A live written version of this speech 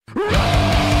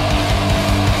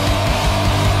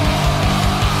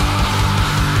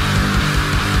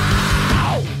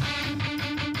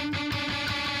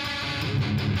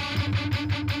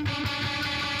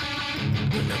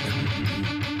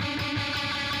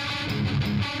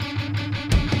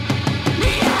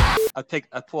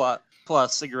pull out a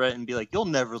cigarette and be like, "You'll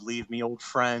never leave me, old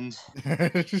friend.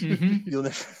 You'll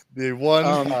never." The one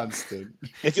constant.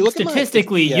 If you look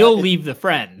statistically, you'll leave the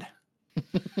friend.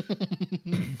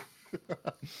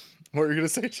 What were you gonna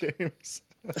say, James?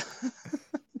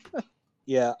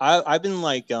 Yeah, I've been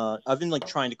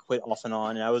trying to quit off and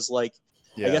on, and I was like,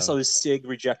 I guess I was Sig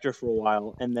Rejector for a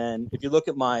while, and then if you look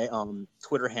at my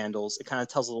Twitter handles, it kind of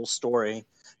tells a little story.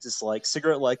 It's just like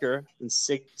cigarette liker and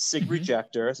Sig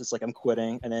Rejector. So it's like I'm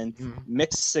quitting, and then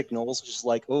mixed signals, which is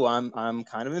like, oh, I'm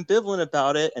kind of ambivalent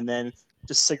about it, and then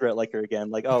just cigarette liker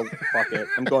again. Like, oh, fuck it,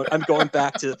 I'm going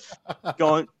back to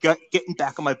getting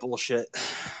back on my bullshit.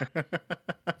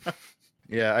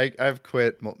 Yeah, I've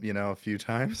quit, a few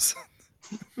times.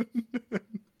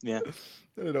 Yeah,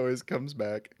 it always comes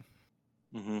back.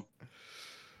 Mm-hmm.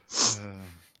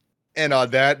 And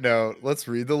on that note, let's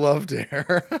read the love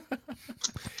dare.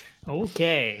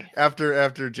 Okay.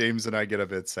 After James and I get a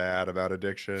bit sad about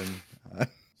addiction.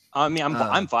 I'm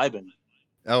vibing.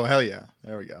 Oh hell yeah!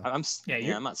 There we go. I'm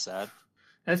not sad.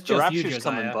 That's The just rapture's you, Josiah.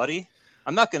 coming, buddy.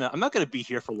 I'm not gonna be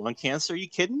here for lung cancer. Are you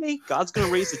kidding me? God's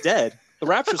gonna raise the dead. The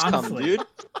rapture's coming, dude.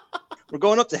 We're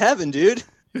going up to heaven, dude.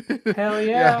 Hell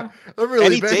yeah. I'm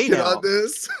really banking on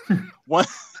this.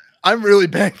 I'm really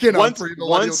banking on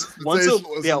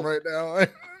premillennial right now.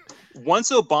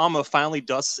 Once Obama finally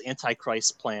does his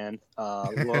Antichrist plan,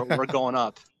 we're going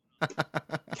up,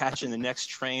 catching the next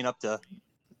train up to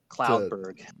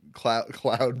Cloudberg.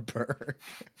 Cloudberg.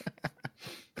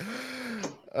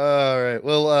 All right.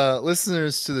 Well,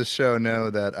 listeners to the show know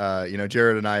that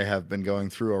Jared and I have been going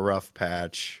through a rough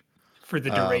patch for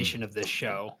the duration of this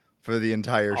show. For the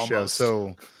entire show.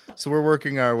 So we're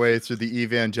working our way through the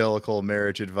evangelical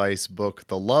marriage advice book,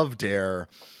 The Love Dare,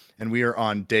 and we are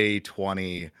on day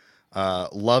 20.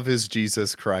 Love is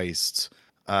Jesus Christ,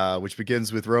 which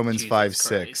begins with Romans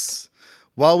 5:6.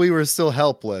 While we were still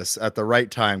helpless, at the right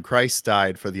time, Christ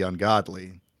died for the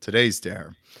ungodly. Today's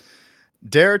dare.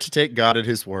 Dare to take God at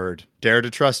his word. Dare to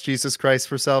trust Jesus Christ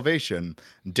for salvation.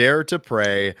 Dare to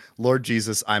pray, Lord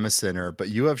Jesus, I'm a sinner, but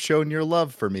you have shown your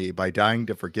love for me by dying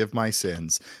to forgive my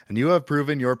sins, and you have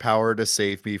proven your power to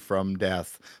save me from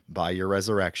death by your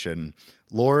resurrection.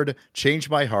 Lord, change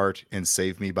my heart and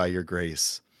save me by your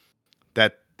grace.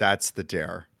 That's the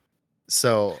dare.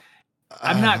 So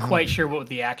I'm not quite sure what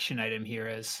the action item here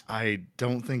is. I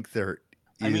don't think there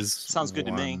is. Sounds good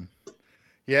to me.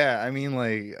 Yeah, I mean,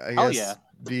 like, I guess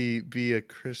be a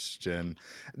Christian.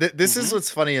 This is what's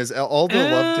funny is all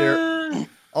the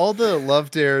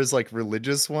love dares, like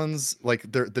religious ones, like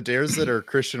the dares that are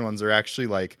Christian ones are actually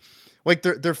like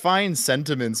they're fine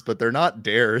sentiments, but they're not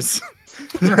dares.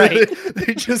 Right?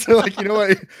 they just are like, you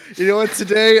know what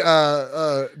today,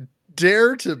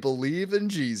 dare to believe in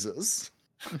Jesus.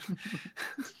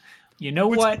 You know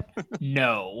what?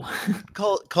 No.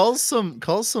 Call some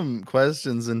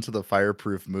questions into the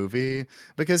Fireproof movie,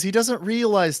 because he doesn't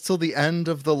realize till the end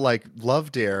of the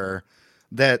love dare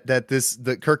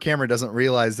that Kirk Cameron doesn't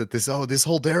realize that this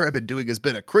whole dare I've been doing has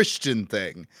been a Christian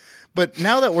thing. But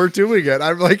now that we're doing it,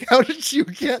 I'm like, how did you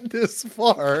get this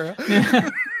far?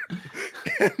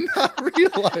 And not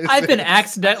realize I've been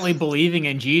accidentally believing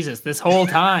in Jesus this whole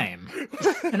time,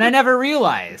 and I never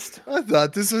realized. I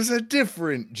thought this was a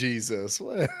different Jesus.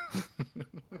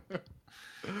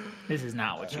 This is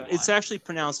not what you want. It's actually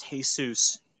pronounced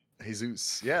Jesus.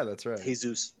 Jesus. Yeah, that's right.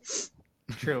 Jesus.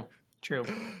 True.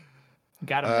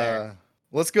 Got him there.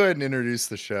 Let's go ahead and introduce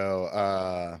the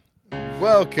show.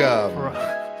 Welcome.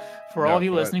 For all of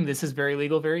you listening, this is Very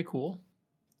Legal, Very Cool.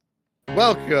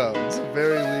 Welcome to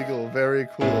Very Legal, Very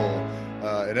Cool,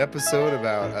 an episode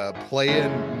about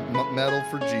playing metal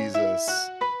for Jesus.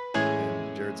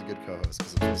 And Jared's a good co-host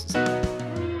because I'm supposed to say that.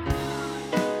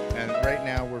 And right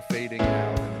now we're fading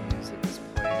out and the music is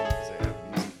playing because I have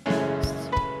music co-hosts.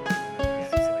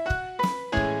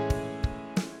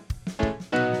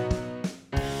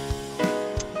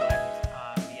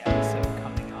 The episode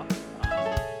coming up.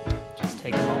 Just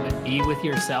take a moment, be with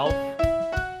yourself,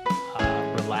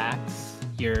 relax.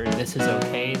 This is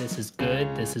okay. This is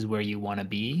good. This is where you want to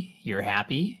be. You're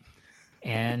happy,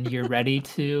 and you're ready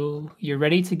to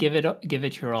give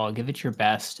it your all, give it your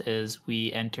best as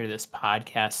we enter this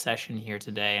podcast session here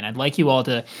today. And I'd like you all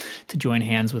to join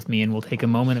hands with me, and we'll take a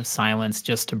moment of silence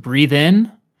just to breathe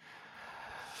in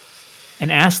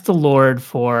and ask the Lord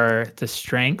for the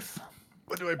strength.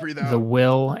 When do I breathe out? The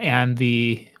will and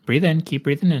the breathe in. Keep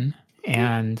breathing in,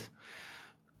 and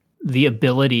the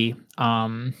ability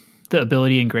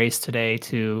and grace today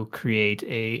to create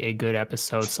a good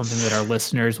episode, something that our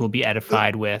listeners will be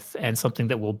edified with, and something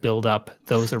that will build up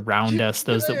those around us,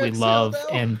 those that we love,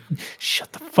 and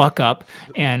shut the fuck up,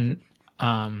 and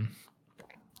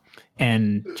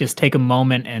and just take a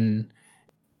moment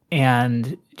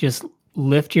and just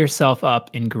lift yourself up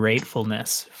in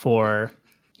gratefulness for,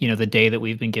 the day that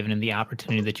we've been given and the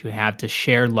opportunity that you have to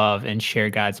share love and share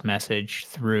God's message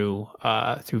through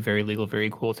Very Legal,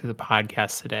 Very Cool, through the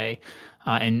podcast today.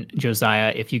 And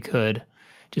Josiah, if you could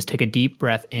just take a deep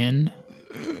breath in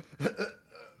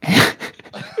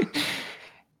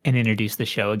and introduce the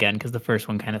show again, because the first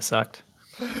one kind of sucked.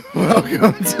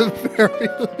 Welcome to Very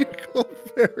Legal,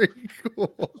 Very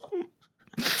Cool.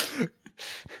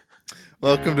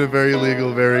 Welcome to Very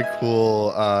Legal, Very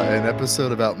Cool, an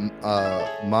episode about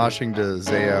moshing to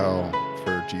Zayo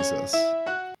for Jesus.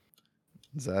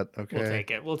 Is that okay?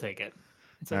 We'll take it.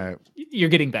 All right. You're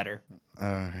getting better.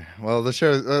 Well, the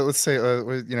show, let's say,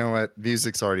 you know what?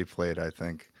 Music's already played, I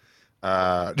think.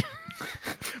 Well,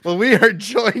 we are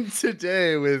joined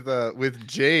today with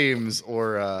James,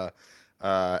 or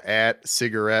at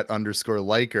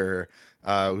cigarette_liker,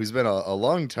 who's been a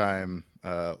long time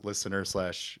listener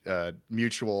 /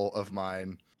 mutual of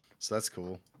mine. So that's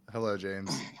cool. Hello,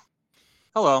 James.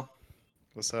 Hello.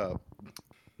 What's up?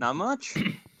 Not much.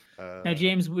 Now,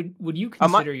 James, would you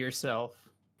consider yourself?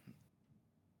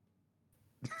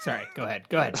 Sorry, go ahead.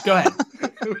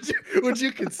 Would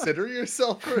you consider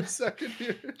yourself for a second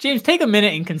here? James, take a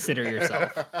minute and consider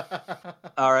yourself.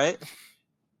 All right.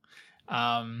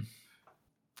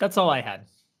 That's all I had.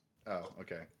 Oh,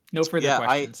 okay. No further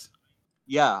questions.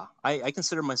 I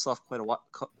consider myself quite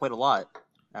a lot,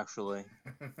 actually.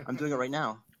 I'm doing it right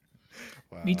now.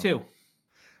 Wow. Me too.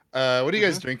 What are you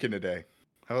guys drinking today?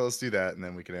 How about let's do that, and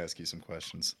then we can ask you some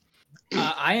questions.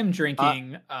 I am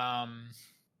drinking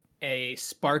a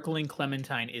sparkling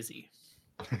clementine Izzy.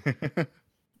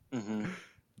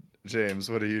 James,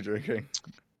 what are you drinking?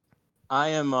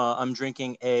 I'm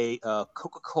drinking a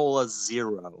Coca-Cola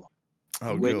Zero,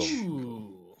 which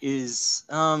is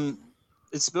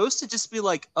it's supposed to just be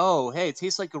like, oh, hey, it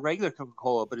tastes like a regular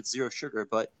Coca-Cola, but it's zero sugar.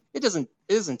 But it doesn't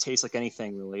taste like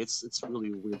anything really. It's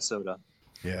really a weird soda.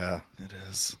 Yeah, it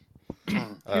is.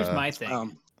 Here's my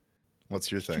thing.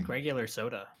 What's your thing? Drink regular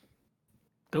soda.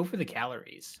 Go for the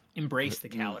calories. Embrace the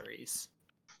calories.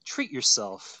 Treat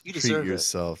yourself. You deserve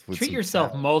it. Treat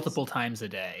yourself multiple times a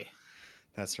day.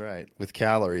 That's right. With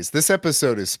calories. This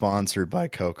episode is sponsored by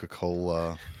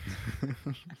Coca-Cola.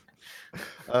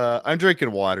 I'm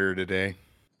drinking water today.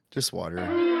 Just water.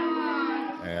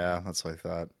 Yeah, that's what I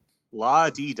thought.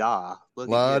 La-dee-da.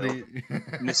 La-dee.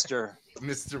 Mr.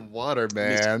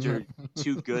 Waterman. Mr.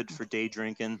 Too good for day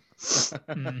drinking.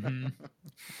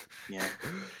 Yeah.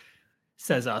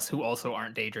 Says us, who also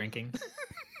aren't day drinking.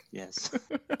 Yes.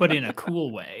 But in a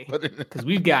cool way. Because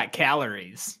we've got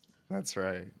calories. That's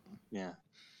right. Yeah.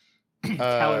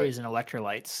 Calories and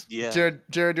electrolytes. Yeah. Jared,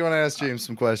 do you want to ask James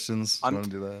some questions? Do you want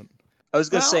to do that? I was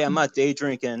going to say I'm not day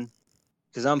drinking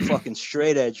because I'm fucking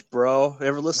straight edge, bro.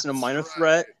 Ever listen to Minor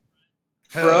Threat?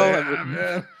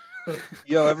 Bro?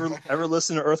 Yo, ever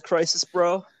listen to Earth Crisis,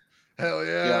 bro? Hell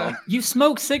yeah. Yo. You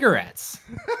smoke cigarettes.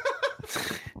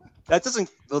 That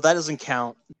doesn't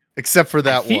count. Except for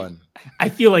that one. I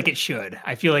feel like it should.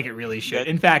 I feel like it really should.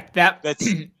 In fact, that's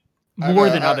more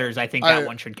than others. I think that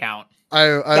one should count.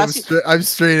 I'm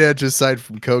straight edge aside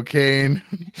from cocaine.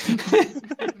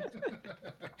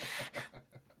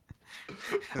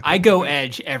 I go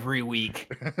edge every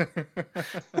week.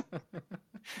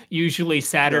 Usually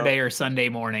Saturday or Sunday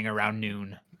morning around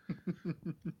noon.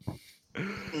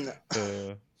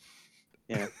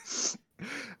 Yeah.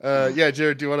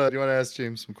 Jared, do you want to ask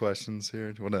James some questions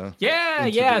here? Do you want to?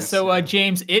 Yeah. So,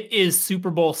 James, it is Super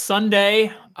Bowl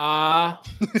Sunday.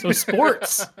 So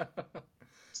sports.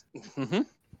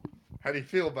 How do you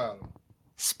feel about them?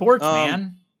 Sports,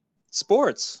 man.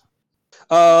 Sports.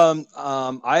 I've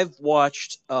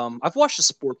watched a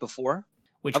sport before.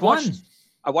 Which one?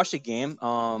 I watched a game.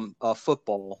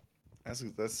 Football.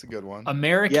 That's a good one.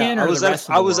 American or I was the rest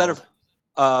of the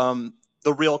world?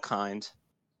 The real kind.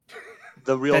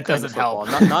 The real that kind doesn't of football.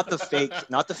 help.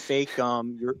 Not the fake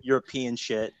European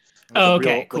shit. Oh,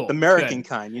 okay, cool. Like the American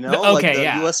kind, like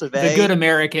the US of A. The good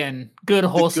American,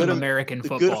 wholesome American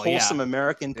football. The good wholesome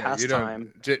American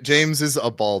pastime. James is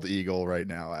a bald eagle right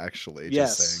now, actually.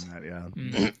 Yes. Just saying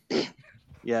that, yeah.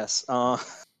 Yes.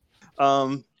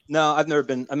 No, I've never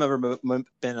been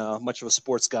much of a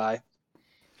sports guy.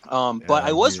 But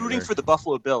I was rooting for the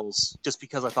Buffalo Bills just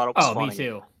because I thought it was funny. Oh, me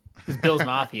too. Bills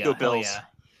Mafia. Go Bills.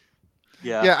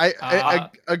 Yeah.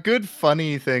 A good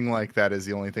funny thing like that is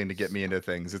the only thing to get me into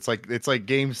things. It's like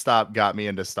GameStop got me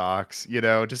into stocks,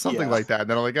 just something like that. And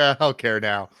then I'm like, I'll care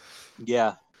now.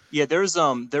 Yeah. Yeah, there was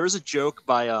a joke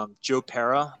by Joe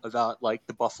Pera about like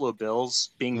the Buffalo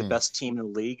Bills being the best team in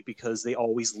the league because they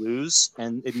always lose,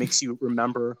 and it makes you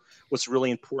remember what's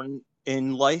really important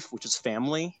in life, which is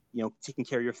family. You know, taking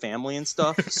care of your family and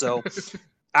stuff. So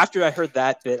after I heard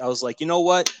that bit, I was like, you know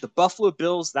what, the Buffalo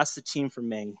Bills, that's the team for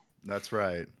me. That's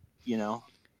right. You know.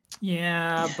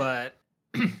 Yeah, but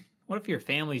what if your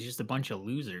family's just a bunch of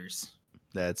losers?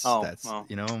 That's well.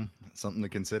 you know, something to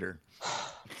consider.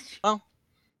 Well.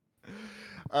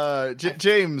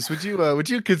 James, would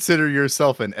you consider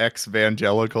yourself an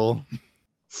ex-evangelical?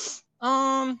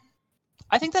 I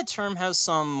think that term has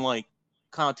some like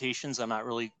connotations I'm not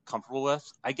really comfortable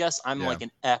with. I guess I'm like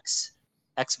an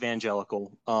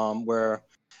ex-evangelical, where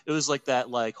it was like that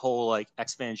like whole like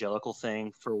ex-evangelical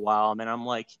thing for a while, and then I'm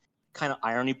like kind of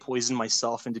irony poisoned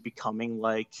myself into becoming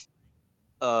like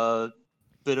a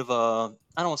bit of a,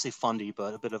 I don't want to say fundy,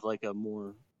 but a bit of like a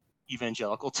more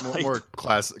evangelical type, more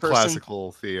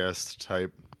classical theist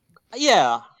type.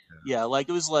 Yeah, like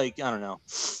it was like, I don't know.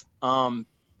 I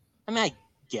mean, I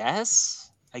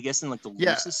guess in like the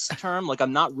loosest term, like I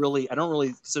don't really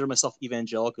consider myself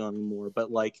evangelical anymore,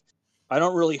 but like I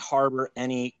don't really harbor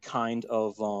any kind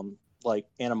of like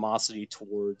animosity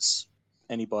towards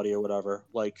anybody or whatever.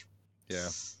 Like, yeah,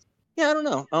 I don't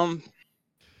know.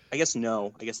 I guess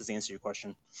no. I guess that's the answer to your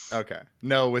question. Okay,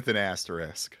 no with an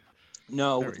asterisk.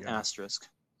 No with an asterisk.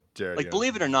 Jared, like,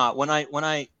 believe it or not, when I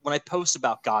post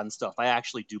about God and stuff, I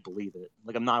actually do believe it.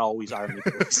 Like, I'm not always irony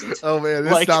poisoned. Oh man,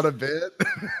 it's like, not a bit.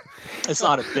 It's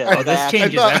not a bit. Oh, this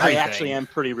changes everything. I actually am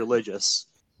pretty religious,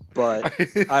 but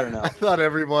I don't know. I thought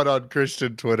everyone on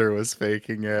Christian Twitter was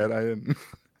faking it. I didn't.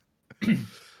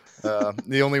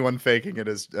 The only one faking it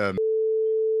is.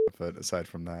 But aside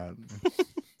from that,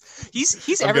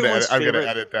 he's everyone's favorite. I'm gonna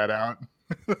edit that out.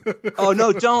 Oh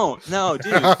no, don't. No,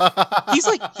 dude. He's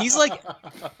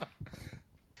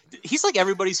like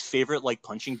everybody's favorite like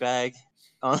punching bag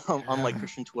on like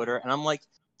Christian Twitter, and I'm like,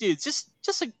 dude, just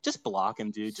block him,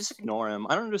 dude. Just ignore him.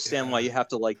 I don't understand why you have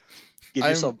to like give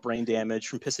yourself brain damage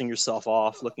from pissing yourself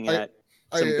off looking at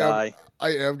some guy. I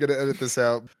am gonna edit this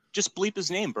out. Just bleep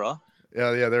his name, bro.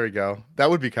 Yeah, there we go. That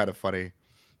would be kind of funny.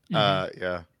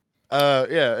 Yeah.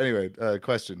 Anyway,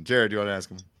 question, Jared, do you want to ask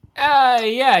him?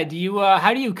 Yeah. Do you?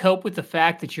 How do you cope with the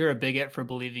fact that you're a bigot for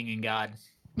believing in God?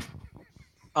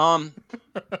 How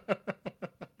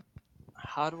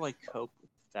do I cope with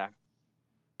that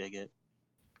bigot?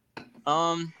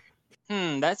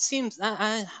 That seems.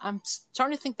 I'm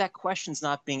starting to think that question's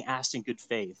not being asked in good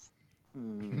faith.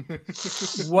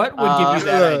 What would give you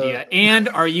that idea? And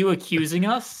are you accusing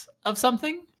us of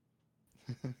something?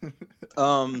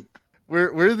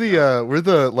 We're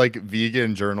the like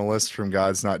vegan journalist from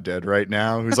God's Not Dead right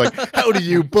now who's like, how do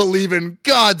you believe in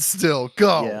God still?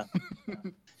 Go.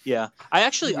 Yeah. I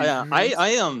actually I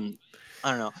don't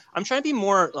know. I'm trying to be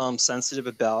more sensitive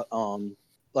about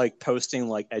like posting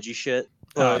like edgy shit.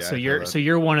 So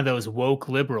you're one of those woke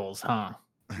liberals, huh?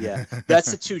 Yeah.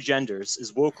 That's the two genders,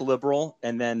 is woke liberal,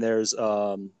 and then there's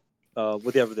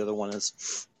whatever the other one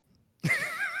is.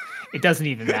 It doesn't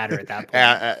even matter at that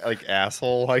point. Like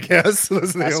asshole, I guess.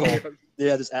 Asshole.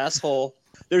 Yeah, there's asshole.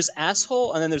 There's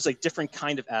asshole, and then there's like different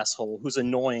kind of asshole who's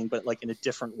annoying, but like in a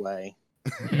different way.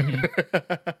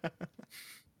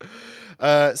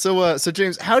 So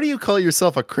James, how do you call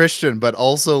yourself a Christian but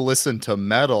also listen to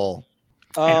metal?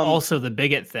 And also the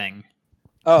bigot thing.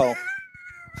 Oh.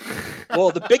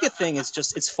 Well, the bigot thing is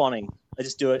just, it's funny. I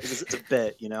just do it because it's a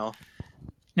bit, you know.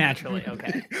 Naturally,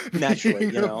 okay. Naturally,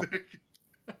 you know.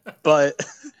 But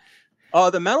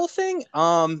the metal thing,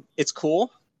 it's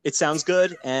cool. It sounds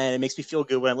good, and it makes me feel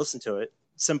good when I listen to it.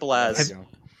 Simple as.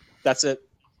 That's it.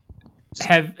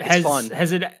 Have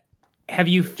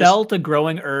you felt a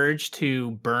growing urge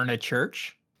to burn a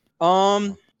church?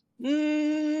 Nah,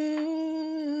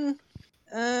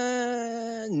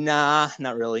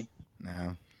 not really.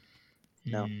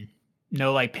 No.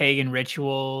 No, like pagan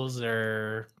rituals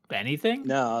or anything?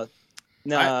 No.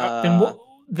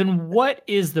 Then what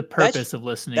is the purpose of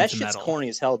listening to metal? That shit's corny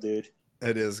as hell, dude.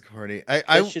 It is corny.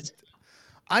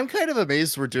 I'm kind of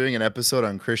amazed we're doing an episode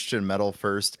on Christian metal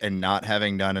first and not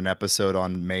having done an episode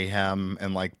on mayhem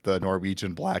and like the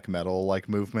Norwegian black metal like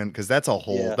movement, because that's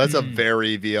that's a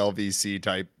very VLVC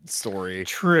type story.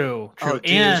 True. Oh,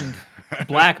 and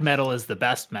black metal is the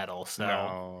best metal. So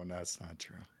no, that's not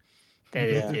true.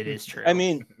 It is true. I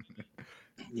mean,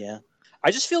 yeah.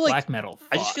 I just feel like black metal.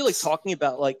 I just feel like talking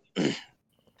about like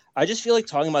I just feel like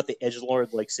talking about the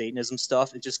edgelord like Satanism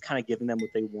stuff is just kind of giving them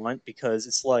what they want, because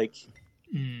it's like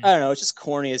I don't know, it's just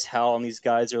corny as hell, and these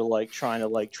guys are like trying to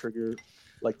like trigger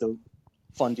like the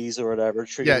fundies or whatever,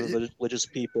 trigger religious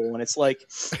people, and it's like,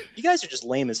 you guys are just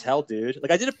lame as hell, dude.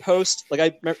 Like I did a post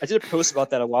about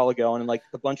that a while ago, and like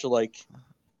a bunch of like,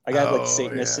 I got like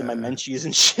Satanists in my mentions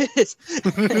and shit,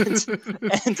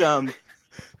 and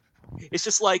it's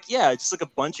just like, just like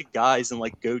a bunch of guys in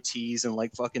like goatees and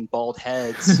like fucking bald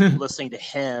heads listening to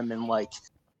him and like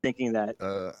thinking that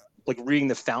like reading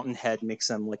the Fountainhead makes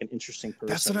them like an interesting person.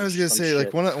 That's what I was gonna say.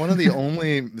 Like one of the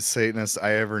only Satanists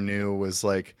I ever knew was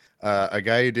like a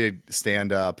guy who did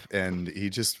stand up, and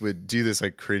he just would do this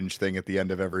like cringe thing at the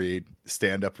end of every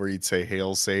stand up where he'd say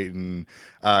 "Hail Satan,"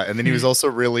 and then he was also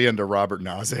really into Robert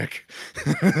Nozick.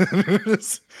 It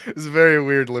was a very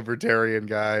weird libertarian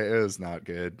guy. It was not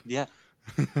good. Yeah.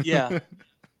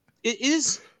 It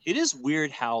is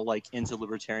weird how like into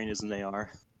libertarianism they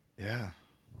are.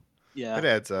 Yeah, it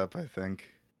adds up, I think.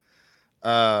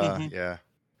 Yeah,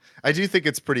 I do think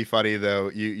it's pretty funny though.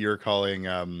 You're calling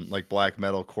like black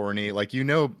metal corny, like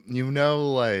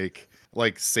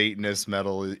like Satanist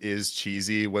metal is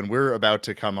cheesy when we're about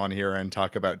to come on here and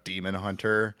talk about Demon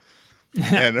Hunter.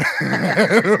 And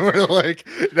we're like,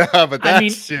 no, but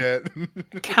that's shit.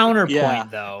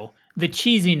 Counterpoint though, the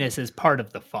cheesiness is part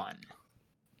of the fun.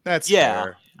 That's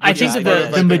fair. I think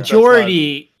that the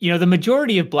majority, the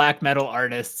majority of black metal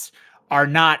artists are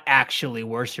not actually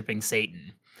worshiping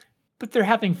Satan, but they're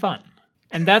having fun.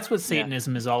 And that's what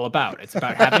Satanism is all about. It's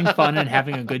about having fun and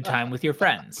having a good time with your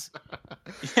friends.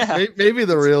 Yeah. Maybe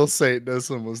the real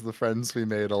Satanism was the friends we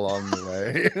made along the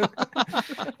way.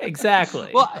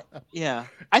 Exactly. Well,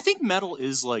 I think metal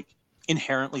is like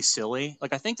inherently silly.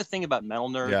 Like I think the thing about metal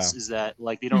nerds is that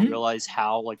like they don't realize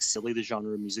how like silly the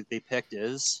genre of music they picked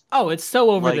is. Oh, it's so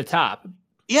over the top.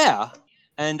 Yeah.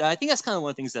 And I think that's kind of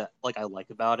one of the things that like I like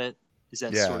about it is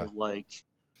that sort of like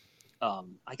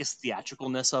I guess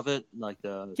theatricalness of it, like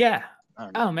the I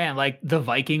don't know. Oh man, like the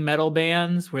Viking metal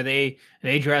bands where they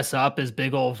dress up as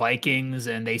big old Vikings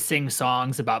and they sing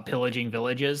songs about pillaging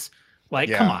villages.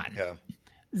 Like, come on. Yeah.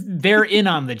 They're in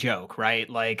on the joke, right?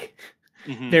 Like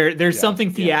there's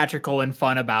something theatrical and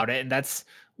fun about it, and that's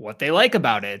what they like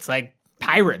about it. It's like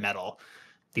pirate metal.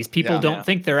 These people don't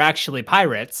think they're actually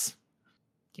pirates.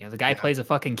 The guy plays a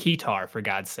fucking keytar, for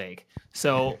God's sake.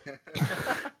 So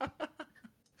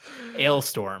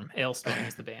Ailstorm is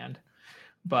the band.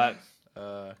 But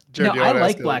Jared, I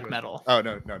like black metal. Oh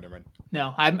no, never mind.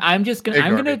 No, I'm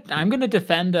gonna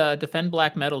defend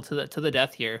black metal to the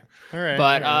death here. All right.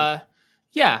 But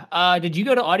did you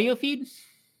go to audio feed?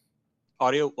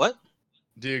 Audio what?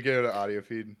 Do you go to audio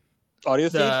feed? Audio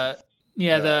feed?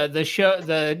 The show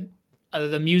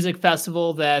the music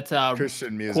festival that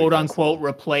Christian music quote unquote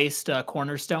replaced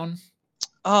Cornerstone.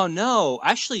 Oh no!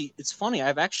 Actually, it's funny.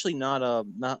 I've actually not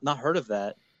heard of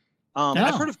that.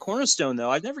 I've heard of Cornerstone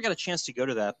though. I've never got a chance to go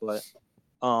to that, but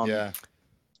I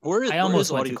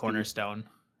almost went to Cornerstone.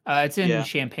 It's in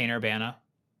Champaign, Urbana.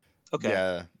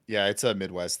 Okay. Yeah, it's a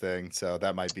Midwest thing, so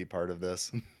that might be part of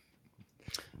this.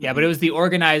 Yeah, but it was the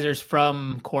organizers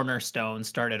from Cornerstone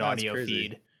started audio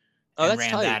feed. And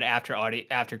ran tight. That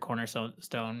after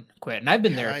Cornerstone quit, and I've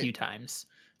been there a few times.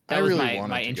 That was really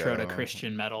my intro to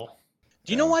Christian metal.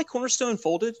 Do you know why Cornerstone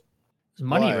folded? It's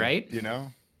money, right? Yeah.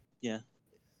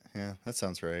 Yeah, that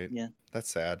sounds right. Yeah, that's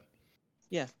sad.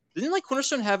 Yeah, didn't like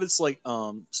Cornerstone have its like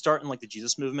start in like the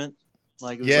Jesus movement?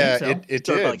 Like it did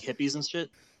by, like hippies and shit.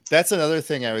 That's another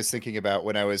thing I was thinking about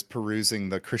when I was perusing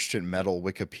the Christian metal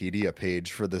Wikipedia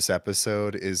page for this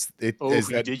episode.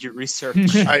 Did your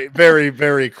research? I very,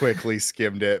 very quickly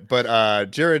skimmed it.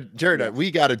 But Jared,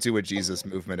 we got to do a Jesus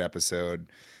movement episode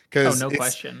because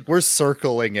question. We're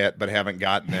circling it, but haven't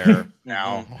gotten there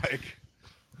now.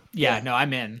 No,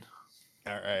 I'm in.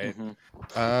 All right.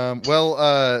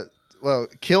 Well,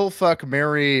 kill, fuck,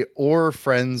 marry, or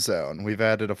friend zone. We've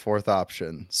added a fourth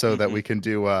option so that we can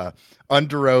do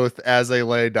Under Oath, As They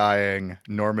Lay Dying,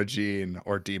 Norma Jean,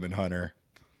 or Demon Hunter.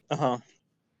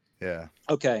 Yeah.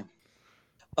 Okay.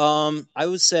 I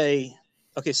would say,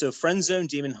 so friend zone,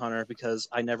 Demon Hunter, because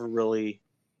I never really.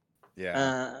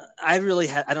 Yeah. I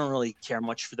don't really care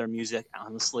much for their music,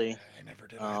 honestly. I never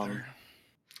did either.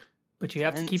 But you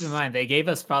have to keep in mind they gave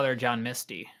us Father John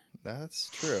Misty. That's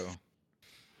true.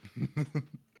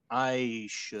 I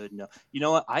should know. You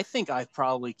know what? I think I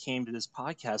probably came to this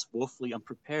podcast woefully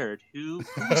unprepared. Who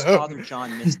is Father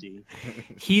John Misty?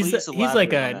 He's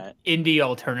like an indie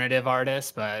alternative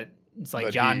artist, but it's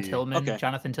like Jonathan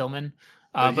Tillman.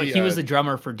 But he was the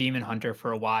drummer for Demon Hunter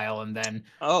for a while, and then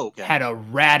had a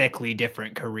radically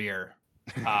different career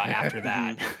after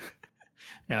that.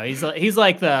 No, he's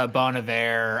like the Bon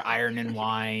Iver, Iron and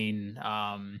Wine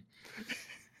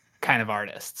kind of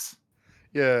artists.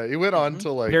 Yeah, he went on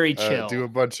to like Very chill. do a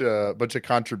bunch of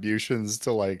contributions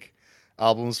to like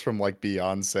albums from like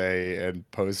Beyonce and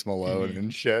Post Malone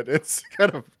and shit. It's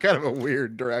kind of a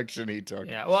weird direction he took.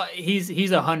 Yeah, well, he's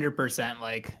 100%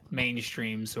 like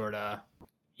mainstream sort of,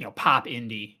 pop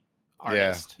indie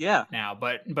artist. Yeah. Now,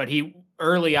 but he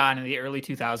early on in the early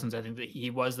 2000s, I think that he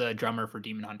was the drummer for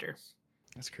Demon Hunter.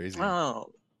 That's crazy.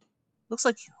 Oh, looks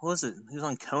like what was it? He was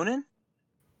on Conan.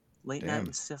 Late night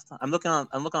with Fifth. I'm looking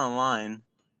online.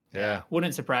 Yeah,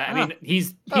 wouldn't surprise. I mean,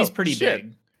 he's pretty shit.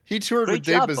 big. He toured with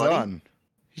Dave Bazan.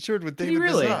 He toured with David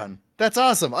really? Bazan. That's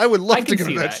awesome. I would love to go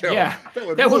to that show. Yeah,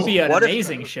 that would be an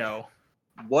amazing show.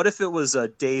 What if it was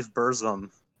Dave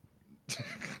Burzum?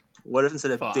 What if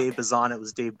instead of Dave Bazan, it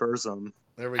was Dave Burzum?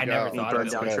 There we go. I never thought burned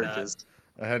of down it churches.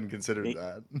 I hadn't considered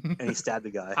that. And he stabbed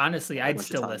the guy. Honestly, I'd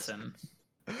still listen.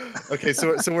 Okay,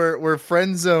 so we're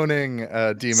friend zoning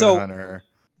Demon Hunter.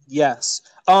 Yes.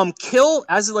 Kill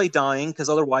as they lay dying, because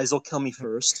otherwise they'll kill me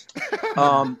first.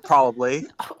 Probably.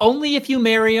 Only if you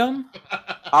marry him.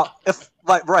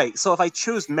 Right. So if I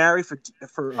choose marry for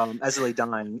as they lay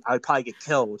dying, I would probably get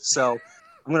killed. So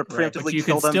I'm gonna preemptively you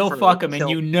kill can them. Still fuck them, and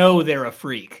you know they're a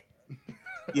freak.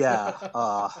 Yeah.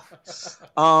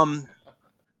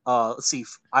 Let's see.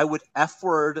 I would F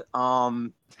word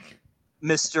Mr.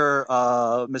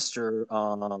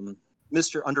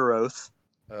 Under Oath.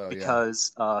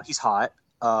 Because he's hot.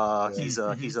 He's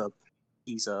a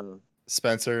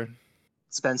Spencer.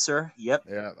 Spencer. Yep.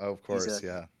 Yeah. Oh, of course.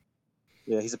 Yeah,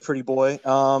 he's a pretty boy.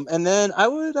 And then I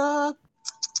would.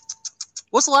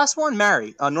 What's the last one?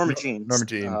 Marry. Norma Jean. Norma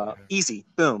Jean. Easy.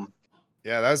 Boom.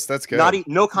 Yeah, that's good.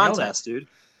 No contest, dude.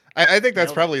 I think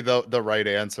that's probably the right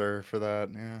answer for that.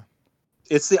 Yeah.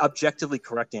 It's the objectively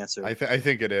correct answer. I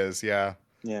think it is. Yeah.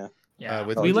 Yeah. Yeah,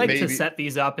 we like to set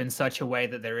these up in such a way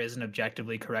that there is an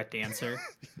objectively correct answer.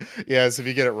 Yes, if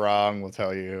you get it wrong, we'll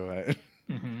tell you.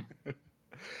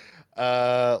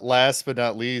 Last but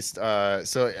not least,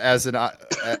 so as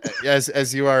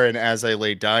you are an As I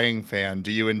Lay Dying fan,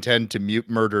 do you intend to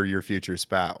murder your future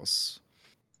spouse?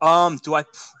 Do I?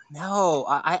 No,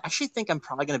 I actually think I'm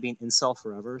probably going to be an incel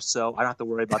forever, so I don't have to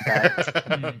worry about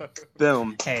that.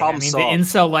 Boom. Hey, Problem solved. the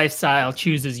incel lifestyle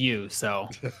chooses you, so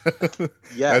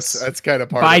yes, that's kind of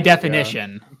part by of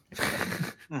definition.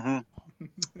 Yeah.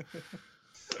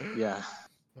 Yeah.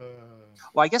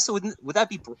 Well, I guess would that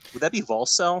be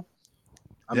Volcel?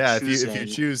 If you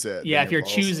choose it. Yeah, if you're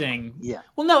choosing. Yeah.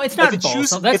 Well, no, it's not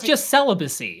Volcel. That's just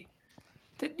celibacy.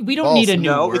 We don't need a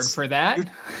new word for that.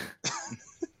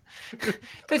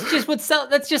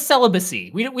 That's just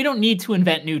celibacy. We don't need to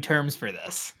invent new terms for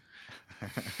this.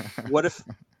 What if?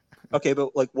 Okay, but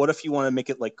what if you want to make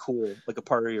it cool, like a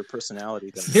part of your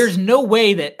personality? Then? There's no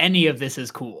way that any of this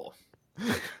is cool.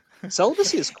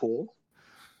 Celibacy is cool.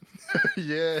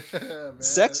 Yeah, man.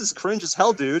 Sex is cringe as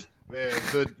hell, dude. Man,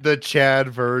 the Chad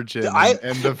virgin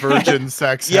and the virgin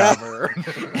sex hammer.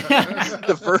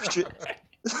 The virgin.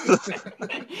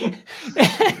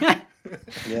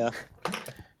 Yeah.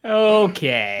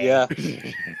 Okay. Yeah.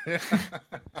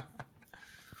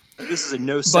 This is a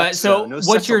no sex. But so no what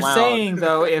sex you're allowed. saying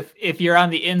though, if you're on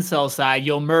the incel side,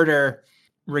 you'll murder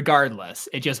regardless.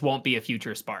 It just won't be a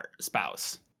future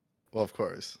spouse. Well, of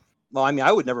course. Well, I mean,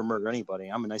 I would never murder anybody.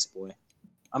 I'm a nice boy.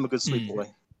 I'm a good sweet boy.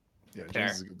 Yeah,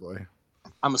 Jesus is a good boy.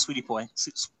 I'm a sweetie boy.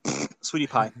 Sweetie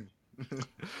pie.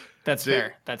 That's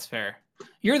fair. That's fair.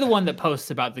 You're the one that posts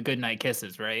about the goodnight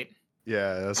kisses, right?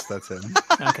 Yeah, that's him.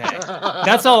 Okay,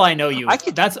 that's all I know you.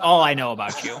 That's all I know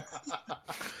about you.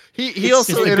 He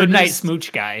also just the goodnight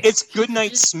smooch guy. It's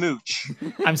goodnight smooch.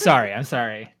 I'm sorry.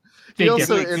 He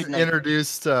also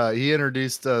introduced the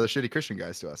Shitty Christian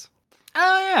guys to us.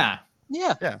 Oh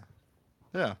yeah.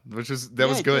 Which was good. That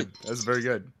was very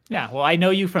good. Yeah. Well, I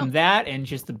know you from that and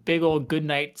just the big old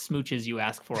goodnight smooches you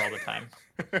ask for all the time.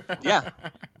 Yeah.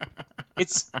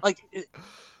 It's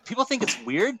people think it's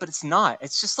weird, but it's not.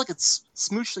 It's just it's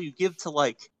smooch that you give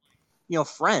to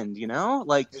friend,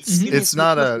 it's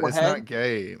not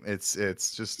gay.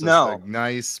 It's just a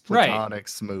nice platonic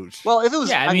smooch. Well, if it was,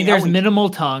 there's minimal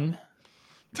tongue.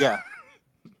 Yeah.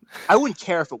 I wouldn't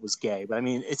care if it was gay, but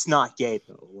it's not gay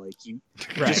though. You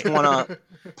just want to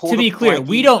pull. To be clear,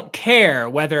 we don't care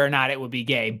whether or not it would be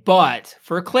gay, but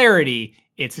for clarity,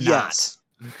 it's not.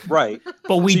 Right.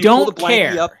 But we don't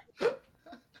care. Up,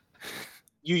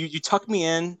 you tuck me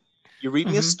in, you read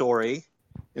me a story,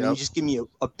 and you just give me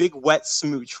a big wet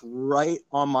smooch right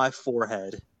on my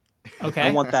forehead. Okay.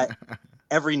 I want that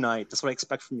every night. That's what I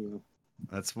expect from you.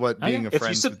 That's what being a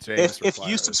friend with James If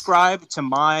you subscribe to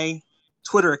my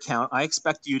Twitter account, I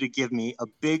expect you to give me a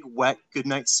big wet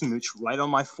goodnight smooch right on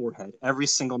my forehead every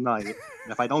single night. And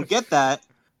if I don't get that,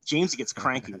 James gets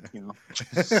cranky, you know.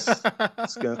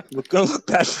 It's gonna look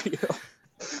bad for you.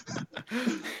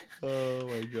 Oh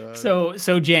my god.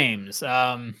 So James,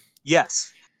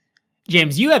 Yes.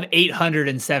 James, you have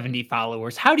 870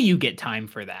 followers. How do you get time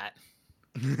for that?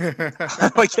 How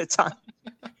do I get time?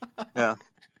 Yeah.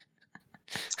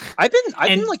 I've been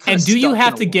like kind of. And do you stuck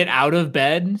have in to a get role. out of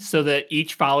bed so that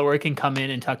each follower can come in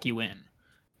and tuck you in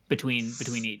between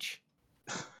each?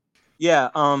 Yeah.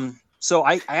 So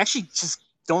I actually just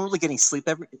don't really get any sleep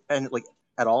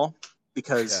at all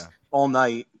because all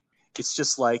night it's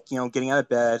just like, you know, getting out of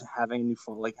bed, having a new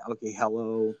phone, like, okay,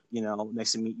 hello, you know,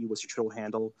 nice to meet you. What's your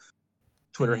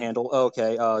Twitter handle? Oh,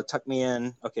 okay. Tuck me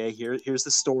in. Okay. Here's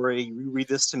the story. You read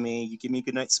this to me. You give me a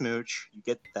good night smooch. You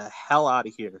get the hell out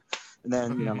of here. And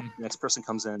then, you know, the next person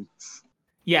comes in.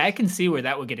 Yeah, I can see where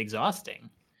that would get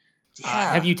exhausting.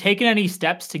 Yeah. Have you taken any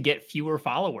steps to get fewer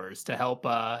followers to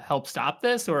help stop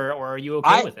this, or are you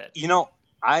okay with it? You know,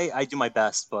 I do my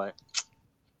best, but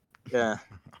yeah.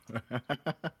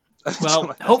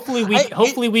 Well, hopefully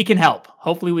we can help.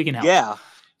 Hopefully we can help. Yeah.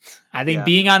 I think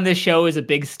being on this show is a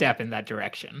big step in that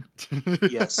direction.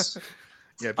 Yes.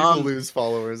 Yeah, people lose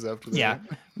followers after that. Yeah.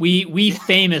 We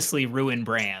famously ruin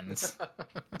brands.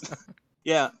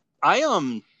 Yeah. I've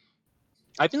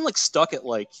been like stuck at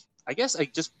like, I guess I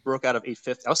just broke out of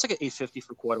 850. I was stuck at 850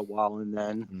 for quite a while, and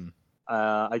then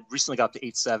I recently got up to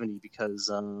 870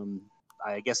 because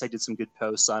I guess I did some good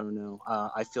posts. I don't know.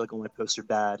 I feel like all my posts are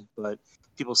bad, but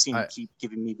people seem to keep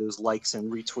giving me those likes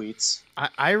and retweets.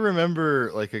 I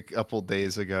remember like a couple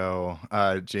days ago,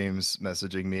 James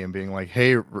messaging me and being like,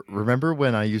 "Hey, remember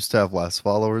when I used to have less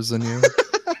followers than you?"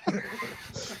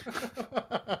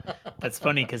 That's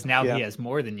funny because now he has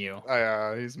more than you.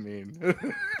 He's mean.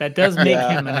 That does make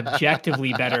him an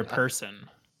objectively better person,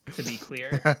 to be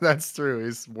clear. That's true.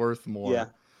 He's worth more. Yeah.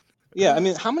 Yeah. I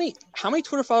mean, how many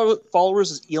Twitter followers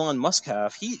does Elon Musk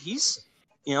have? He's,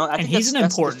 you know, I think he's an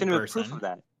important person. Proof of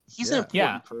that. He's an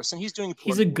important person. He's doing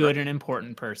important He's a good work. and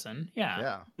important person. Yeah.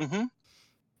 Yeah. Mm-hmm.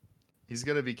 He's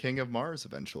gonna be king of Mars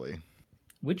eventually.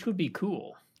 Which would be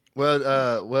cool.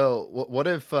 Well, what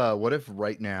if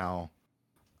right now,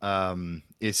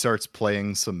 it starts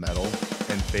playing some metal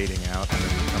and fading out, and then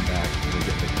we come back and we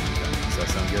get the content. Does that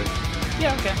sound good?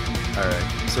 Yeah. Okay. All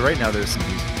right. So right now there's some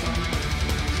music.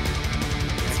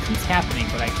 This keeps happening,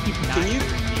 but I keep not hearing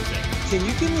music. Can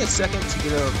you give me a second to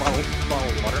get a bottle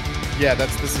of water? Yeah,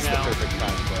 this is the perfect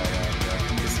time for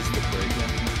this is the break. All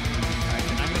right,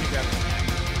 then I'm gonna grab a snack.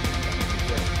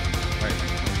 All right.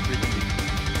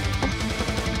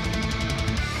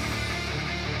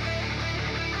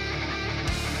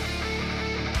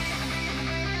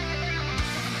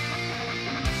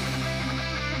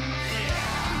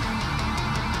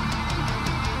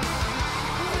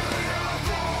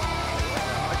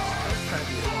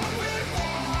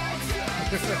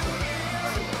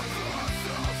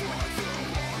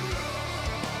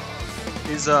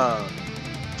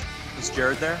 Is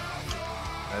Jared there?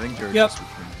 I think Jared. Yep.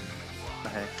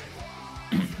 Okay.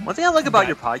 One thing I like about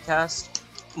your podcast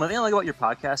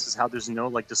is how there's no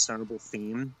like discernible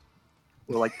theme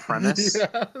or like premise.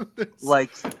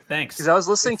 Like, thanks. Because I was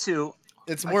listening to.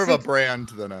 It's more of a brand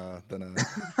than a.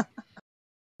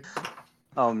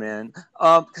 Oh man,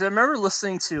 because I remember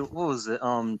listening to what was it?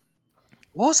 What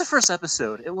was the first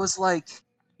episode? It was like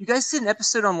you guys did an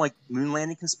episode on like moon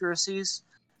landing conspiracies,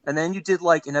 and then you did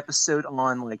like an episode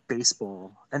on like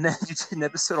baseball, and then you did an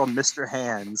episode on Mr.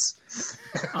 Hands.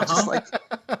 Just like,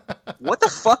 what the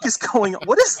fuck is going on?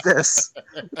 What is this?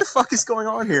 What the fuck is going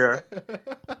on here?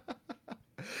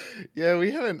 Yeah,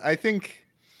 we haven't. I think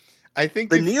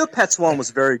the Neopets one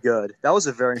was very good. That was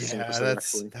a very interesting episode.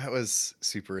 Actually, that was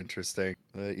super interesting.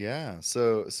 Yeah,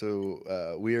 so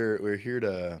we're here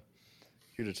to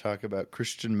talk about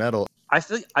Christian metal. I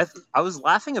was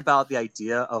laughing about the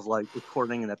idea of like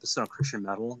recording an episode on Christian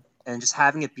metal and just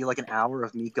having it be like an hour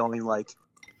of me going like,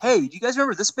 "Hey, do you guys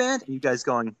remember this band?" And you guys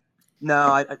going, "No,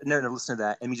 I never listened to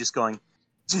that." And me just going,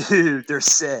 "Dude, they're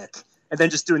sick," and then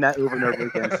just doing that over and over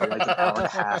again for like an hour and a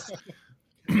half.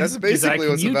 That's basically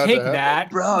what's about to happen. Can you take that,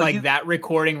 bro, that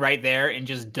recording right there and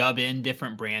just dub in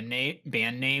different band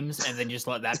names and then just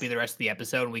let that be the rest of the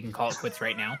episode and we can call it quits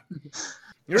right now?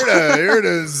 You're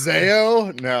to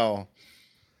Zayo? No.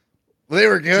 Well, they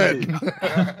were good.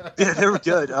 Yeah, they were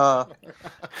good.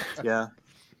 Yeah.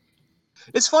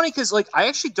 It's funny because like I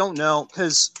actually don't know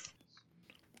because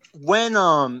when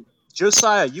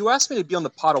Josiah, you asked me to be on the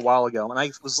pod a while ago, and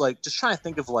I was like just trying to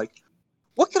think of like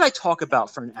what could I talk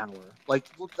about for an hour? Like,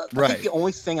 I think the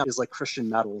only thing is like Christian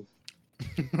metal.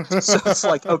 So it's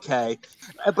like, okay.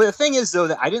 But the thing is, though,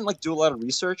 that I didn't like do a lot of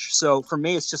research. So for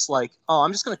me, it's just like, oh,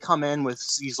 I'm just going to come in with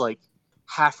these like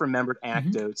half-remembered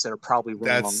anecdotes that are probably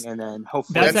wrong, and then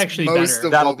hopefully that's actually better.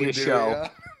 That'll be a show.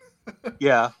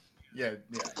 Yeah. Yeah.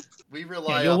 We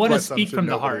rely you'll on want to assumption speak from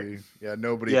the heart.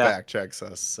 Nobody fact checks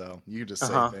us, so you just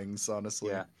say things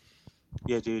honestly.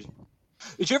 Yeah, dude.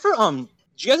 Did you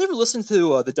guys ever listen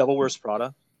to The Devil Wears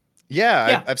Prada?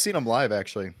 Yeah. I've seen them live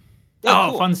actually. Yeah,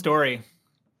 cool. Fun story.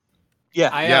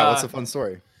 Yeah. What's a fun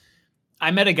story? I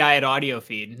met a guy at Audio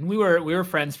Feed. We were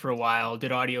friends for a while.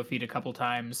 Did Audio Feed a couple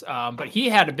times, but he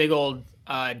had a big old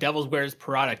Devil Wears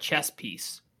Prada chess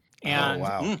piece. And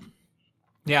wow.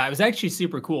 Yeah, it was actually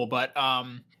super cool. But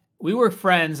we were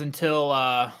friends until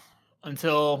I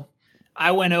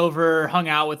went over, hung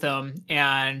out with him,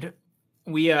 and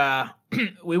we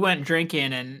went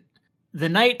drinking, and the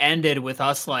night ended with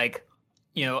us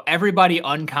everybody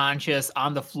unconscious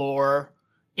on the floor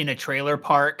in a trailer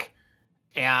park.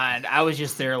 And I was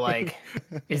just there like,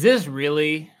 is this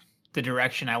really the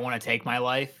direction I want to take my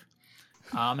life?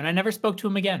 And I never spoke to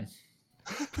him again.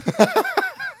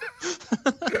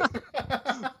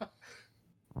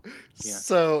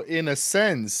 So in a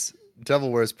sense,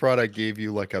 Devil Wears Prada gave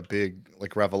you like a big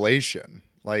revelation,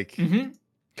 kind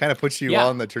of puts you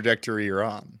on the trajectory you're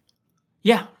on.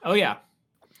 Yeah. Oh yeah.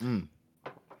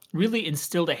 Really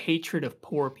instilled a hatred of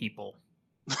poor people.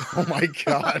 Oh my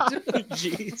God.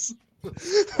 Jeez.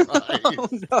 Oh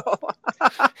no.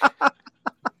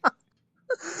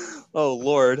 Oh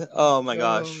Lord. Oh my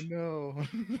gosh. Oh no.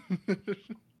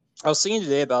 I was thinking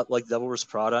today about Devil Wears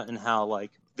Prada and how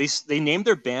they named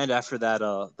their band after that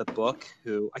the book.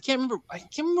 Who I can't remember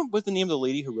what the name of the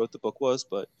lady who wrote the book was,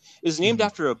 but it was named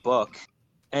after a book.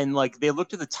 And they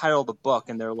looked at the title of the book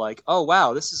and they're like, oh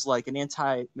wow, this is an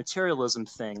anti-materialism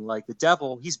thing. The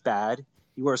devil, he's bad.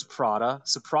 He wears Prada,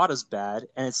 so Prada's bad.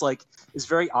 And it's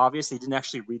very obvious they didn't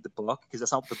actually read the book because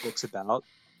that's not what the book's about.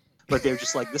 But they're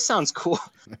just this sounds cool.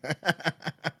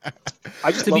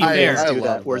 I just love to do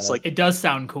that where it's it does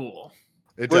sound cool.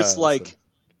 It's it's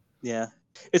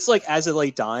As I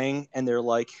Lay Dying, and they're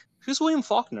like, who's William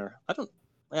Faulkner?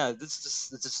 This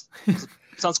just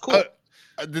sounds cool.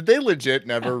 Did they legit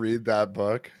never read that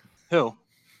book? Who?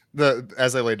 The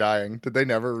As I Lay Dying. Did they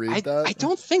never read that? I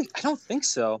don't think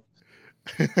so.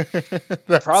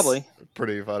 Probably.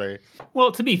 Pretty funny.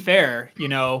 Well, to be fair,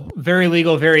 very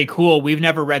legal, very cool. We've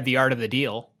never read The Art of the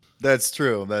Deal. That's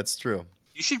true.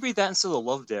 You should read that instead of The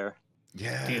Love Dare.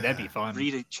 Yeah. Dude, that'd be fun.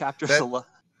 Read a chapter of The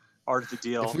Art of the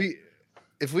Deal.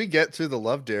 If we get through The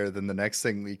Love Dare, then the next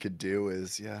thing we could do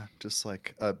is just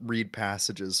read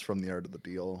passages from The Art of the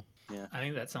Deal. Yeah. I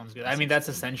think that sounds good. I mean, that's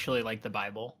essentially like the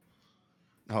Bible.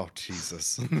 Oh,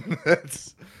 Jesus.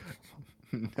 That's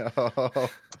no.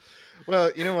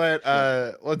 Well, you know what?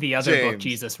 The other book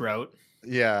Jesus wrote.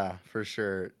 Yeah, for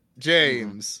sure.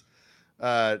 James,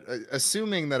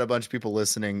 assuming that a bunch of people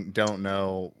listening don't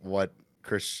know what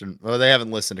they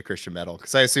haven't listened to Christian metal,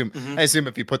 because I assume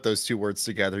if you put those two words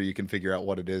together, you can figure out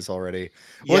what it is already.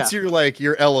 Yeah. What's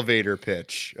your elevator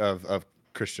pitch of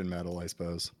Christian metal, I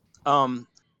suppose? Well,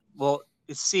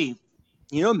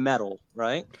 metal,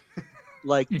 right?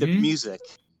 The music,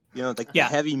 the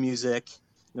heavy music.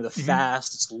 The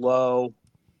fast, it's low.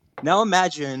 Now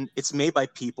imagine it's made by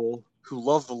people who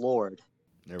love the Lord.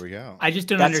 There we go. I just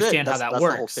don't understand how that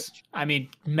works. I mean,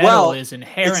 metal is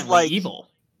inherently evil.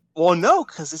 Well, no,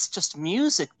 because it's just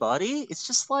music, buddy. It's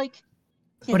just but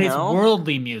it's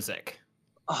worldly music.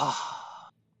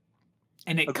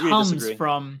 And it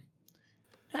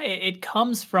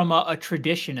comes from a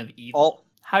tradition of evil.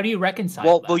 How do you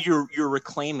reconcile that? Well, you're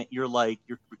reclaiming. You're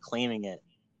reclaiming it.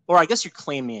 Or I guess you're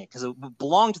claiming it because it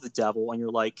belonged to the devil, and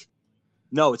you're like,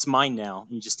 no, it's mine now,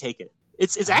 and you just take it.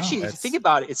 It's actually, if you think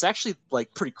about it, it's actually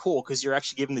pretty cool because you're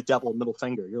actually giving the devil a middle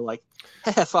finger. You're like,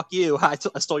 fuck you, I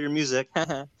stole your music,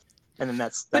 and then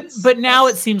that's. But now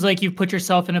it seems like you've put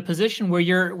yourself in a position where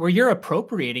you're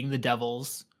appropriating the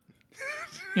devil's,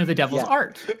 the devil's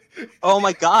art. Oh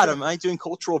my God, am I doing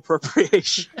cultural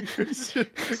appropriation?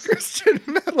 Christian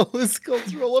metal is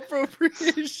cultural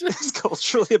appropriation. It's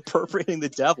culturally appropriating the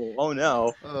devil. Oh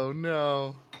no. Oh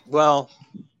no. Well,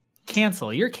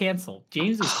 cancel. You're canceled.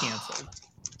 James is canceled.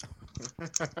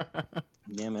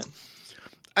 Damn it.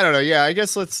 I don't know. Yeah, I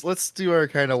guess let's do our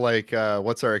kind of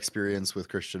what's our experience with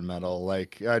Christian metal?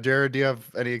 Jared, do you have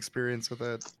any experience with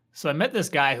it? So I met this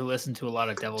guy who listened to a lot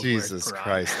of Devil's Jesus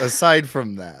Christ. Aside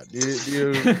from that,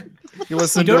 you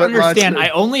listen you to don't it understand. much? I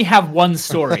only have one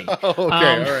story. Okay, all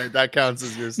right. That counts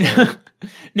as your story.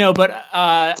 No, but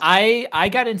I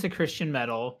got into Christian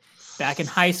metal back in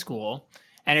high school,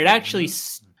 and it actually,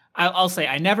 I'll say,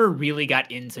 I never really got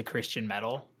into Christian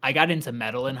metal. I got into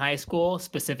metal in high school,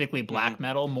 specifically black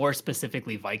metal, more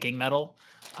specifically Viking metal.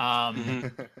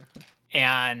 And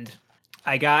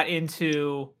I got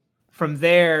from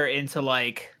there into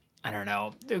like, I don't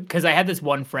know, because I had this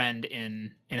one friend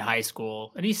in high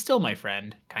school, and he's still my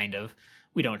friend, kind of.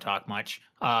 We don't talk much.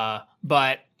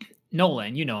 But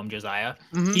Nolan, you know him, Josiah.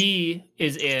 Mhm. He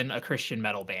is in a Christian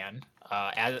metal band,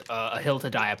 as a Hill to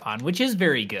Die Upon, which is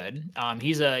very good.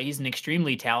 He's an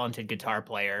extremely talented guitar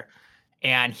player,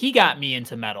 and he got me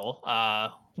into metal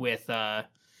with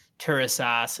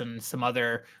Turisas and some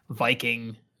other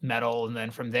Viking metal, and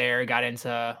then from there got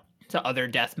into other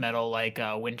death metal like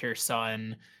Winter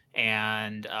Sun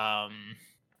and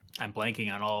I'm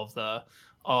blanking on all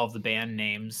of the band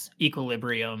names,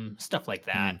 Equilibrium, stuff like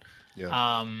that.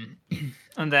 Yeah.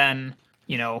 And then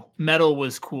metal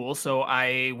was cool, so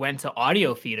I went to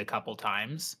Audiofeed a couple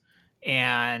times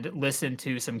and listened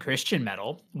to some Christian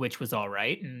metal, which was all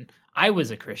right. And I was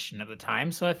a Christian at the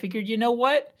time, so I figured, you know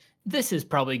what? This is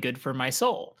probably good for my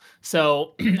soul.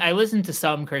 So I listened to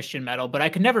some Christian metal, but I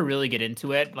could never really get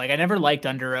into it. Like I never liked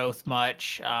Under Oath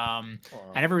much. I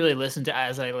never really listened to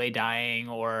As I Lay Dying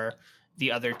or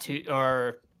the other two,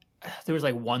 or there was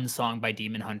like one song by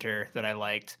Demon Hunter that I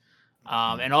liked.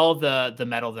 And all of the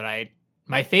metal that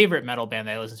my favorite metal band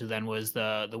that I listened to then was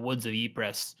the Woods of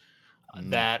Ypres.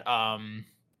 That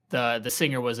the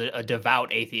singer was a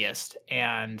devout atheist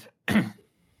and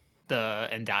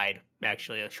died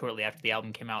actually shortly after the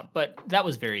album came out. But that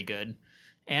was very good.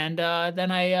 And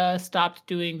then I stopped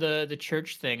doing the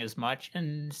church thing as much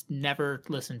and never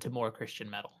listened to more Christian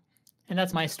metal. And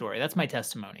that's my story. That's my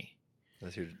testimony.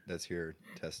 That's your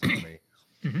testimony.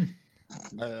 Mm-hmm.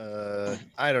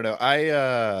 I don't know.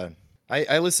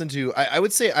 I listened to. I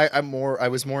would say I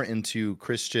was more into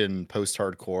Christian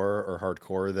post-hardcore or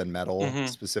hardcore than metal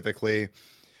specifically.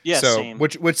 Yeah, so same.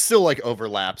 which still like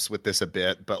overlaps with this a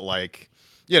bit, but like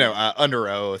Under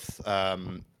Oath,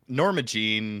 Norma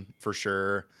Jean for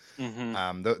sure.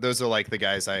 Those are like the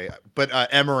guys but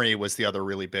Emery was the other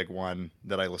really big one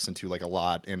that I listened to like a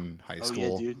lot in high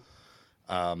school. Yeah, dude.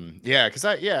 Because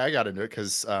I got into it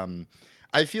because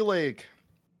I feel like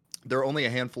there are only a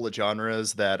handful of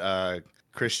genres that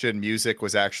Christian music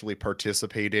was actually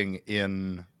participating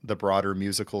in the broader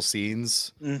musical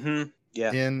scenes.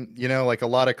 Yeah. In like a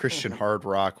lot of Christian hard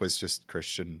rock was just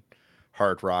Christian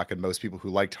hard rock, and most people who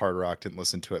liked hard rock didn't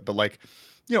listen to it. But like,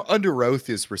 Under Oath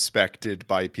is respected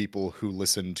by people who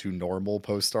listen to normal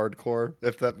post-hardcore,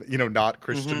 if that not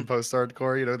Christian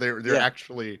post-hardcore. They're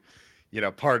actually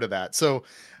part of that. So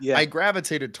I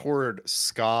gravitated toward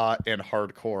ska and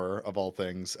hardcore of all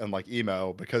things, and like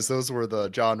emo, because those were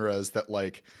the genres that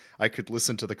like I could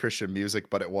listen to the Christian music,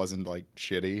 but it wasn't like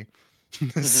shitty.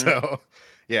 So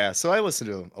I listened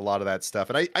to a lot of that stuff,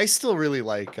 and I still really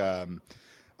like a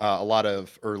lot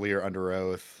of earlier Under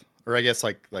Oath, or I guess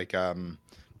like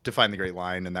Define the Great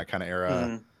Line and that kind of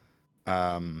era.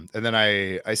 And then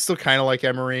I still kind of like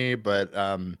Emery, but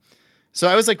so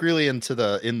I was like really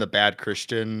into in the bad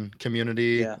Christian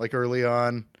community like early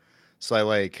on. So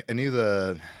I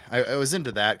knew I was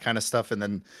into that kind of stuff, and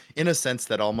then in a sense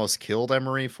that almost killed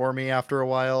Emery for me after a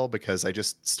while, because I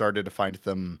just started to find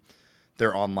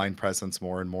their online presence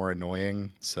more and more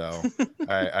annoying. So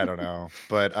I don't know,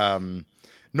 but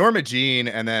Norma Jean,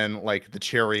 and then like the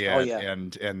Chariot,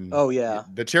 and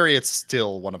the Chariot's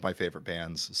still one of my favorite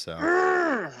bands.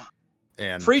 So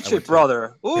and preach it,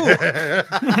 brother. Ooh,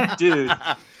 dude,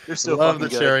 you're so love fucking the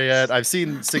good. Chariot. I've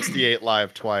seen 68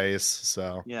 live twice.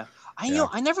 So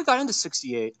I never got into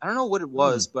 68. I don't know what it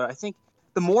was, but I think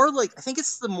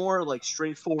it's the more like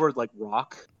straightforward like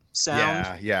rock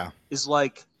sound. Is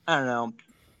like, I don't know,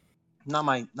 not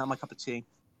my cup of tea.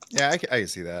 Yeah, I can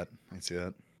see that.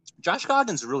 Josh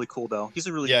Goggins is really cool though. He's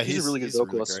a really good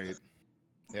vocalist. Really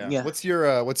great. Yeah. What's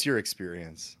your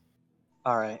experience?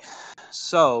 All right,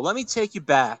 so let me take you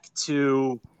back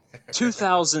to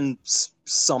 2000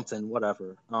 something,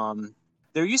 whatever.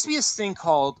 There used to be this thing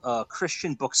called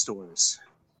Christian bookstores.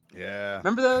 Yeah.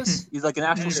 Remember those? It's like an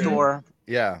actual store.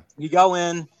 Yeah. You go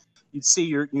in, you'd see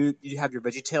you'd have your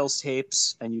VeggieTales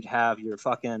tapes, and you'd have your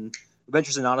fucking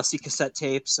Adventures in Odyssey cassette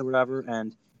tapes or whatever,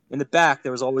 and in the back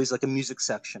there was always like a music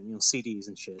section, CDs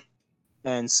and shit.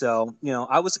 And so,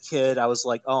 I was a kid. I was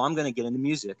like, oh, I'm gonna get into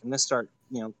music. I'm gonna start,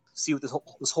 see what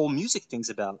this whole music thing's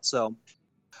about. So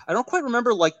I don't quite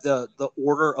remember like the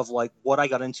order of like what I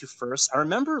got into first. I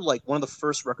remember like one of the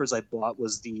first records I bought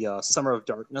was the Summer of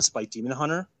Darkness by Demon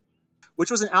Hunter,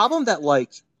 which was an album that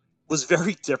like was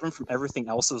very different from everything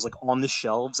else that was like on the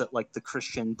shelves at like the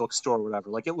Christian bookstore or whatever.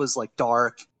 Like it was like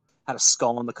dark, had a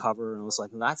skull on the cover, and I was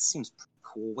like, that seems pretty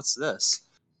cool. What's this?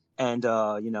 And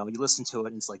you listen to it,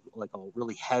 and it's like all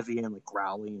really heavy and like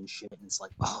growly and shit. And it's like,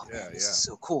 oh man, this is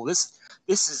so cool. This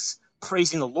is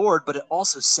praising the Lord, but it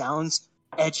also sounds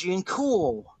edgy and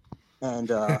cool. And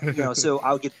so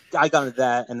I got into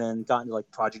that, and then got into like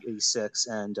Project 86,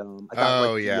 and I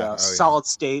got the Solid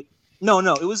State. No,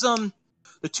 it was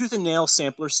the Tooth and Nail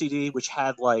sampler CD, which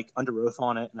had like Under Oath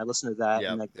on it, and I listened to that,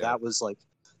 and like that was like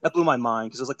that blew my mind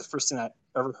because it was like the first thing I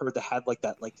ever heard that had like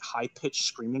that like high pitched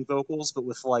screaming vocals, but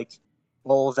with like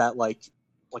all of that like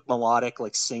melodic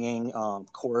like singing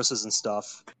choruses and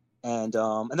stuff. And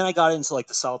then I got into like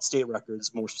the Solid State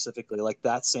records more specifically, like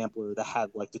that sampler that had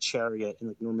like the Chariot and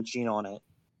like Norma Jean on it,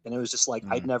 and it was just like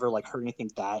I'd never like heard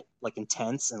anything that like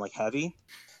intense and like heavy,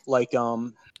 like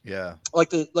like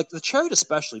the Chariot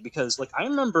especially, because like I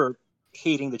remember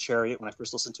hating the Chariot when I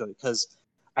first listened to it because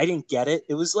I didn't get it.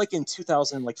 It was like in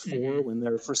 2004 when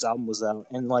their first album was out,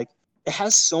 and like it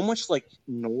has so much like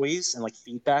noise and like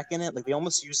feedback in it. Like they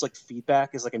almost use like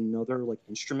feedback as like another like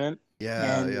instrument.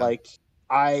 Like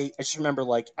I just remember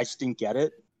like I just didn't get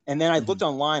it. And then I looked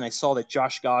online, I saw that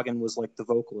Josh Goggin was like the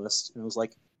vocalist, and I was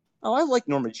like, oh, I like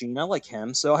Norma Jean, I like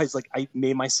him. So I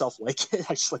made myself like it.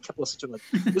 I just like kept listening to it,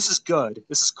 like, this is good,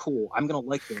 this is cool, I'm gonna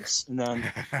like this. And then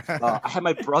I had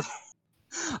my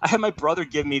brother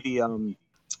give me the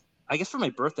I guess for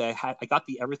my birthday I got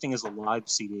the Everything Is Alive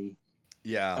CD.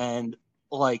 Yeah. And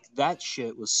like that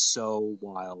shit was so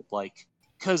wild. Like,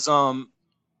 cause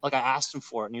like I asked him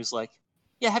for it, and he was like,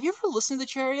 yeah, have you ever listened to the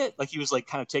Chariot? Like he was like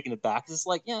kind of taken aback. It's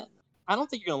like, yeah, I don't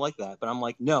think you're gonna like that. But I'm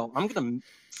like, no, I'm gonna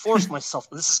force myself.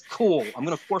 This is cool. I'm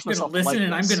gonna force myself to listen,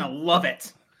 and I'm gonna love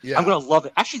it. Yeah. I'm gonna love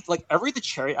it. Actually, like the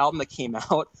Chariot album that came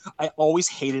out, I always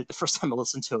hated it the first time I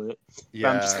listened to it. Yeah,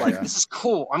 but I'm just like, this is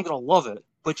cool. I'm gonna love it.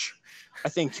 Which I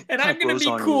think, and I'm gonna be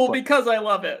cool because I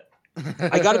love it.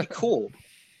 I gotta be cool.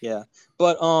 Yeah,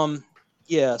 but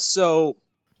yeah. So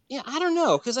yeah, I don't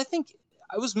know, because I think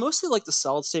I was mostly like the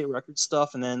Solid State record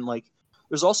stuff, and then like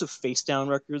there's also Face Down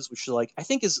records, which like I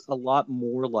think is a lot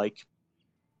more like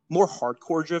more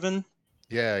hardcore driven.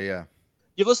 Yeah. You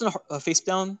ever listen to Face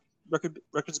Down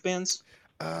records bands?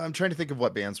 I'm trying to think of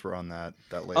what bands were on that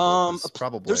label.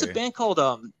 Probably there's a band called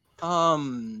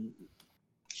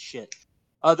shit.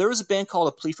 There was a band called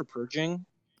A Plea for Purging.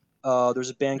 There's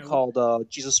a band called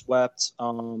Jesus Wept.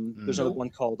 There's another one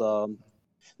called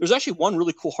there's actually one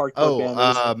really cool hardcore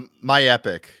band. My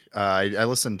Epic. I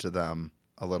listened to them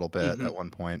a little bit at one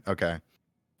point. Okay.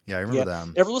 Yeah, I remember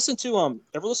them. Ever listen to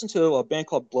a band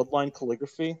called Bloodline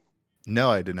Calligraphy? No,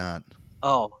 I did not.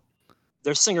 Oh,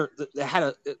 their singer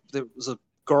there was a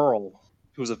girl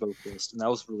who was a vocalist, and that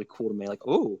was really cool to me. Like,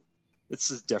 oh, this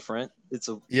is different. It's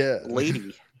a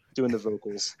lady doing the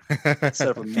vocals instead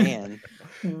of a man.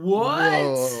 What?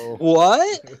 Whoa.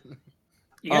 What?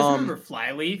 You guys remember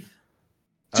Flyleaf?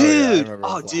 Dude!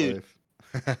 Dude!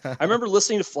 I remember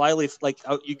listening to Flyleaf. Like,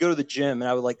 you go to the gym, and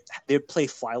I would like they'd play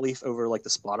Flyleaf over like the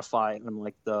Spotify and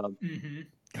like the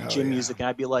gym music, and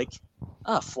I'd be like,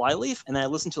 Flyleaf, and then I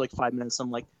listened to like 5 minutes. And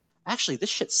I'm like, actually, this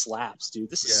shit slaps, dude.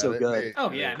 This is so good.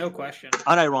 No question.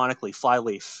 Unironically,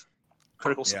 Flyleaf,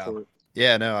 critical support.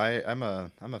 Yeah, no, I'm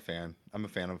a fan. I'm a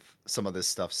fan of some of this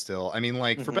stuff still. I mean,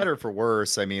 like, for better or for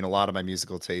worse, I mean, a lot of my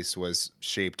musical taste was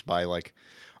shaped by like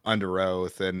Under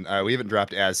Oath, and we haven't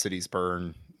dropped As Cities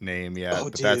Burn name yet. Oh,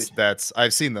 but dude. that's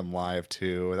I've seen them live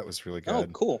too. That was really good. Oh,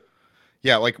 cool.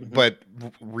 Yeah, like but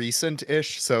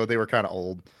recent-ish, so they were kind of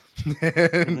old.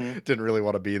 Didn't really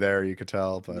want to be there, you could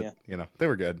tell, but you know, they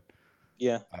were good.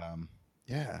 Yeah.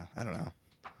 Yeah, I don't know.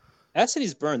 As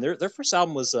Cities Burn, their first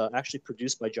album was actually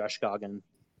produced by Josh Goggin.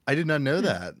 I did not know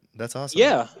that. That's awesome.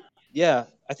 Yeah.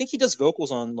 I think he does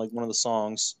vocals on like one of the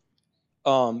songs.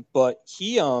 But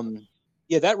he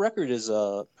that record is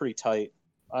pretty tight.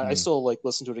 I still like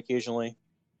listen to it occasionally.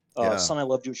 Son, I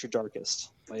Loved You at Your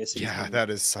Darkest by As Cities Burn. That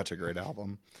is such a great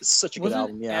album. It's such a good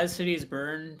album. Yeah. As Cities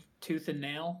Burn, Tooth and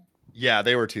Nail? Yeah,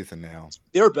 they were Tooth and Nail.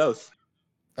 They were both.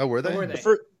 Oh, were they?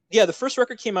 The first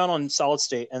record came out on Solid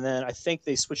State, and then I think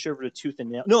they switched over to Tooth and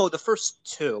Nail. No, the first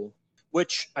two,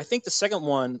 which I think the second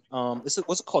one, what's it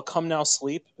called? Come Now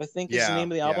Sleep, I think is the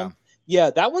name of the album. Yeah,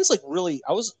 that one's like really,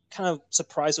 I was kind of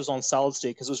surprised it was on Solid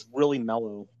State because it was really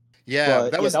mellow. Yeah,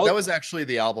 that was actually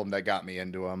the album that got me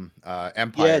into them.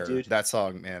 Empire. Yeah, dude. That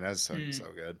song, man, that's so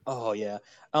good. Oh, yeah.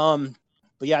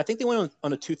 But yeah, I think they went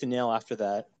on a Tooth and Nail after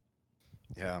that.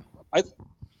 Yeah.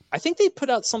 I think they put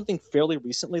out something fairly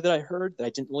recently that I heard that I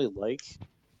didn't really like.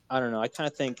 I don't know. I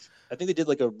think they did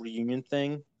like a reunion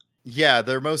thing. Yeah,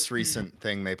 their most recent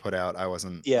thing they put out, I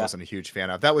wasn't a huge fan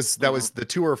of. That was the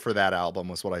tour for that album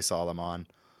was what I saw them on.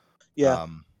 Yeah.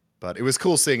 But it was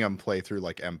cool seeing them play through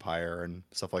like Empire and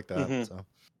stuff like that. So.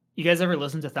 You guys ever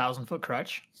listen to 1,000 Foot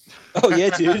Crutch? Oh yeah,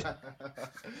 dude.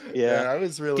 Yeah, I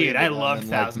was really. Dude, I loved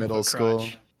 1,000 middle Foot school.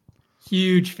 Crutch.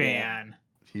 Huge fan.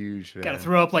 Huge fan. Gotta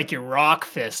throw up like your rock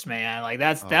fist, man. Like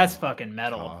that's fucking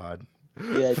metal. God.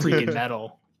 Yeah, Freaking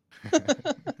metal.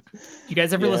 You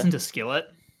guys ever listen to Skillet?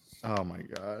 Oh my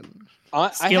God.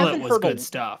 Skillet was good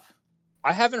stuff.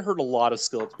 I haven't heard a lot of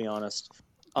Skillet, to be honest.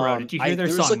 Bro, did you hear their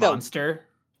song Monster?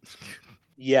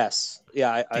 Yes.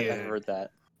 Yeah, I heard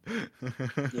that.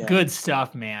 Yeah. Good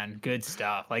stuff, man. Good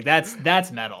stuff. Like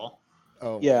that's metal.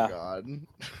 Oh my God.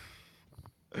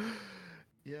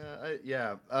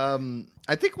 Yeah.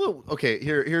 I think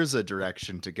here's a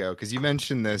direction to go, because you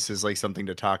mentioned this as like something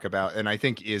to talk about, and I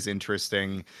think is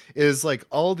interesting, is like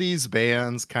all these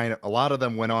bands kind of, a lot of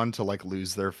them went on to like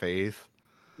lose their faith.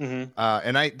 Mm-hmm.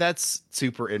 And that's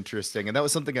super interesting, and that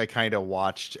was something I kind of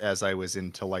watched as I was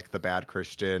into like the Bad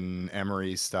Christian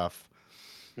Emery stuff.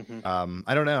 Mm-hmm.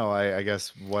 I don't know, I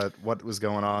guess what was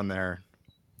going on there.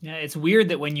 Yeah, it's weird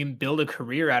that when you build a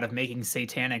career out of making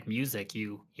satanic music,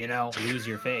 you lose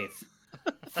your faith.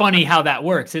 Funny how that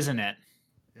works, isn't it?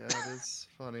 Yeah, it is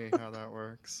funny how that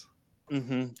works.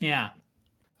 Mm-hmm. Yeah.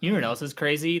 You know what else is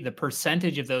crazy? The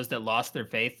percentage of those that lost their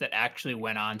faith that actually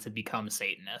went on to become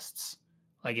Satanists.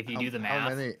 Like if you do the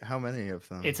math, how many of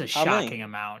them? it's a shocking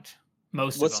amount.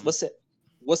 Most of them.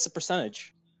 What's the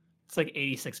percentage? It's like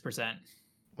 86%.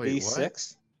 Wait,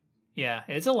 86? Yeah,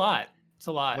 it's a lot. It's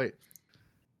a lot. Wait.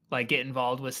 Like get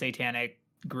involved with satanic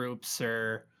groups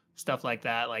or stuff like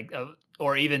that, like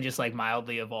or even just like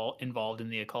mildly involved in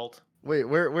the occult. Wait,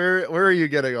 where are you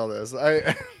getting all this?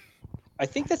 I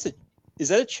think is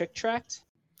that a Chick Tract?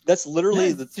 That's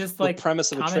literally just the like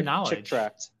premise of a Chick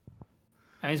Tract.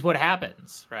 I mean, it's what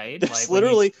happens, right? There's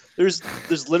literally there's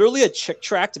literally a Chick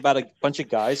Tract about a bunch of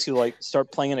guys who like start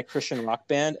playing in a Christian rock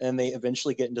band, and they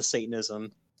eventually get into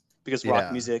Satanism because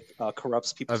rock music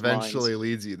corrupts people's minds. Eventually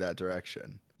leads you that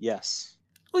direction. Yes.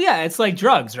 Well, yeah, it's like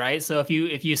drugs, right? So if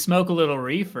you smoke a little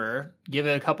reefer, give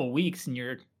it a couple weeks, and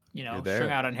you're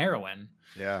strung out on heroin.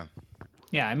 Yeah.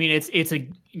 Yeah, I mean it's a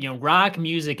rock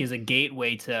music is a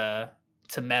gateway to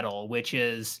metal, which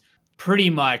is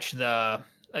pretty much the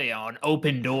an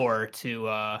open door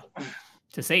to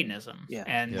Satanism. Yeah.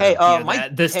 And hey,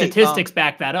 the statistics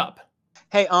back that up.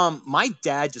 Hey, my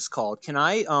dad just called. Can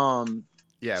I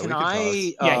Yeah, can we can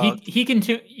I pause. He can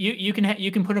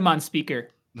you can put him on speaker.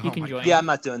 He can join. Yeah, I'm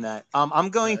not doing that. I'm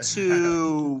going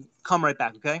to come right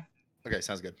back, okay? Okay,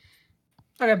 sounds good.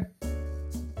 Okay.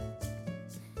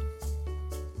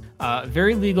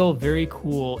 Very Legal, Very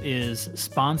Cool is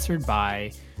sponsored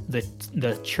by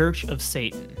the Church of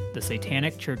Satan, the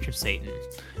Satanic Church of Satan.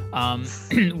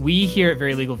 We here at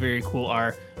Very Legal, Very Cool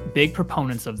are big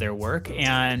proponents of their work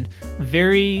and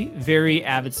very, very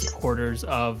avid supporters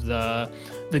of the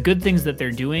good things that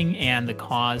they're doing and the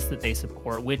cause that they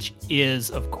support, which is,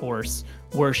 of course,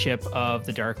 worship of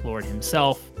the Dark Lord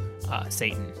himself,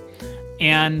 Satan.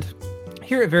 And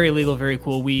here at Very Legal, Very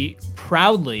Cool, we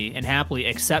proudly and happily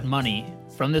accept money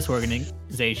from this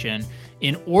organization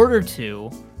in order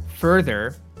to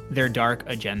further their dark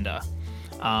agenda.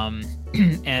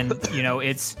 And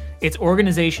it's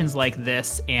organizations like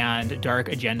this and dark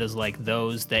agendas like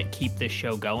those that keep this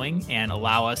show going and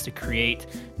allow us to create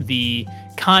the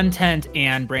content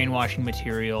and brainwashing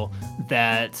material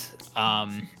that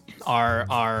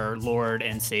our Lord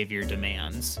and Savior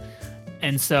demands.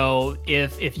 And so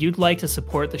if you'd like to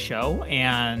support the show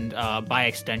and by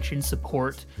extension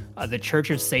support the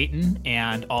Church of Satan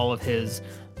and all of his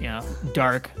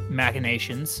dark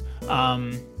machinations,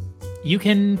 you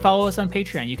can follow us on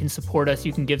Patreon. You can support us.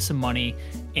 You can give some money,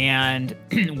 and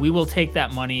we will take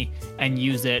that money and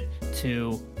use it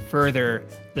to further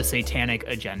the satanic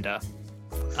agenda.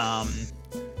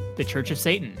 The Church of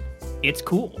Satan. It's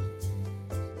cool.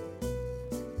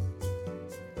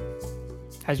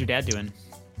 How's your dad doing?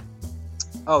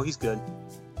 Oh, he's good.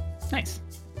 Nice.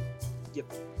 Yep.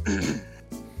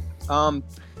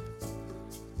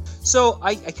 So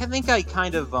I think I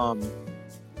kind of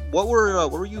what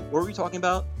were you talking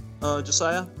about,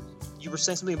 Josiah? You were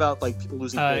saying something about like people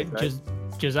losing faith, right?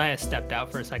 Josiah stepped out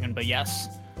for a second, but yes,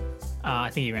 I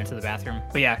think he ran to the bathroom.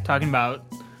 But yeah, talking about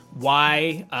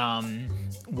why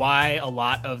a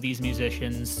lot of these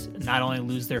musicians not only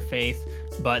lose their faith,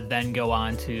 but then go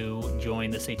on to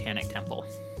join the Satanic Temple.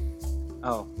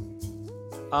 Oh.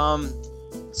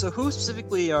 So who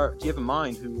specifically do you have in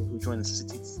mind who joined the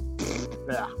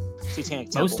Satanic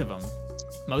Temple? Most of them.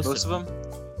 Most of them?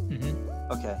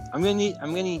 Mm-hmm. Okay. I'm gonna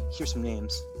need hear some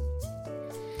names.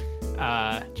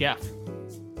 Jeff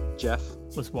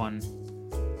was one.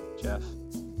 Jeff.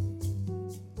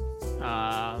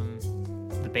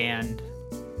 The band,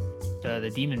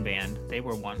 the Demon Band, they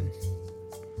were one.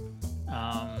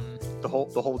 The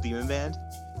whole Demon Band?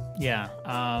 Yeah.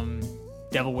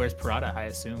 Devil Wears Prada, I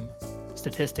assume.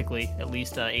 statistically, at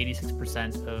least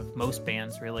 86% of most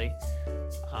bands really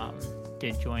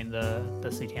did join the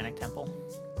Satanic Temple.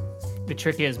 The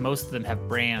trick is most of them have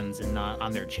brands and not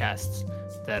on their chests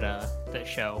that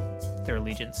show their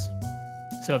allegiance.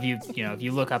 So if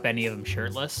you look up any of them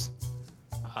shirtless,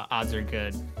 odds are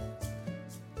good.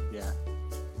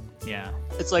 Yeah.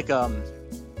 It's like a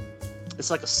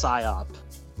psyop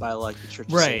by like the Church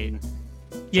of right. Satan.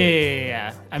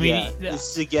 Yeah. I mean,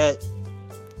 it's to get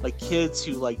like kids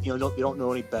who like don't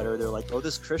know any better. They're like, oh,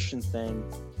 this Christian thing,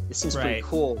 it seems pretty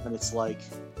cool, and it's like,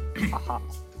 aha,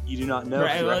 you do not know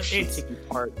if you're actually taking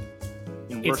part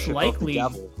in worship of the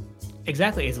devil.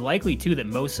 Exactly. It's likely too that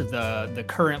most of the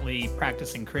currently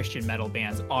practicing Christian metal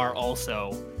bands are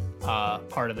also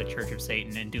part of the Church of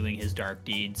Satan and doing his dark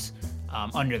deeds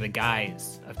under the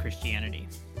guise of Christianity.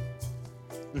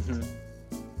 Mm-hmm.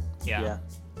 Yeah.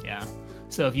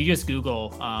 So if you just Google,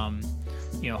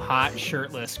 hot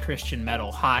shirtless Christian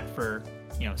metal, hot for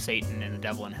Satan and the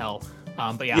devil in hell,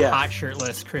 hot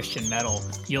shirtless Christian metal,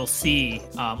 you'll see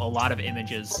a lot of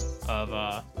images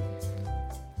of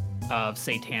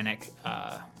satanic,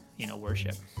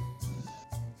 worship.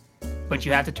 But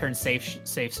you have to turn safe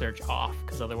search off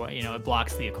because otherwise, it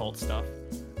blocks the occult stuff.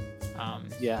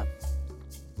 Yeah.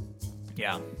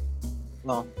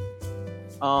 Well,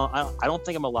 I don't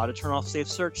think I'm allowed to turn off safe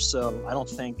search, so I don't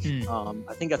think.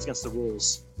 I think that's against the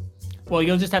rules. Well,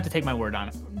 you'll just have to take my word on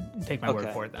it. Take my word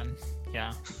for it then.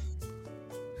 Yeah.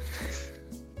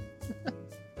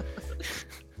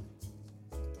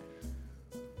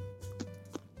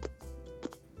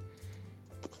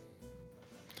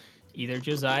 Either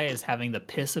Josiah is having the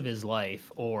piss of his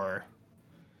life, or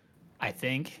I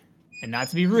think, and not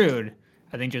to be rude,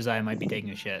 I think Josiah might be taking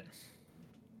a shit.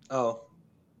 Oh.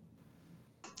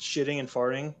 Shitting and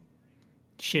farting?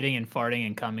 Shitting and farting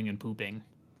and coming and pooping.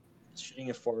 Shitting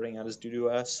and farting out his doo-doo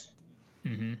ass?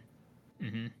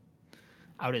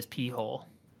 Out his pee hole.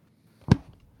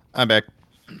 I'm back.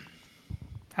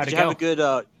 How'd it go? Did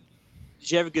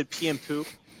you have a good pee and poop?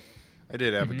 I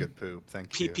did have a good poop,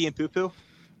 thank you. Pee and poo-poo?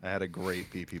 I had a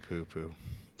great pee-pee poo-poo.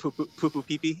 Poo-poo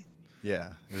pee-pee?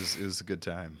 Yeah, it was a good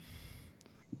time.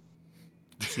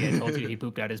 See, I told you he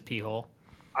pooped out his pee hole.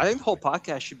 I think the whole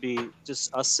podcast should be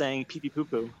just us saying pee-pee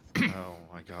poo-poo. Oh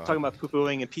my god. Talking about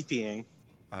poo-pooing and pee-peeing.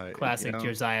 Classic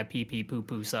Josiah pee-pee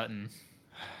poo-poo Sutton.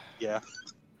 Yeah.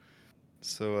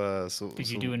 So did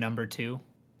you do a number 2?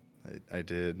 I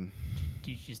did.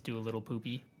 Did you just do a little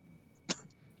poopy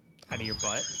out of your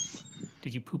butt?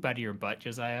 Did you poop out of your butt,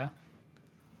 Josiah?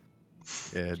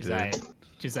 Yeah, I did.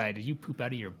 Josiah, did you poop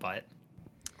out of your butt?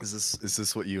 Is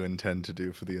this what you intend to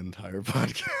do for the entire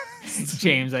podcast?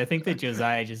 James, I think that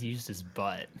Josiah just used his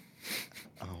butt.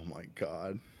 Oh my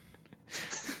god.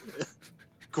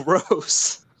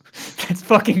 Gross. That's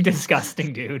fucking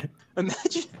disgusting, dude.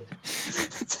 Imagine.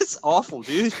 That's awful,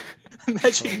 dude.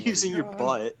 Imagine using your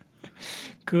butt.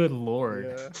 Good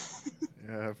lord.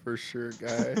 Yeah, for sure,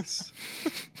 guys.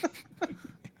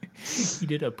 He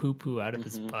did a poo-poo out of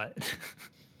his butt.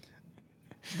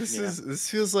 This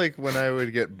feels like when I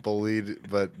would get bullied,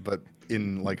 but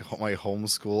in like my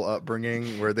homeschool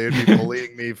upbringing, where they'd be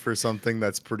bullying me for something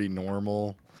that's pretty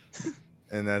normal,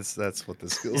 and that's what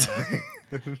this feels like.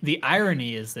 The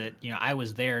irony is that I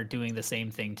was there doing the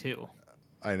same thing too.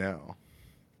 I know.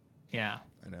 Yeah.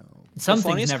 I know. Some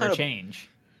things never change.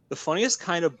 The funniest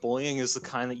kind of bullying is the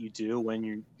kind that you do when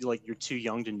you're too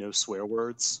young to know swear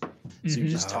words, so you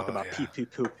just talk about pee pee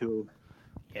poo poo.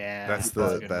 Yeah, that's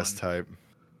the best type.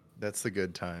 That's the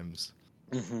good times.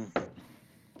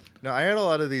 Now, I had a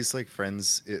lot of these like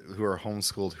friends who are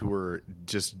homeschooled who were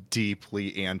just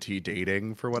deeply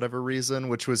anti-dating for whatever reason,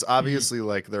 which was obviously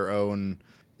like their own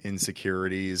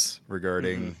insecurities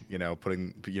regarding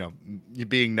putting you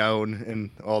being known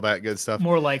and all that good stuff.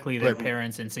 More likely their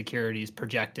parents' insecurities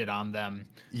projected on them.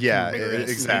 Yeah,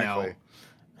 exactly.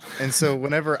 And so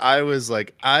whenever I was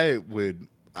like,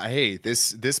 hey,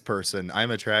 this person, I'm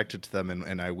attracted to them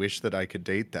and I wish that I could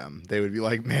date them, they would be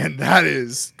like, man, that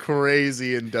is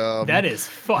crazy and dumb. That is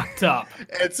fucked up.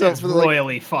 And so it's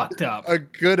royally fucked up. A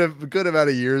good amount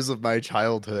of years of my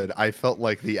childhood, I felt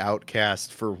like the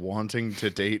outcast for wanting to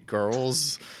date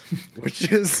girls, which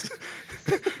is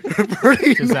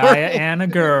pretty Josiah normal. And a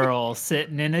girl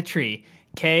sitting in a tree.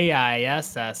 Kissing.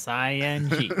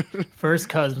 First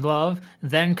comes love,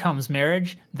 then comes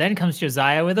marriage, then comes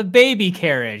Josiah with a baby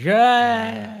carriage.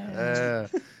 Right.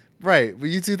 Well,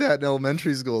 you do that in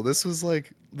elementary school. This was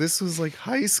like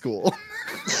high school.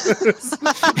 This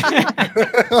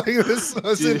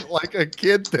wasn't like a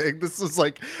kid thing. This was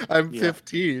like I'm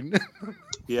 15.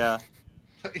 Yeah.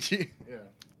 Yeah.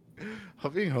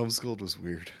 Being homeschooled was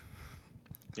weird.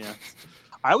 Yeah.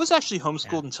 I was actually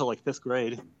homeschooled until like 5th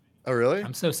grade. Oh, really?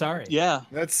 I'm so sorry. Yeah.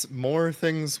 That's more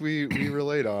things we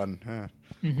relate on. Huh.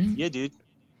 Mm-hmm. Yeah, dude.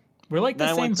 We're like Then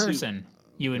the I same went to- person,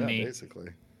 you and Yeah, me. basically.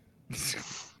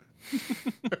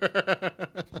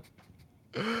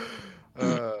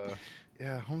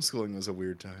 Yeah, homeschooling was a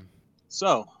weird time.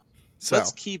 So, So,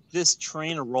 let's keep this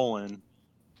train rolling.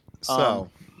 why'd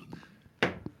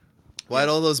yeah.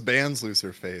 all those bands lose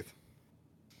their faith?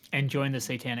 And join the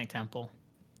Satanic Temple.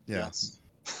 Yeah. Yes.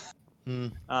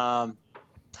 I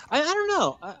don't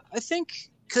know. I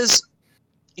think because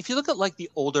if you look at like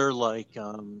the older like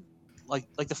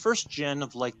the first gen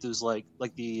of like those like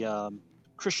the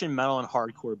Christian metal and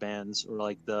hardcore bands, or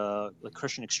like the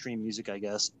Christian extreme music, I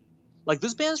guess. Like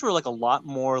those bands were like a lot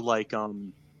more like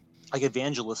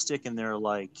evangelistic, and they're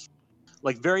like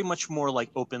very much more like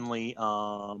openly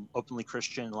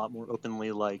Christian, a lot more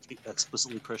openly like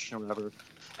explicitly Christian or whatever.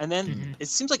 And then it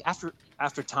seems like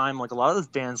after time, like a lot of those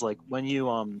bands, like when you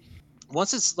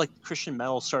once it's like Christian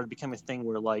metal started becoming a thing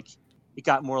where like it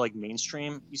got more like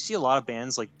mainstream, you see a lot of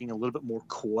bands like being a little bit more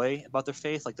coy about their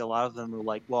faith. Like a lot of them are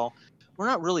like, well, we're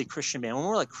not really a Christian band.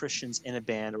 We're like Christians in a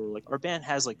band, or like our band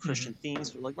has like Christian themes,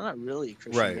 but like we're not really a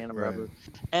Christian band or whatever.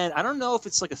 And I don't know if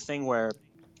it's like a thing where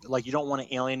like you don't want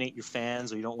to alienate your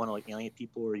fans, or you don't want to like alienate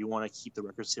people, or you want to keep the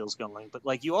record sales going. But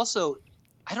like you also,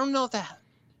 I don't know that,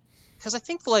 because I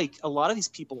think like a lot of these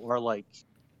people are like,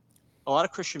 a lot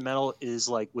of Christian metal is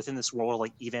like within this world of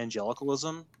like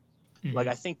evangelicalism. Like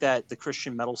I think that the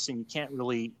Christian metal scene, you can't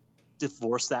really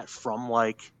divorce that from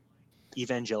like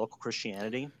evangelical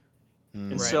Christianity.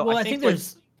 And so Well, I think like,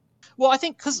 there's. well, I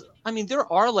think because I mean there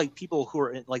are like people who are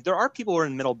in, like there are people who are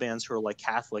in metal bands who are like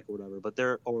Catholic or whatever, but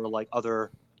they're, or like other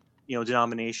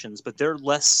denominations, but they're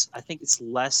less. I think it's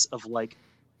less of like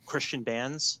Christian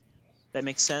bands. That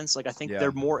makes sense. Like I think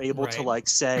they're more able to like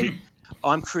say,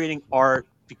 oh, I'm creating art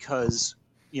because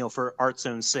for art's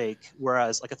own sake.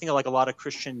 Whereas like I think like a lot of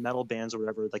Christian metal bands or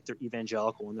whatever, like they're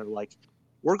evangelical, and they're like,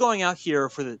 we're going out here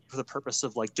for the purpose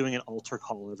of like doing an altar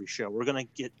call every show. We're gonna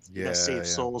get save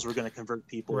souls. We're gonna convert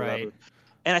people, or whatever.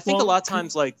 And I think a lot of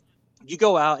times like you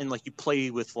go out and like you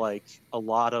play with like a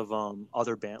lot of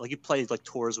other bands, like you play like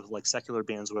tours with like secular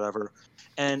bands or whatever,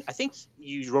 and I think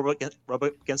you rub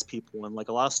against people, and like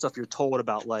a lot of stuff you're told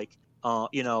about like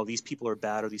these people are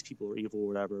bad or these people are evil or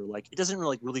whatever, like it doesn't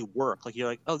really work. Like you're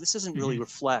like, oh, this doesn't really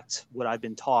reflect what I've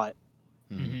been taught.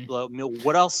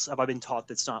 What else have I been taught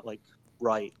that's not like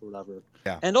right or whatever?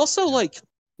 And also like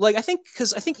I think,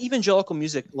 because I think evangelical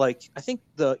music, like I think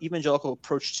the evangelical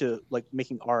approach to like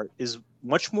making art is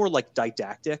much more like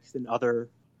didactic than other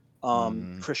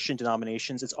Christian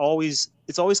denominations. It's always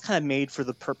kind of made for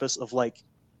the purpose of like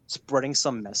spreading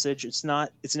some message. It's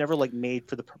never like made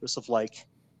for the purpose of like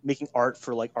making art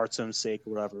for like art's own sake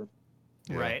or whatever.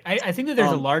 Right. I think that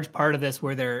there's a large part of this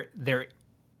where there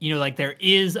like there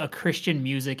is a Christian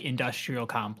music industrial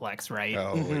complex, right?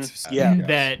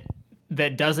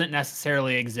 That doesn't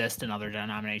necessarily exist in other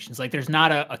denominations. Like there's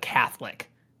not a Catholic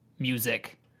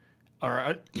music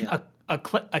or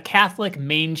a Catholic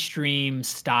mainstream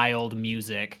styled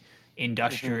music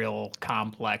industrial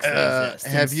complex that exists.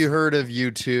 Have you heard of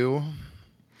U2?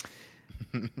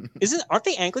 Aren't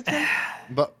they Anglican?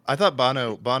 But I thought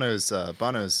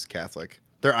Bono's Catholic.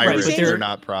 They're Irish. But they're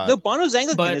not Prot. No, Bono's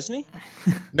Anglican, isn't he?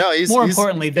 No, more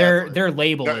importantly, their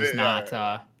label is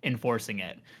not enforcing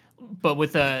it. But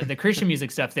with the Christian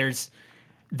music stuff, there's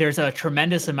a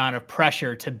tremendous amount of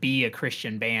pressure to be a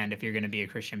Christian band if you're going to be a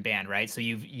Christian band, right? So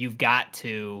you've got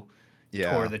to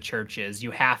tour the churches.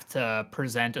 You have to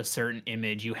present a certain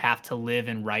image. You have to live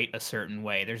and write a certain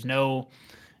way.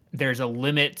 There's a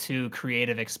limit to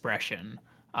creative expression,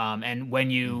 and when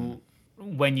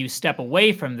you step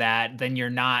away from that, then you're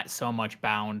not so much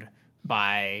bound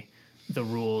by the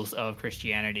rules of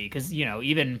Christianity, because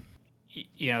even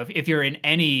if you're in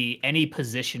any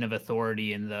position of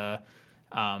authority in the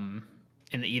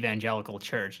evangelical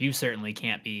church, you certainly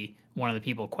can't be one of the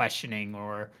people questioning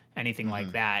or anything like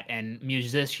that. And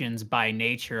musicians by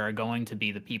nature are going to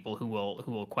be the people who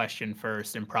will question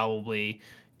first, and probably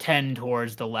tend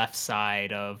towards the left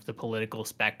side of the political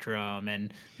spectrum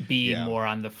and be more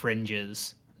on the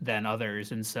fringes than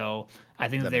others. And so I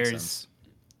think there's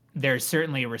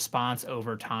certainly a response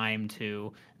over time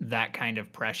to that kind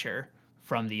of pressure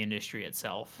from the industry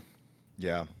itself.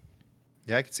 Yeah,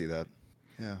 I could see that.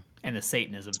 Yeah. And the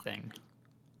Satanism thing.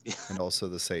 And also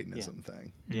the Satanism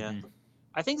thing. Yeah.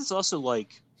 I think it's also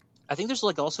like, I think there's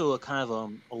like also a kind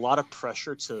of a lot of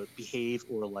pressure to behave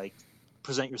or like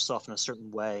present yourself in a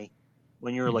certain way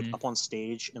when you're like up on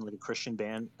stage in like a Christian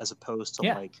band, as opposed to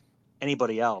like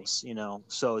anybody else,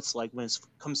 So it's like when it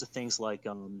comes to things like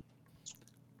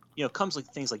you know, comes like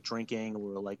things like drinking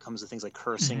or like comes to things like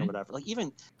cursing or whatever. Like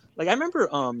even like I remember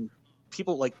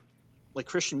people like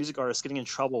Christian music artists getting in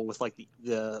trouble with like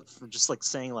the for just like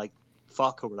saying like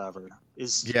fuck or whatever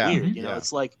is weird. You know,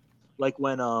 it's like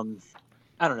when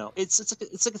I don't know.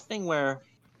 It's like a thing where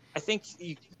I think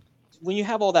when you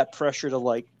have all that pressure to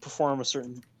like perform a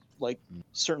certain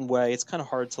way, it's kind of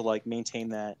hard to like maintain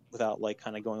that without like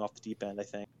kind of going off the deep end, I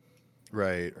think.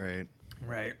 Right.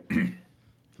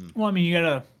 Well, I mean,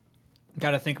 you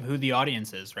gotta think of who the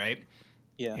audience is, right?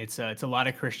 Yeah. It's a lot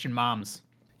of Christian moms.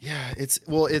 Yeah,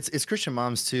 it's Christian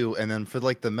moms too, and then for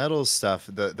like the metal stuff,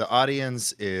 the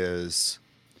audience it's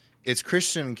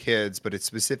Christian kids, but it's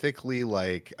specifically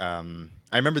like I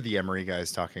remember the Emery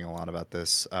guys talking a lot about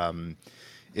this.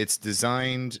 It's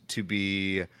designed to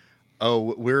be,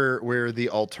 oh, we're the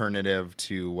alternative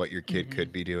to what your kid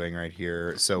could be doing right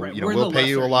here. So you know, we'll pay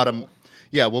you a lot of.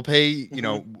 Yeah, we'll pay, you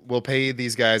know, we'll pay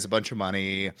these guys a bunch of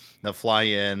money. They'll fly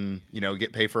in, you know,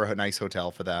 pay for a nice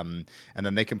hotel for them. And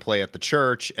then they can play at the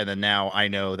church. And then now I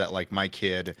know that like my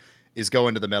kid is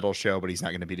going to the metal show, but he's not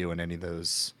going to be doing any of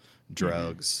those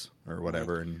drugs or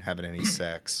whatever and having any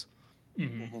sex.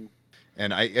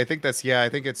 And I think I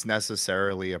think it's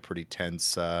necessarily a pretty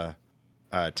tense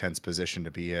position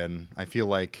to be in. I feel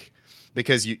like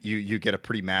because you get a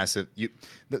pretty massive you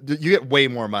get way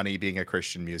more money being a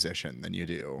Christian musician than you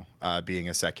do being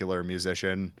a secular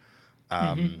musician,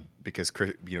 because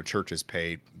you know churches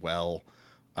pay well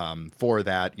for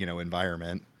that, you know,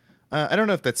 environment. I don't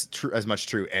know if that's true as much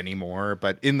true anymore,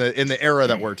 but in the era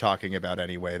that we're talking about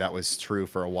anyway, that was true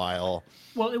for a while.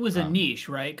 Well, it was a niche,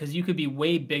 right? Because you could be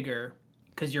way bigger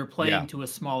because you're playing to a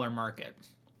smaller market.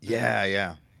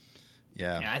 Yeah.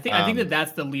 I think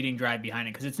that's the leading drive behind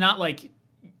it, because it's not like,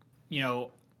 you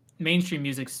know, mainstream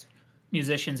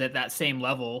musicians at that same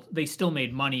level, they still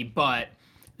made money, but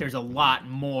there's a lot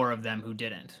more of them who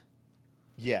didn't.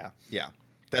 Yeah.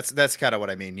 That's kind of what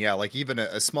I mean. Yeah, like even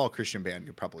a small Christian band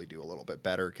could probably do a little bit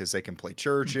better because they can play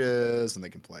churches and they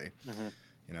can play,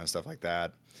 you know, stuff like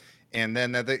that. And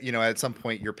then you know, at some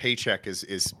point your paycheck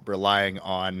is relying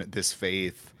on this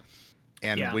faith.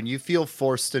 And when you feel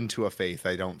forced into a faith,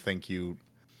 I think you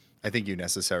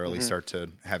necessarily start to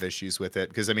have issues with it.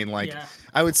 Because I mean, like,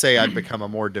 I would say I've become a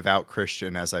more devout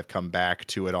Christian as I've come back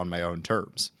to it on my own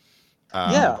terms.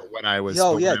 When I was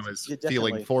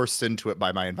feeling forced into it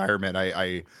by my environment,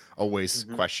 I always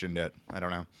questioned it. I don't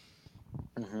know.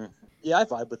 Yeah, I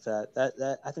vibe with that.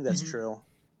 That I think that's true.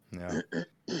 Yeah.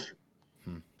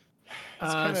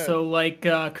 So like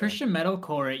Christian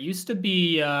metalcore, it used to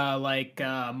be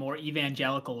more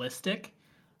evangelicalistic,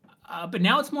 but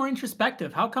now it's more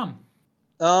introspective. How come?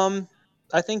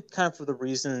 I think kind of for the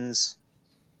reasons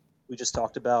we just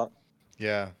talked about.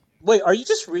 Yeah. Wait, are you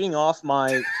just reading off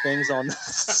my things on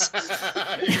this?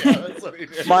 Yeah, that's what he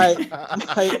did. my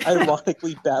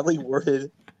ironically badly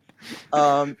worded.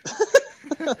 Why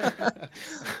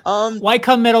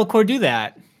come metalcore do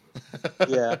that?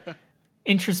 Yeah.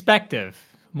 Introspective.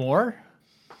 More.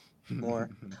 Well,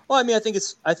 I mean, I think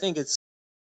it's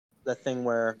that thing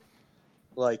where,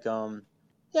 like, I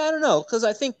don't know, because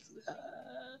I think,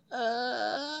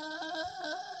 I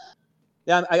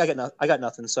got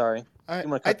nothing. Sorry. You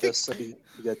want to cut this? So be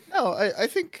good. No, I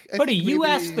think. Buddy, you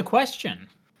asked the question.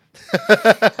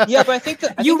 Yeah, but I think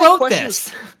that you wrote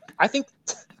this. I think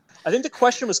the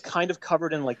question was kind of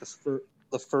covered in like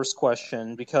the first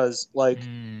question, because like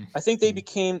I think it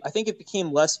became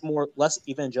less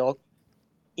evangelistic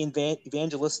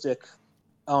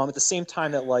at the same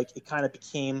time that like it kind of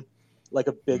became like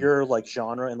a bigger like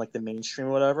genre in like the mainstream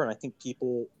or whatever. And I think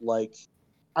people like,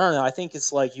 I don't know, I think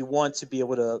it's like you want to be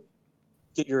able to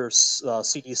get your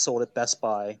CDs sold at Best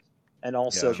Buy and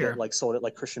also get like sold at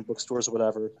like Christian bookstores or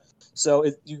whatever. So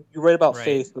you write about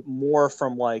faith, but more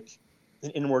from like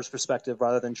an inwards perspective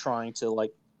rather than trying to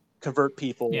like convert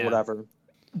people or whatever.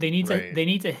 They need to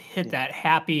hit that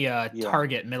happy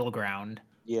target middle ground.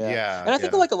 Yeah. And I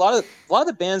think like a lot of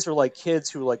the bands are like kids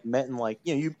who like met in like,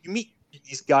 you know, you meet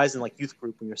these guys in like youth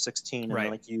group when you're 16 and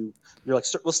like you're like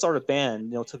let's start a band,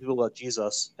 you know, tell people about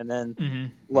Jesus, and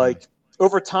then like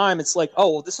over time it's like, oh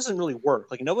well, this doesn't really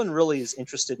work, like no one really is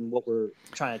interested in what we're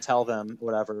trying to tell them or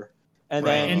whatever. And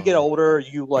then you get older,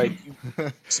 you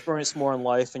experience more in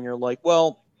life, and you're like,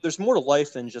 well, there's more to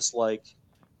life than just like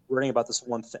learning about this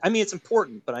one thing. I mean, it's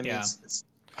important, but I mean, it's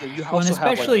you also and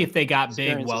especially have, like, if they got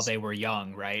big while they were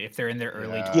young, right? If they're in their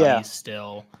early 20s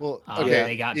still,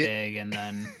 they got big, and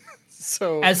then.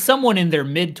 So, as someone in their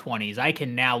mid 20s, I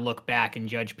can now look back and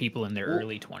judge people in their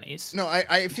early 20s. No,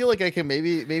 I feel like I can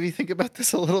maybe think about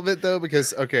this a little bit though,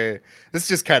 because this is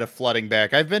just kind of flooding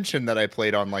back. I've mentioned that I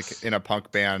played on like in a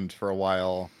punk band for a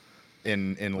while,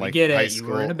 in like get high it. school.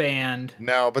 You were in a band.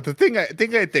 No, but the thing I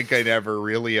think I never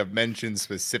really have mentioned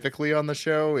specifically on the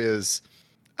show is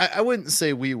I wouldn't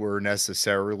say we were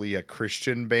necessarily a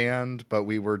Christian band, but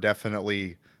we were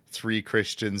definitely three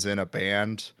Christians in a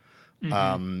band.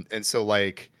 And so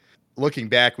like looking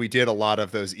back, we did a lot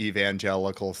of those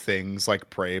evangelical things like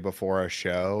pray before a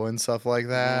show and stuff like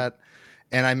that.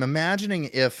 And I'm imagining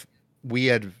if we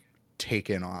had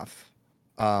taken off,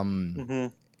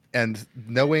 and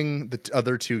knowing the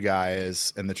other two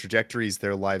guys and the trajectories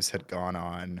their lives had gone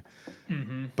on,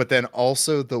 but then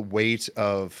also the weight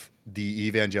of the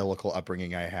evangelical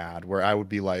upbringing I had, where I would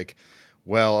be like,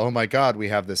 well, oh my God, we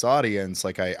have this audience.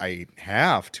 Like I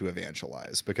have to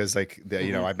evangelize because like,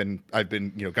 you know, I've been,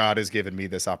 you know, God has given me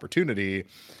this opportunity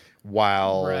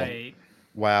while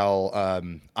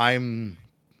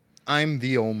I'm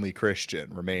the only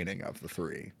Christian remaining of the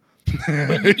three.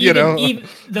 But you know,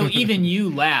 even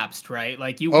you lapsed, right?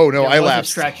 Like you. Oh no, I was lapsed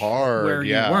a stretch hard. where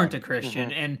Yeah. you weren't a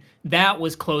Christian, and that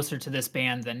was closer to this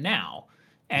band than now.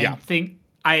 And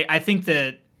I think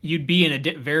that you'd be in a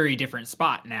very different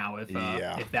spot now if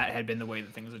that had been the way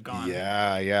that things had gone.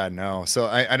 Yeah, no. So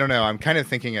I don't know. I'm kind of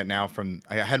thinking it now from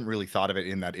I hadn't really thought of it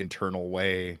in that internal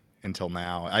way until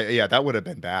now. That would have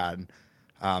been bad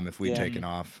if we'd taken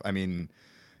off. I mean,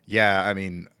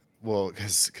 well,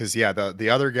 because the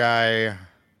other guy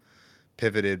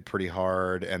pivoted pretty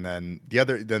hard, and then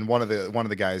one of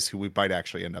the guys who we might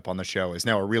actually end up on the show is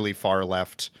now a really far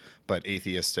left but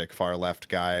atheistic far left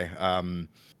guy.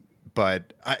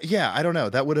 But I don't know.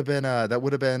 That would have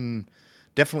been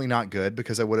definitely not good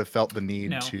because I would have felt the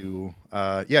need to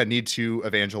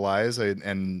evangelize,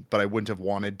 but I wouldn't have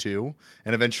wanted to,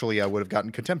 and eventually I would have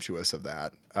gotten contemptuous of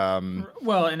that.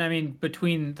 Well, and I mean,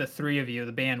 between the three of you,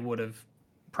 the band would have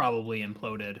probably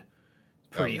imploded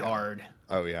pretty hard.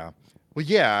 Oh yeah. Well,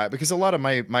 yeah, because a lot of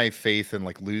my faith and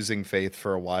like losing faith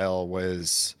for a while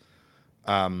was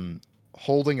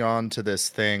holding on to this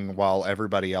thing while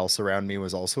everybody else around me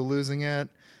was also losing it,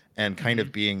 and kind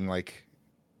of being like,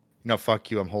 no,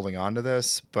 fuck you, I'm holding on to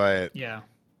this, but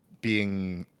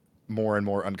being more and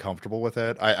more uncomfortable with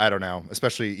it. I don't know,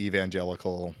 especially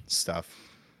evangelical stuff.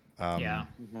 I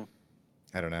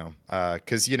don't know,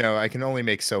 because you know I can only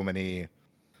make so many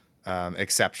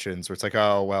exceptions where it's like,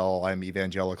 oh well, I'm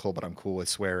evangelical but I'm cool with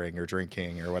swearing or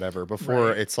drinking or whatever,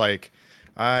 before it's like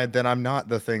then I'm not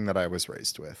the thing that I was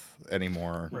raised with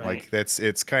anymore. Like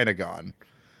it's kind of gone.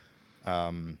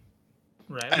 Well,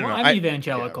 I'm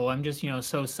evangelical. I'm just, you know,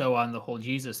 so on the whole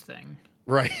Jesus thing.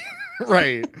 Right.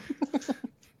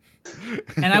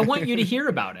 And I want you to hear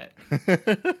about it.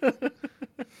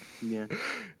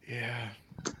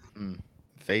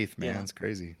 Faith, man, it's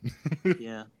crazy.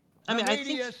 I mean, I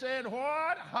think said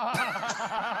what?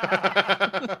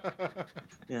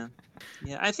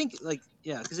 I think like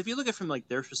because if you look at it from like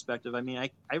their perspective, I mean, I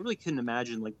really couldn't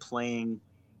imagine like playing,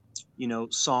 you know,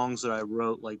 songs that I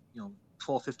wrote like, you know,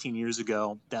 12, 15 years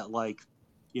ago that like,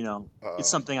 you know, it's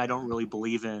something I don't really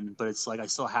believe in, but it's like I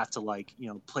still have to like, you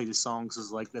know, play the songs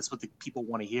as like that's what the people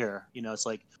want to hear. You know, it's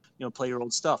like, you know, play your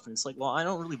old stuff, and it's like, well, I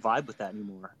don't really vibe with that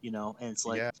anymore, you know, and it's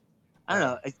like I don't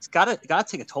know, it's gotta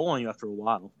take a toll on you after a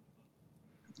while.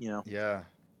 You know. Yeah.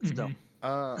 So.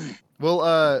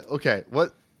 Okay.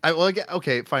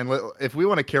 Okay, fine. If we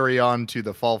want to carry on to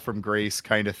the fall from grace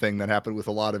kind of thing that happened with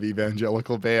a lot of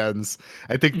evangelical bands,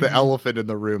 I think the elephant in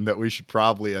the room that we should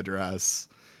probably address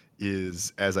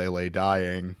is As I Lay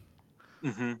Dying.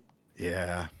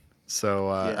 Yeah. So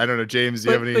I don't know, James. Do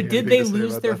you have any? But did they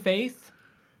lose their faith?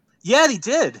 Yeah, they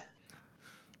did.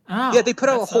 Oh, yeah, they put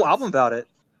out a whole album about it.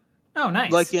 Oh,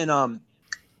 nice. Like in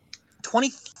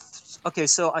 20. Okay,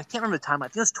 so I can't remember the time. I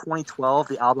think it was 2012.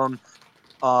 The album,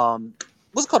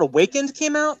 what's it called? Awakened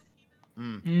came out.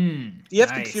 You have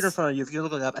a computer in front of you. If you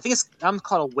look it up, I think it's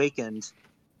called Awakened.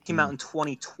 Came out in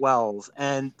 2012,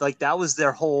 and like that was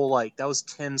their whole like that was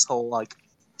Tim's whole like,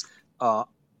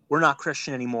 we're not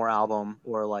Christian anymore album,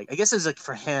 or like I guess it's like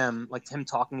for him like him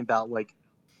talking about like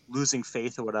losing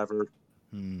faith or whatever,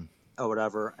 and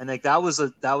like that was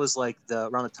like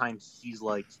around the time he's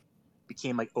like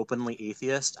became like openly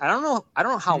atheist. I don't know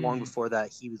how long before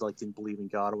that he was like didn't believe in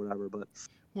God or whatever, but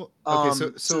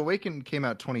so Awakened came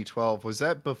out 2012. Was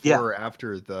that before or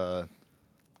after the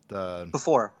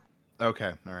before?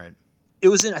 Okay, all right. It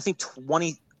was in I think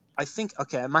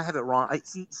I might have it wrong.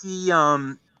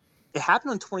 It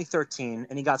happened in 2013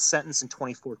 and he got sentenced in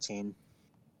 2014.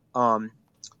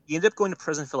 He ended up going to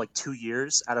prison for like 2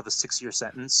 years out of a 6-year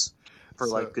sentence. For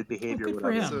like good behavior or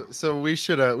whatever. So we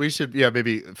should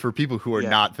maybe for people who are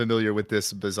not familiar with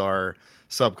this bizarre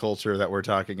subculture that we're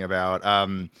talking about.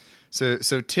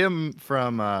 So Tim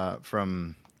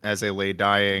from as they lay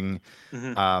dying.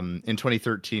 Mm-hmm. In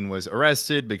 2013 was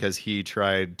arrested because he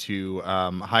tried to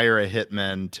hire a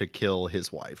hitman to kill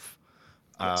his wife.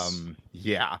 Yes.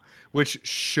 Yeah, which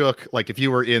shook, like, if you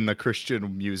were in the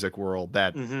Christian music world,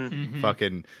 that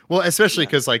fucking, well, especially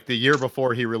because like the year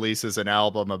before he releases an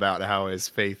album about how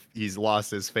he's lost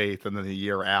his faith, and then the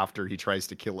year after he tries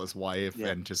to kill his wife,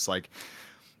 and just like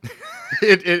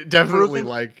it definitely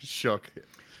like shook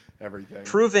everything.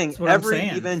 Proving every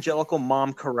evangelical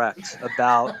mom correct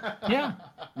about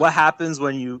what happens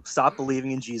when you stop believing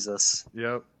in Jesus.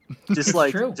 Yep. Just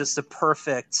like just a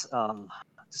perfect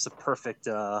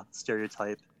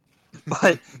stereotype.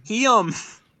 But he he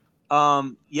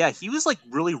was like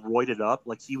really roided up.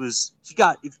 Like he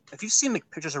got, if you've seen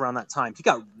like pictures around that time, he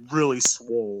got really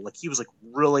swole. Like he was like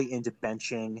really into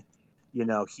benching. You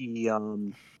know, he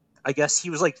I guess he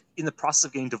was like in the process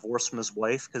of getting divorced from his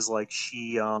wife because like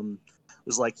she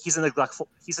was like he's a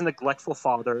neglectful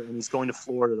father, and he's going to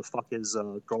Florida to fuck his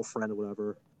girlfriend or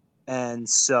whatever. And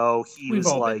so We've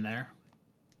all been there.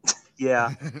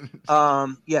 Yeah.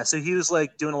 So he was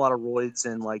like doing a lot of roids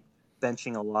and like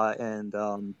benching a lot, and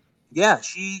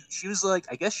she was like,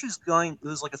 I guess she was going, it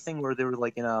was like a thing where they were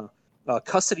like in a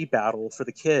custody battle for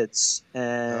the kids,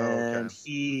 and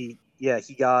he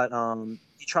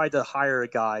tried to hire a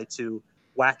guy to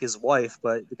whack his wife,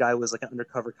 but the guy was like an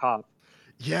undercover cop.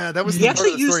 Yeah, that was the part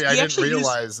of the story I didn't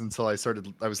realize until I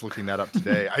was looking that up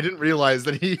today. I didn't realize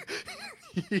that he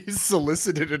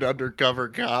solicited an undercover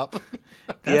cop.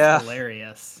 That's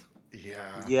hilarious.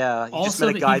 Yeah.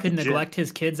 Also, that he could neglect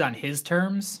his kids on his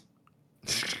terms.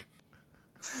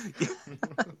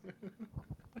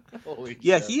 Holy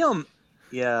shit.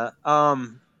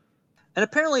 And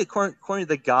apparently, according to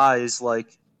the guys,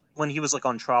 like when he was like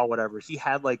on trial, whatever, he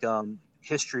had like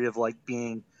history of like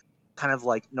being kind of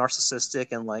like narcissistic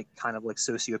and like kind of like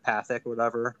sociopathic or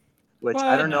whatever. Which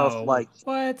I don't know if like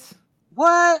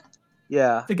what.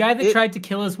 Yeah. The guy that tried to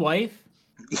kill his wife?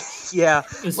 Yeah.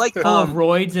 Was like full of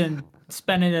roids and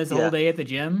spending his whole day at the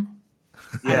gym?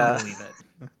 Yeah. I don't believe it.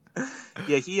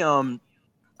 Yeah, he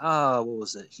what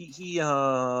was it? He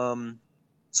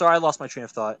sorry, I lost my train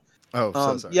of thought. Oh,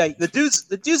 so sorry. Yeah, the dude's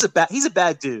he's a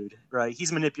bad dude, right?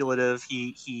 He's manipulative.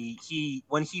 He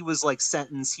when he was like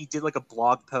sentenced, he did like a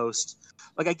blog post.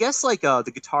 Like I guess like the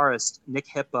guitarist Nick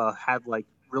Hippa had like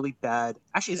really bad.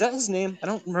 Actually, is that his name? I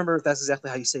don't remember if that's exactly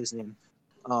how you say his name.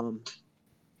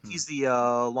 He's the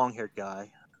long-haired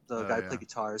guy, the guy who played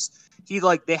guitars.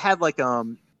 They had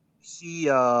he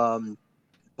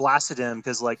blasted him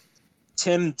because like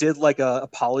Tim did like a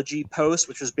apology post,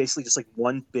 which was basically just like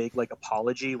one big like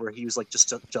apology where he was like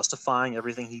just justifying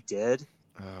everything he did,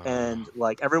 and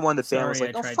like everyone in the band was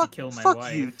like, "Oh fuck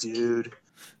you, dude."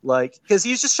 Like, because he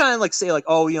was just trying to like say like,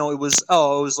 oh, you know, it was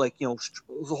like, you know, it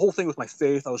was the whole thing with my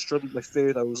faith. I was struggling with my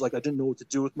faith. I was like, I didn't know what to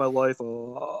do with my life.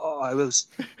 I was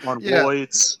on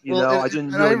roids. You know, I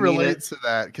didn't. And really I relate to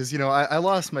that because, you know, I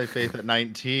lost my faith at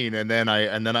 19, and then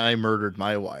I murdered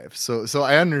my wife. So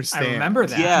I understand. I remember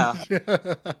that.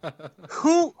 Yeah.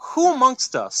 Who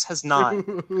amongst us has not?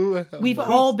 We've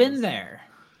all been there.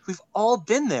 We've all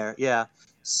been there. Yeah.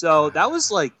 So that was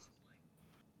like.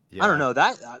 Yeah. I don't know,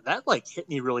 that like hit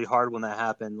me really hard when that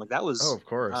happened. Like that was, of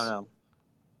course. I don't know,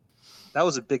 that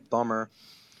was a big bummer.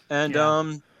 And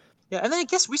and then I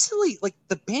guess recently, like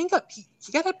the band he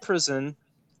got out of prison.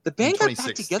 The band got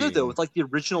back together though with like the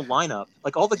original lineup.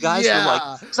 Like all the guys were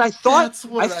like, because I thought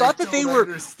that they were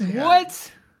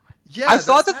what? Yeah, I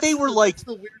thought that they were like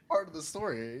the weird part of the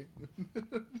story.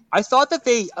 I thought that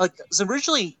they like so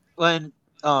originally when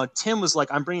Tim was like,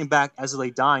 I'm bringing back As I Lay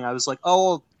Dying. I was like,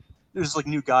 oh. There's like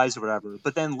new guys or whatever,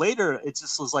 but then later it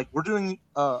just was like we're doing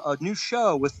a new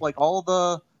show with like all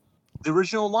the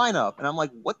original lineup, and I'm like,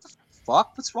 what the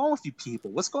fuck? What's wrong with you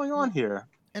people? What's going on here?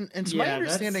 And to my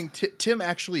understanding, Tim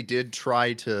actually did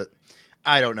try to.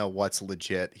 I don't know what's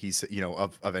legit. He's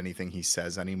of anything he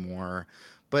says anymore,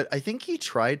 but I think he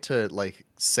tried to like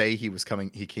say he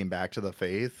came back to the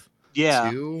faith. Yeah.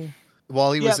 Too,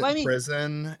 while he was in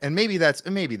prison, and maybe that's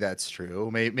true.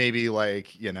 Maybe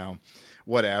like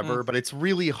whatever, but it's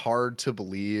really hard to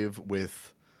believe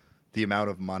with the amount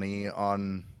of money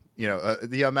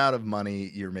the amount of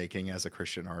money you're making as a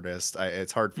Christian artist.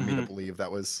 It's hard for me to believe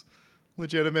that was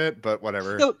legitimate, but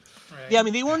whatever. Yeah, I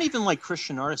mean, they weren't even like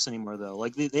Christian artists anymore though.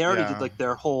 Like they already did like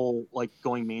their whole like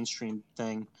going mainstream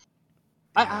thing.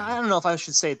 I don't know if I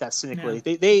should say it that cynically.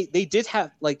 Yeah. They did have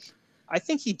like, I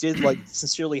think he did like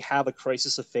sincerely have a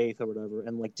crisis of faith or whatever,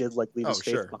 and like did like leave his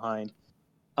faith behind.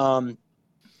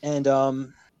 And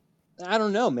I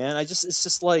don't know, man. It's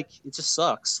just like it just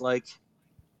sucks. Like,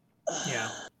 yeah.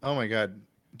 Oh my god.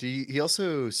 He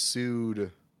also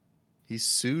sued he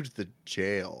sued the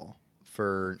jail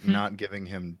for not giving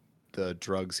him the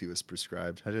drugs he was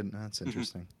prescribed. That's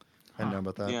interesting. I didn't know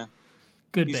about that. Yeah.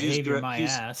 Good behavior, my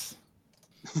ass.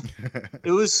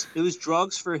 It was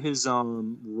drugs for his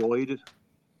roid,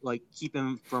 like keep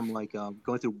him from like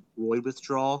going through roid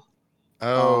withdrawal.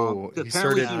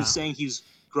 Apparently he was saying he's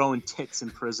growing tits in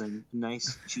prison,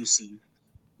 nice juicy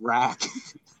rack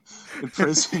in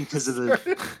prison because of the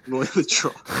roid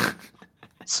withdrawal.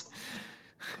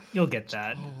 You'll get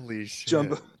that. Holy shit!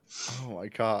 Jumbo. Oh my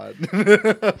god!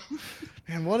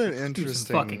 Man, what an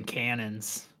interesting fucking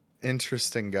cannons.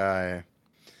 Interesting guy.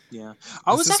 Yeah,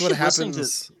 I was actually listening to.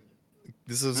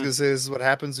 This is what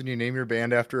happens when you name your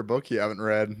band after a book you haven't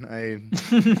read.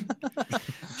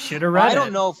 Should have read it. I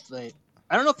don't know if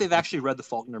they've actually read the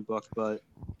Faulkner book, but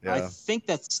I think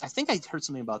I heard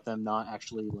something about them not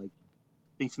actually like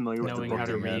being familiar with the book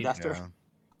they read after. Yeah.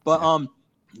 But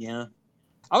yeah.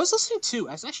 I was listening to.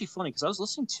 It's actually funny because I was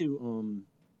listening to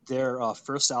their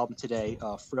first album today,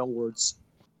 Frail Words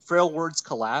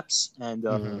Collapse, and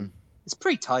it's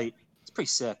pretty tight. It's pretty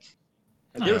sick.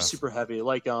 And they were super heavy.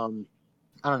 Like I don't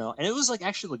know, and it was like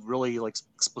actually like really like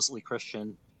explicitly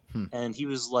Christian, and he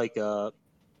was like a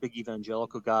big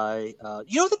evangelical guy.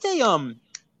 You know that they do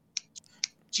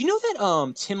you know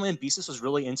that Tim Lambesis was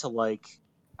really into like.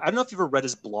 I don't know if you ever read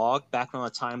his blog back around the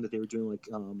time that they were doing like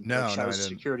Shadows of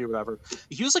Security or whatever.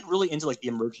 He was like really into like the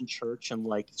emergent church and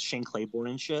like Shane Claiborne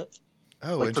and shit.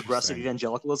 Oh, like progressive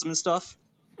evangelicalism and stuff.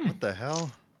 What the hell?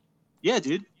 Yeah,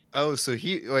 dude. Oh, so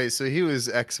he was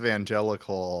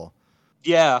ex-evangelical.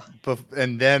 Yeah.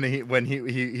 And then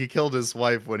he killed his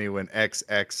wife when he went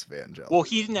ex-evangelical. Well,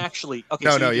 he didn't actually. Okay.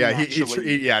 No, so he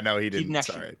didn't.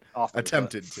 Sorry,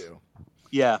 attempted to.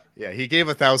 Yeah. Yeah, he gave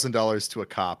 $1,000 to a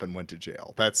cop and went to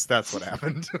jail. That's what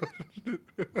happened.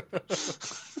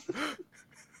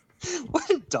 What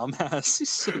a dumbass. He's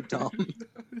so dumb.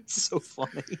 It's so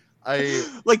funny.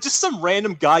 Like just some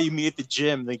random guy you meet at the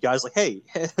gym, and the guy's like, hey,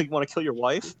 you want to kill your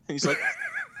wife? And he's like,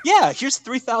 yeah, here's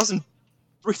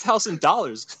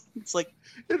 $3,000. It's like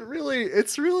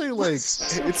it's really like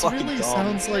so it's really dumb.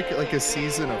 Sounds like a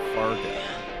season of Fargo.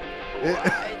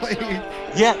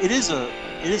 Yeah, it is a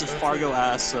Fargo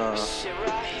ass story.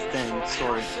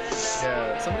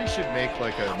 Yeah, somebody should make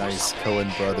like a nice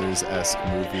Coen Brothers-esque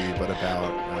movie, but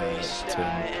about Tim.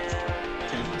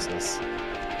 Jesus.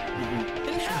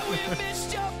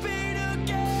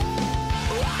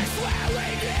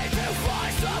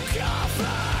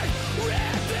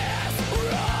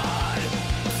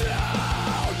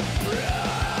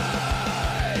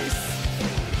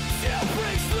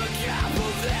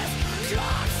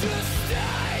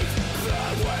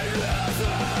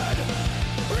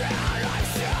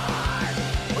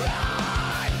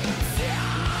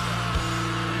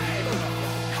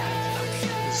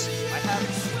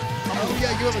 Oh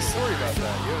yeah, you have a story about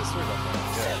that.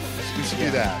 Yeah, we should do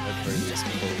that at the very least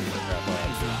before we wrap up.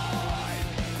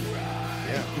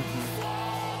 Yeah.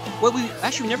 Well, we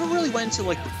never really went into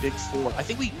like the big four. I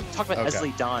think we talked about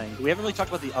Esley dying, but we haven't really talked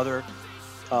about the other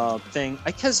thing.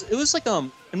 Because it was like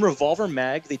in Revolver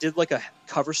Mag, they did like a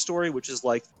cover story, which is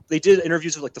like they did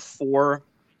interviews with like the four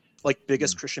like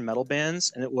biggest Christian metal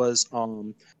bands, and it was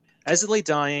As It Lay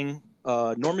Dying,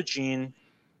 Norma Jean,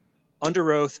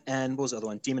 Under Oath, and what was the other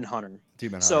one? Demon Hunter.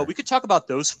 So we could talk about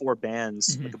those four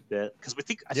bands like a bit because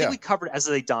I think we covered As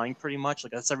They Dying pretty much.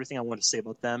 Like that's everything I wanted to say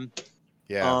about them.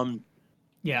 Yeah.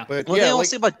 Yeah. But one thing I'll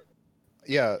say about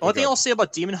only thing I'll say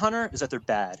about Demon Hunter is that they're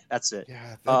bad. That's it.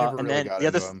 Yeah. And then the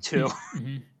other two.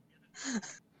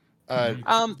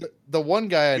 The one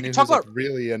guy I knew who was like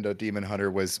really into Demon Hunter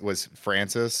was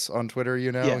Francis on Twitter.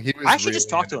 You know, he was I actually just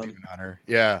talked to him. Demon Hunter.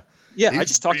 Yeah. Yeah, I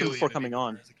just talked to him before coming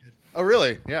on. Oh,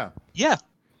 really? Yeah. Yeah.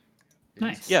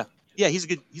 Nice. Yeah. Yeah, he's a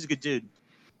good dude.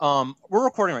 We're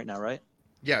recording right now, right?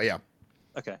 Yeah.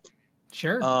 Okay.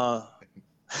 Sure. I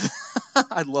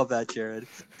love that, Jared.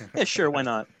 Yeah, sure, why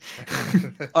not?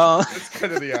 That's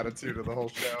kind of the attitude of the whole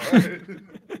show.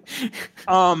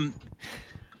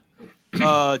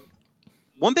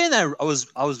 One band that I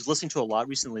was listening to a lot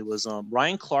recently was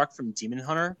Ryan Clark from Demon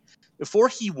Hunter. Before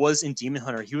he was in Demon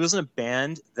Hunter, he was in a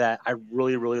band that I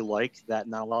really, really like that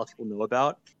not a lot of people know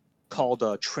about called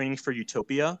Training for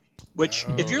Utopia, which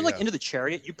if you're like into the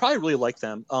Chariot, you probably really like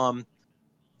them.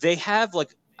 They have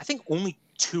like, I think only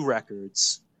 2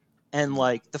 records. And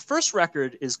like the first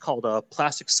record is called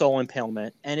Plastic Soul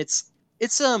Impalement. And it's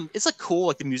like cool.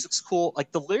 Like the music's cool.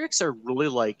 Like the lyrics are really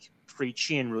like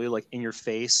preachy and really like in your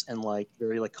face and like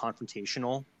very like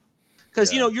confrontational.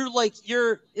 Because, you know,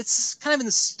 it's kind of in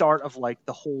the start of like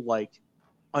the whole like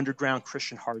underground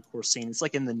Christian hardcore scene. It's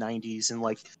like in the 90s, and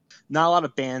like not a lot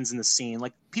of bands in the scene.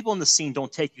 Like people in the scene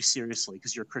don't take you seriously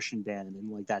because you're a Christian band, and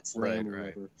like that's lame or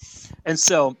whatever. And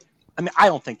so, I mean, I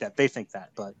don't think that. They think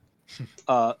that, but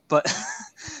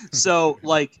so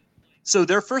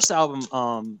their first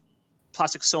album,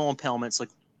 Plastic Soul Impalements, like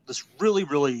this really,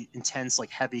 really intense, like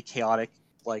heavy, chaotic,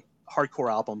 like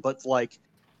hardcore album, but like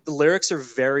the lyrics are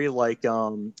very like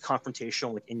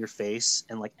confrontational, like in your face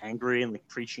and like angry and like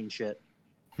preaching shit.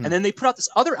 And then they put out this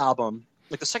other album,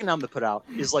 like the second album they put out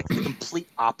is like the complete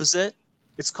opposite.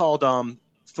 It's called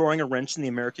Throwing a Wrench in the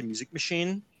American Music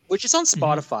Machine, which is on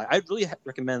Spotify. I really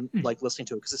recommend like listening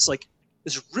to it because it's like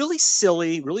this really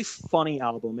silly, really funny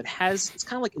album. It's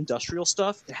kind of like industrial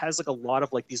stuff. It has like a lot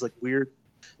of like these like weird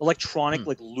electronic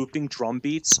like looping drum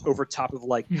beats over top of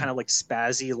like kind of like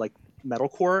spazzy like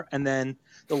metalcore, and then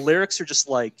the lyrics are just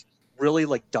like really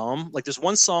like dumb. Like there's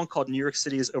one song called New York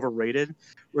City is Overrated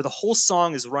where the whole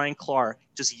song is Ryan Clark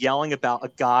just yelling about a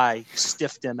guy who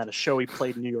stiffed him at a show he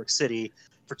played in New York City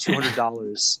for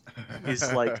 $200.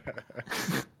 He's like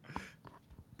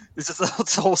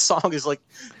the whole song is like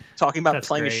talking about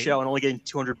playing a show and only getting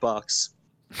 $200,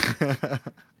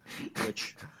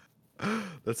 which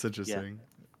that's interesting.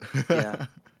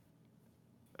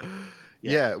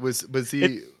 Yeah. Was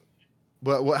he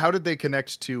well, how did they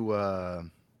connect to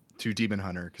Demon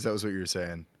Hunter? Because that was what you were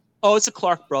saying. Oh, it's a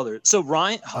Clark brother. So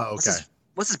Ryan, okay.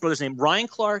 What's his brother's name? Ryan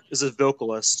Clark is a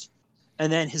vocalist,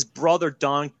 and then his brother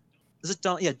Don. Is it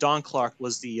Don? Yeah, Don Clark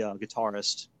was the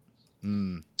guitarist.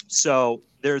 So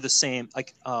they're the same.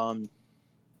 Like, I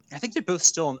think they're both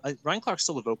still. Ryan Clark's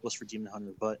still the vocalist for Demon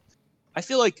Hunter, but I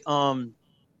feel like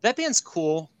that band's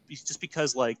cool just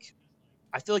because like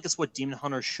I feel like it's what Demon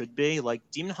Hunter should be. Like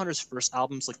Demon Hunter's first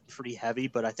album's like pretty heavy,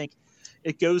 but I think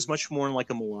it goes much more in like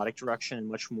a melodic direction and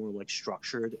much more like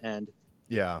structured. And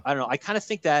I don't know. I kind of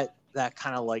think that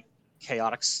kind of like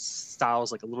chaotic style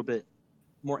is like a little bit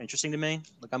more interesting to me.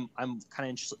 Like I'm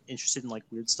kind of interested in like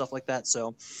weird stuff like that.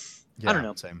 So I don't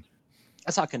know. Same.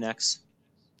 That's how it connects.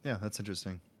 Yeah, that's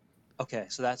interesting. Okay,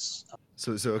 so that's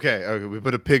so okay. We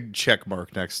put a big check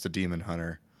mark next to Demon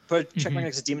Hunter. Put a check mark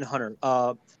next to Demon Hunter.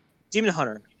 Demon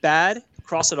Hunter, bad.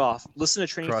 Cross it off. Listen to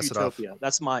Training for Utopia.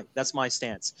 That's my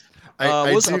stance. Wait.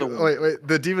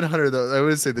 The Demon Hunter though. I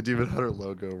would say the Demon Hunter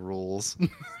logo rules.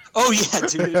 Oh yeah,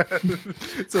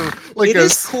 dude. So like a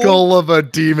skull cool. Of a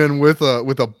demon with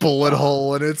a bullet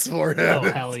hole in its forehead.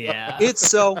 Oh hell yeah! It's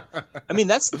so. I mean,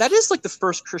 that is like the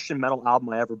first Christian metal album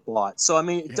I ever bought. So I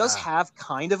mean, it does have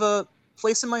kind of a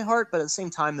place in my heart, but at the same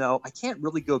time, though, I can't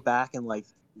really go back and like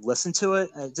listen to it.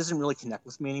 It doesn't really connect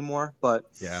with me anymore. But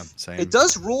same. It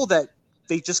does rule that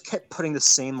they just kept putting the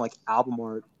same like album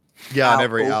art. Yeah, on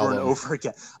every over album. And over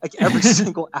again. Like every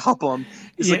single album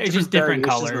is like it's just different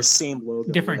colors, the same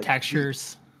logo, different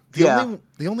textures. The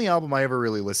only album I ever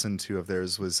really listened to of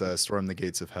theirs was Storm the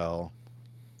Gates of Hell.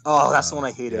 Oh, that's the one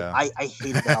I hated. Yeah. I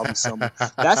hated the album so much.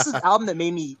 That's the album that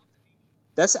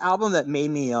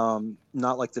made me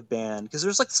not like the band, because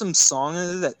there's like some song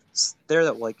in that's there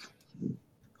that like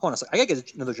hold on a second. I gotta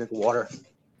get another drink of water.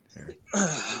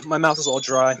 My mouth is all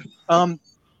dry.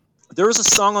 There was a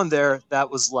song on there that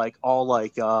was like all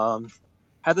like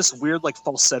had this weird like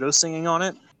falsetto singing on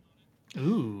it.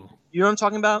 Ooh. You know what I'm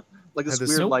talking about? Like this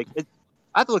weird like it.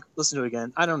 I have to listen to it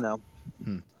again. I don't know.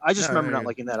 I just remember not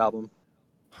liking that album.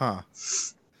 Huh.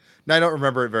 No, I don't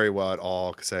remember it very well at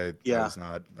all because I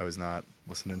was not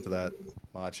listening to that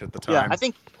much at the time. Yeah, I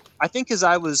think because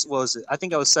I was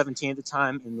 17 at the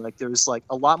time, and like there was like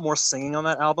a lot more singing on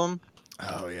that album.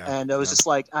 Oh yeah. And I was just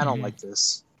like, I don't like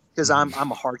this. Because I'm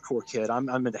a hardcore kid. I'm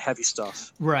into heavy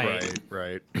stuff. Right.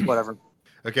 Whatever.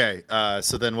 Okay.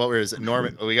 So then what was it?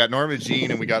 Norman? We got Norma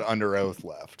Jean and we got Under Oath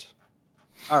left.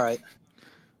 All right.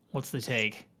 What's the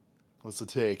take?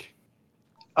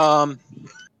 Under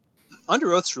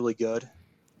Oath's really good.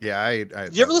 Yeah.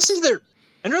 Did you ever listen to their?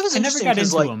 Under Oath is interesting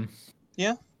because like. Them.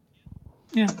 Yeah.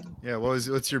 Yeah. Yeah.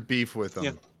 What's your beef with them?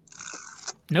 Yeah.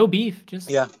 No beef. Just.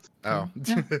 Yeah. Oh.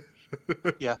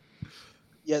 Yeah.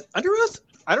 Yeah. Under Oath.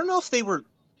 I don't know if they were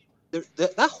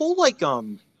that whole like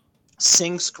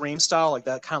sing scream style, like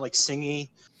that kind of like singy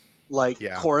like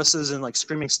choruses and like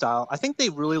screaming style. I think they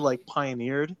really like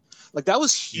pioneered. Like that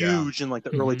was huge in like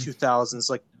the early 2000s,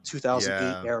 like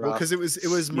 2008 era. Well, because it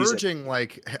was merging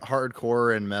like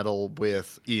hardcore and metal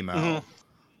with emo. Mm-hmm.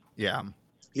 Yeah.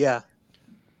 Yeah.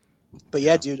 But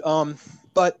yeah, dude.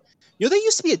 But you know they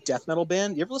used to be a death metal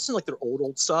band. You ever listen to like their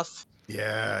old stuff?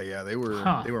 Yeah, they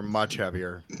were much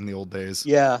heavier in the old days.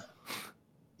 Yeah,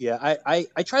 Yeah, I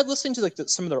tried listening to like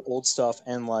some of their old stuff,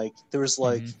 and like there was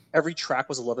like every track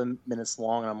was 11 minutes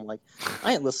long, and I'm like,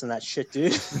 I ain't listening to that shit,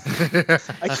 dude.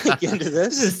 I can't get into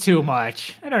this. This is too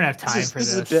much. I don't have time for this.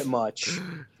 This is a bit much.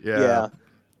 Yeah.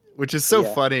 Which is so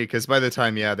funny because by the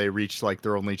time they reach like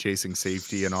They're Only Chasing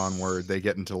Safety and onward, they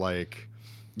get into like,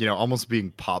 you know, almost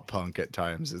being pop punk at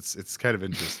times. It's kind of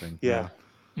interesting. Yeah.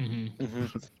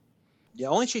 Yeah,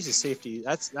 Only Chasing Safety.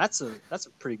 That's a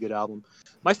pretty good album.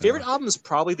 My favorite album is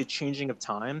probably The Changing of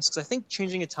Times, because I think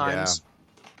Changing of Times,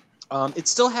 it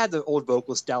still had the old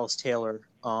vocalist Dallas Taylor.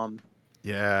 Who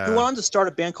went on to start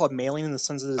a band called Maylene and the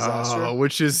Sons of the Disaster. Oh,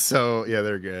 which is so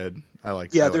they're good. I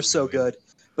like. Yeah, they're so good.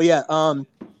 But yeah,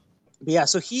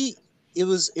 so it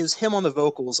was him on the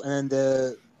vocals, and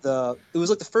then it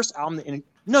was like the first album that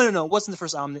no, it wasn't the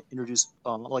first album that introduced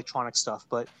electronic stuff,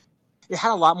 but it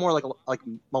had a lot more like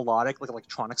melodic, like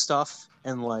electronic stuff,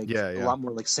 and like a lot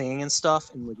more like singing and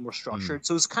stuff, and like more structured.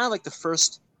 So it was kind of like the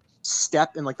first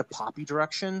step in like the poppy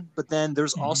direction. But then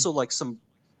there's also like some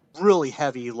really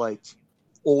heavy like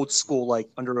old school like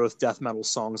Under Oath death metal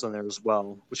songs on there as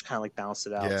well, which kind of like balanced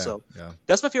it out. So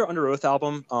that's my favorite Under Oath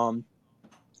album.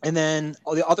 And then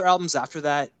all the other albums after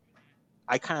that,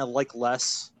 I kind of like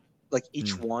less. Like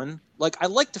each one, like I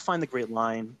like To Find the Great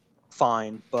Line.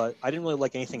 Fine, but I didn't really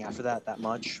like anything after that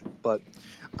much. But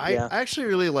I actually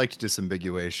really liked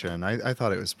Disambiguation. I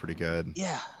thought it was pretty good.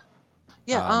 Yeah.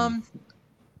 That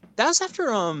was after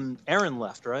Aaron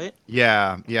left, right?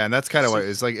 Yeah, and that's kind of what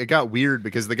it's like. It got weird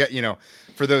because the guy, you know,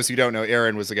 for those who don't know,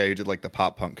 Aaron was the guy who did like the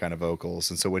pop punk kind of vocals,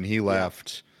 and so when he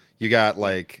left, you got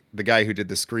like the guy who did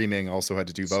the screaming also had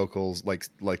to do vocals, like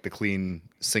the clean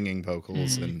singing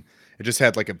vocals, and it just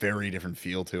had like a very different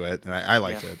feel to it, and I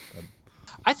liked it.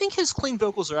 I think his clean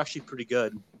vocals are actually pretty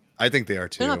good. I think they are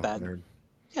too. They're not bad.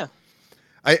 Yeah.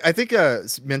 I think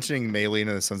mentioning Maylene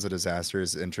and the Sons of Disaster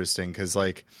is interesting because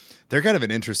like they're kind of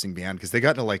an interesting band because they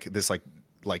got into like this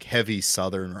like heavy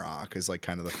Southern rock is like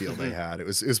kind of the feel they had. It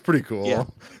was pretty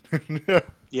cool.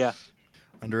 Yeah.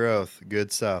 Under Oath,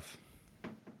 good stuff.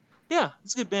 Yeah,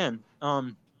 it's a good band.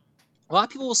 A lot of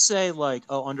people will say like,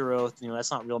 "Oh, Under Oath, you know, that's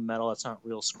not real metal. That's not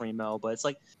real screamo." But it's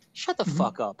like, shut the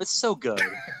fuck up. It's so good.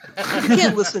 You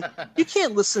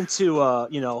can't listen to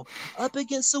you know, Up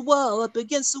Against the Wall, Up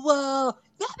Against the Wall,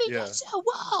 Up Against the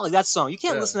Wall. Like that song. You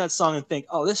can't listen to that song and think,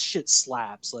 "Oh, this shit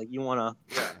slaps." Like you want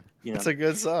to you know. It's a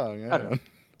good song.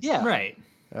 Yeah. Right.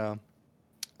 Yeah.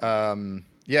 And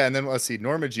then let's see,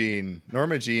 Norma Jean,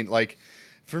 like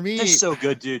for me, they're so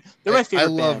good, dude. They're my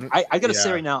favorite band. I gotta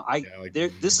say right now,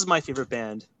 this is my favorite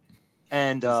band.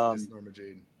 And Norma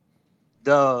Jean.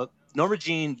 Norma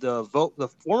Jean, the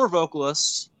former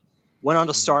vocalist, went on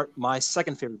to start my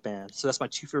second favorite band. So that's my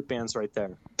two favorite bands right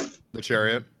there. The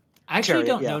Chariot. I actually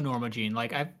don't know Norma Jean.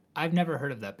 Like I've never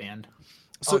heard of that band.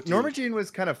 So Norma Jean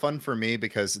was kind of fun for me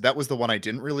because that was the one I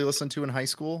didn't really listen to in high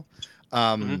school.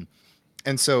 And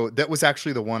so that was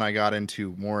actually the one I got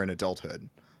into more in adulthood.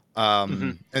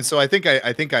 And so I think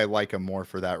I like them more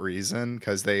for that reason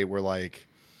because they were like,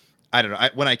 I don't know.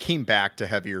 When I came back to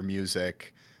heavier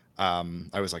music,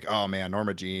 I was like, oh man,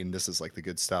 Norma Jean, this is like the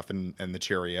good stuff. And the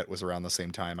Chariot was around the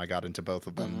same time. I got into both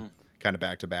of them kind of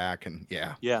back to back, and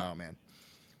oh man.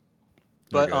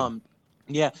 But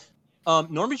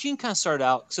Norma Jean kind of started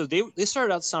out. So they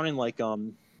started out sounding like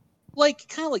kind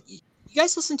of like, you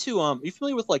guys listen to are you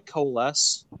familiar with like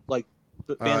Coalesce, like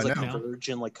bands like Converge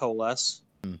and like Coalesce,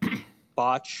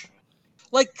 Botch,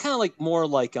 like kind of like more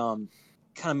like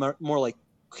more like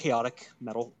chaotic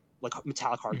metal, like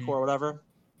metallic hardcore or whatever.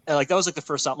 And like that was like the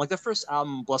first album. Like the first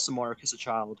album, Bless the Mark as a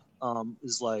Child,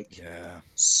 is like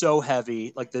so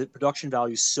heavy. Like the production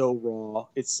value is so raw.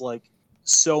 It's like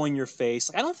so in your face.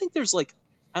 Like, I don't think there's like,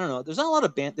 I don't know. There's not a lot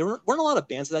of there weren't a lot of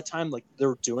bands at that time like they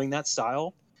were doing that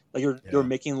style. Like they were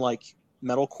making like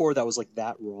metalcore that was like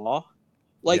that raw.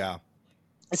 Like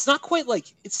it's not quite like,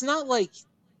 it's not like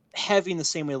heavy in the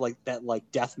same way like that, like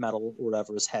death metal or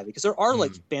whatever is heavy, because there are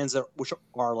like bands that which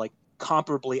are like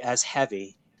comparably as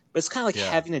heavy, but it's kind of like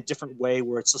heavy in a different way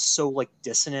where it's just so like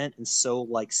dissonant and so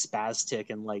like spastic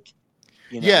and like,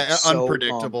 you know, so,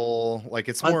 unpredictable. Like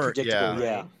it's more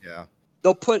unpredictable.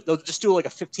 They'll just do like a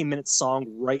 15-minute song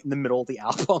right in the middle of the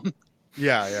album.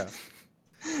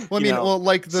 Well, I mean,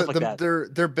 like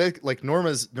they're big. Like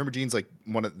Norma Jean's like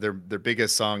one of their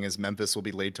biggest song is Memphis Will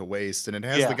Be Laid to Waste, and it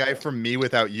has the guy from Me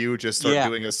Without You just start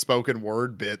doing a spoken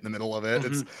word bit in the middle of it.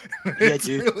 It's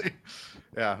really,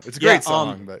 it's a great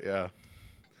song, but that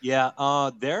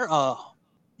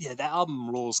album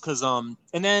rules because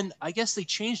and then I guess they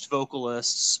changed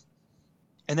vocalists,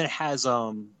 and then it has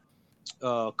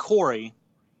Corey,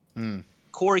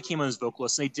 Corey came on as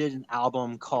vocalist, and they did an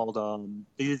album called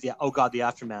they did the Oh God, the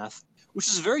Aftermath, which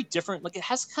is very different. Like it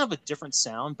has kind of a different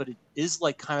sound, but it is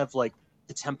like kind of like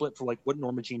the template for like what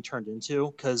Norma Jean turned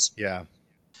into, because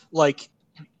like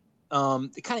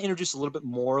it kind of introduced a little bit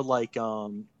more like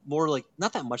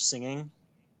not that much singing.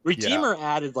 Redeemer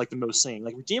added like the most singing.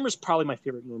 Like Redeemer is probably my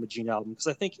favorite Norma Jean album because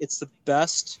I think it's the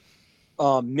best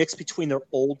mix between their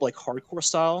old like hardcore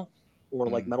style or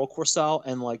like metalcore style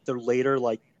and like their later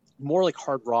like more like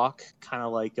hard rock kind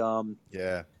of like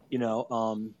you know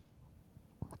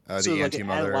so like it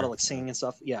added a lot of like singing and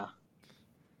stuff. I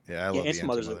love the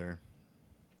Anti-Mother.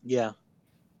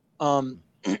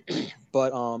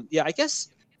 But yeah, I guess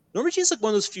Norma Jean is like one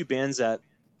of those few bands that,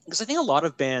 because I think a lot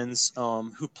of bands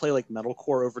who play like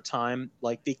metalcore over time,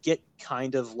 like they get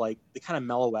kind of like they kind of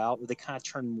mellow out, or they kind of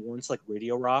turn more into like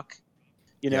radio rock,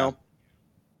 you know.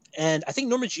 And I think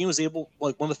Norma Jean was able,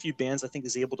 like one of the few bands I think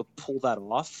is able to pull that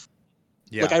off.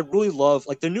 Like I really love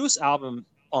like their newest album,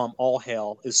 All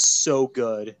Hail, is so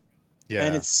good.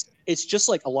 And it's just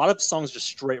like a lot of songs just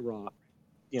straight rock,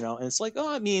 you know. And it's like,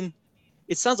 oh, I mean,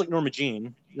 it sounds like Norma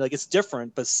Jean. Like it's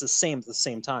different, but it's the same at the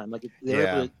same time. Like they're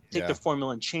able to take their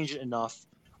formula and change it enough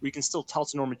where you can still tell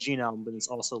it's a Norma Jean album, but it's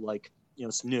also like, you know,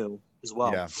 it's new as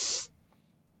well.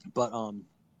 But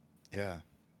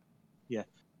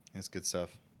it's good stuff.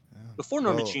 Before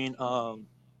Norma Jean,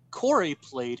 Corey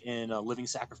played in Living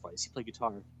Sacrifice. He played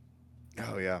guitar.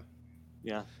 Oh yeah.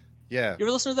 You ever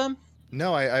listen to them?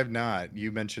 No, I've not.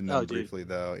 You mentioned them briefly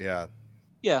though.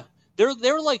 Yeah, they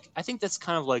were like, I think that's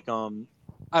kind of like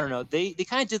I don't know. They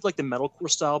kind of did like the metalcore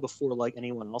style before like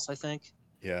anyone else, I think.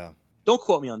 Don't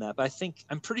quote me on that, but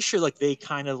I'm pretty sure like they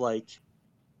kind of like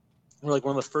were like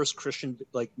one of the first Christian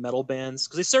like metal bands,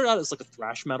 because they started out as like a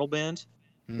thrash metal band,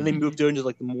 and they moved into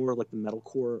like the more like the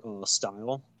metalcore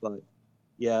style. But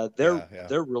yeah,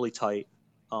 they're really tight.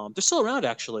 They're still around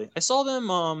actually. I saw them.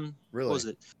 Really? What was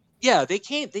it? Yeah, they've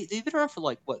been around for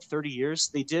like what 30 years.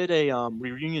 They did a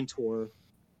reunion tour.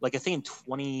 Like I think in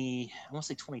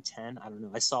 2010, I don't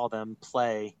know. I saw them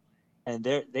play, and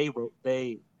they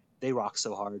rock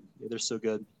so hard. They're so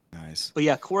good. Nice. But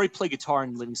yeah, Corey played guitar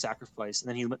in Living Sacrifice, and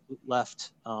then he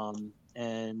left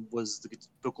and was the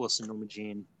vocalist in Norma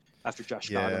Jean after Josh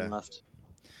Godwin left.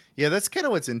 Yeah, that's kind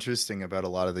of what's interesting about a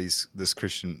lot of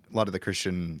the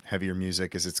Christian heavier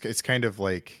music is it's kind of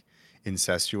like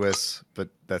incestuous, but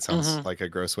that sounds like a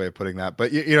gross way of putting that.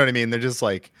 But you know what I mean? They're just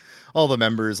like all the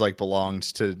members like belonged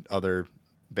to other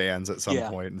bands at some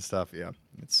point and stuff. Yeah,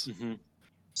 it's.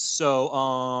 So, you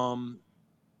want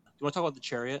to talk about the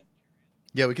Chariot?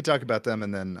 Yeah, we could talk about them,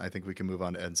 and then I think we can move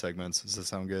on to end segments. Does that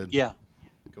sound good? Yeah.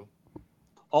 Cool.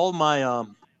 All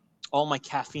my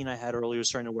caffeine I had earlier is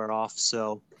starting to wear off,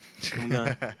 so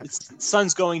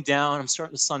sun's going down. I'm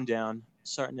starting to sun down.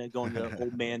 Starting to go into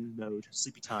old man mode,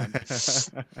 sleepy time.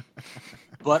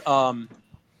 But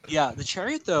yeah, the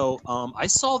Chariot though, I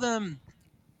saw them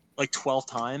like 12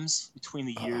 times between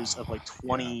the years of like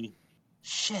 20.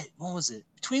 Shit, what was it?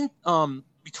 Between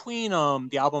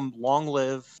the album Long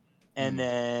Live and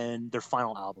then their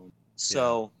final album.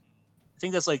 So I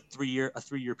think that's like a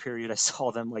 3-year period. I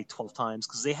saw them like 12 times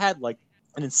because they had like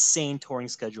an insane touring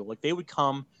schedule. Like they would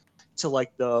come to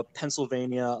like the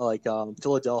Pennsylvania, like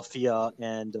Philadelphia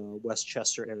and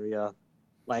Westchester area,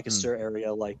 Lancaster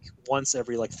area, like once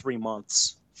every like 3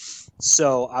 months.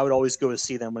 So I would always go to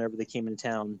see them whenever they came into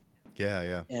town.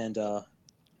 And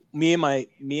me and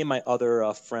my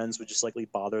other friends would just likely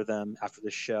bother them after the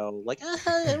show, like,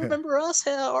 remember us?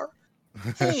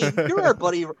 Hey, you're our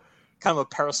buddy. Kind of a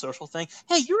parasocial thing.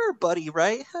 Hey, you're our buddy,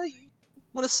 right? Hey, you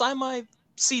want to sign my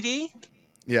CD?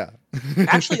 Yeah.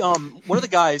 Actually, one of the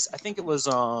guys, I think it was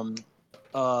one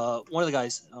of the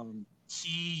guys,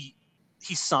 he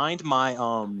signed my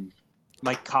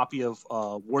my copy of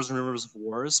Wars and Rumors of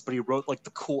Wars, but he wrote like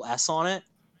the cool S on it.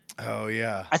 Oh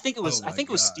yeah. I think it was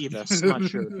Stevis, I'm not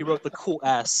sure. He wrote the cool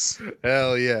S.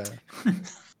 Hell yeah.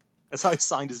 That's how he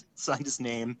signed his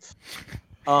name.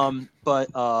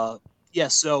 But yeah,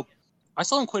 so I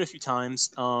saw them quite a few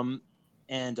times.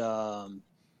 And I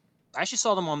actually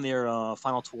saw them on their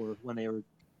final tour when they were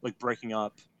like breaking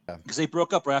up, because they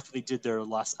broke up right after they did their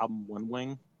last album, One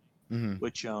Wing,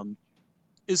 which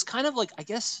is kind of like, I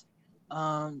guess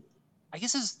that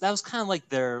was kind of like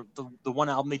the one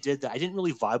album they did that I didn't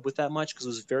really vibe with that much because it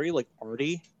was very like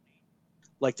arty.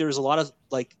 Like there was a lot of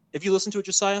like, if you listen to it,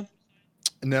 Josiah.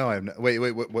 No, I have not. Wait,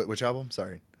 which album?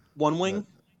 Sorry. One Wing.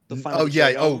 Oh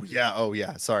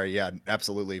yeah. Sorry, yeah,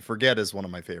 absolutely. Forget is one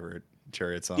of my favorite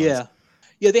Chariot songs.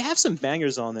 Yeah, they have some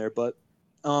bangers on there, but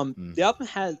the album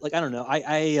had like, I don't know,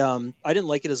 I didn't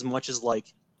like it as much as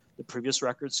like the previous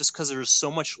records, just because there was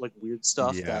so much like weird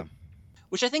stuff that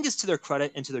which I think is to their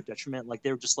credit and to their detriment. Like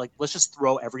they were just like, let's just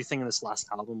throw everything in this last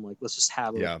album. Like let's just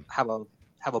have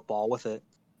a ball with it.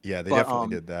 Yeah, they definitely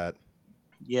did that.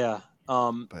 Yeah.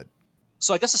 But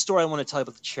so I guess the story I want to tell you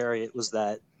about the Chariot was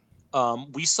that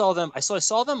we saw them. I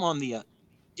saw them on the. Do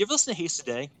you ever listen to Haste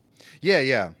Today?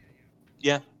 Yeah.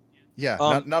 Yeah.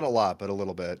 Not a lot, but a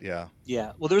little bit. Yeah.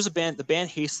 Yeah. Well, there's a band. The band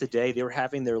Haste Today. They were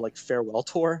having their like farewell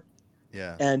tour.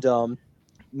 Yeah. And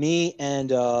me and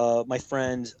my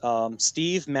friend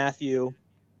Steve, Matthew,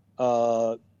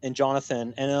 and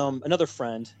Jonathan, and another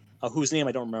friend whose name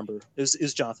I don't remember. It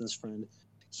was Jonathan's friend.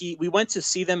 We went to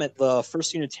see them at the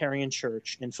First Unitarian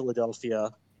Church in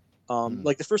Philadelphia.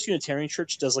 Like the First Unitarian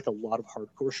Church does like a lot of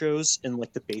hardcore shows in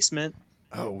like the basement.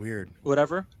 Oh, weird.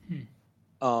 Whatever.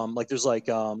 Like there's like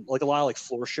a lot of like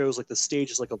floor shows. Like the stage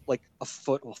is like a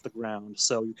foot off the ground,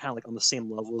 so you're kind of like on the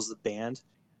same level as the band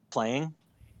playing.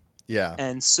 Yeah.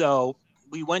 And so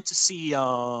we went to see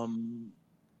the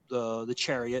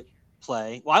Chariot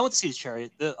play. Well, I went to see the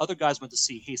Chariot. The other guys went to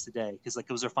see Haste Today because like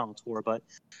it was their final tour. But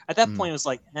at that point, it was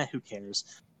like, who cares?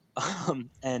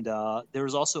 And there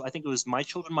was also, I think it was My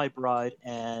Children, My Bride,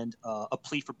 and A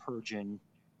Plea for Purging,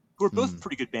 who are both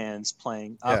pretty good bands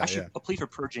playing. Actually, A Plea for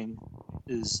Purging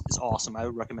is awesome. I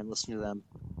would recommend listening to them.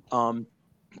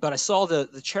 But I saw the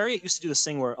Chariot used to do this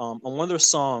thing where on one of their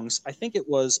songs, I think it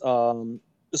was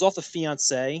off the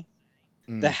Fiancé,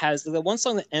 that has the one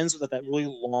song that ends with that really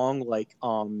long like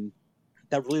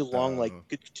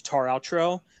guitar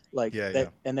outro, like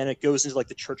that, and then it goes into like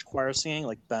the church choir singing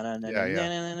like that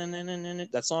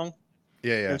song.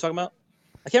 Yeah. You know what I'm talking about?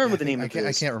 I can't remember the name of it.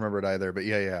 I can't remember it either, but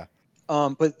yeah.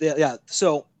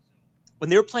 So when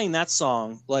they were playing that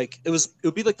song, like it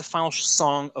would be like the final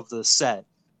song of the set,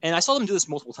 and I saw them do this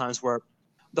multiple times where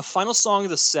the final song of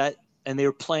the set, and they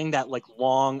were playing that like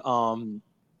long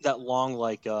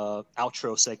like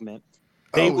outro segment.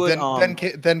 They would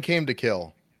then came to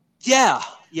Kill. Yeah.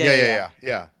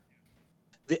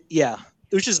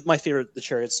 Which is my favorite, the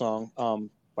Chariot song,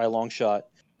 by a long shot.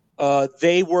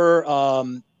 They were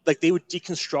like they would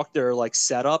deconstruct their like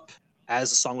setup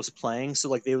as the song was playing. So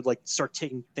like they would like start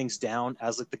taking things down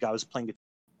as like the guy was playing it,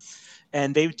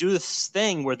 and they would do this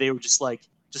thing where they were just like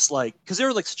because they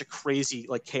were like such a crazy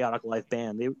like chaotic live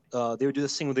band. They would do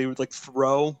this thing where they would like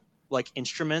throw like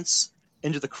instruments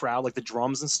into the crowd, like the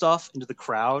drums and stuff into the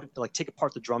crowd, like take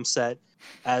apart the drum set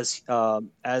as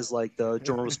like the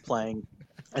drummer was playing,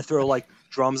 and throw like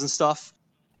drums and stuff.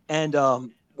 And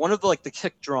one of the like the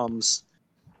kick drums,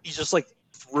 he just like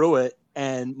threw it,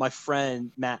 and my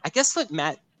friend Matt, I guess like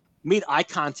Matt made eye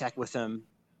contact with him,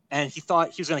 and he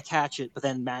thought he was going to catch it, but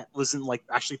then Matt wasn't like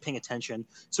actually paying attention,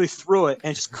 so he threw it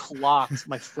and just clocked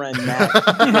my friend Matt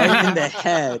right in the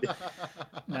head.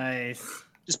 Nice.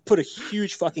 Just put a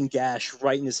huge fucking gash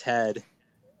right in his head.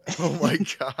 Oh my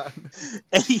god.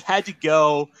 And he had to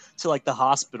go to like the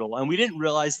hospital, and we didn't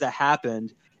realize that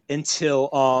happened until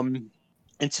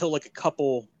like a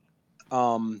couple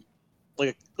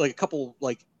like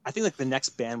I think like the next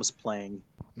band was playing.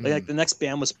 Like the next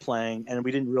band was playing, and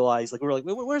we didn't realize, like we were like,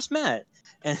 where's Matt?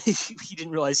 And he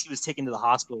didn't realize he was taken to the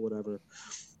hospital or whatever.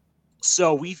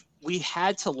 So we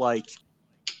had to like,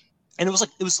 and it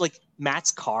was like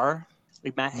Matt's car.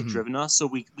 Like Matt had driven us, so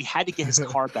we had to get his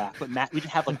car back. But we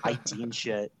didn't have like ID and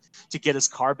shit to get his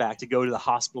car back to go to the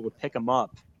hospital to pick him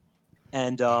up.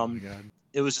 And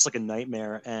it was just like a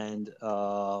nightmare. And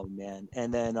man,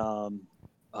 and then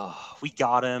we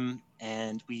got him,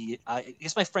 and I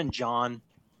guess my friend John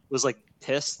was like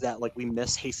pissed that like we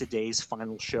missed Haste Today's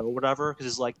final show or whatever, because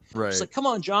he's like, come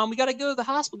on, John, we gotta go to the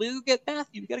hospital, we gotta get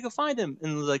Matthew, we gotta go find him.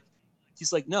 And like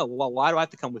he's like, no, well, why do I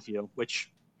have to come with you?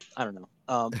 Which I don't know,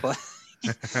 but.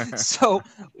 So,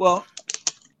 well,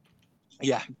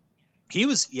 yeah, he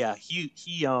was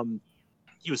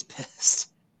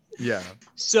pissed. Yeah.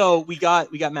 So we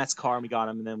got Matt's car, and we got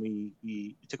him, and then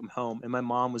we took him home. And my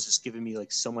mom was just giving me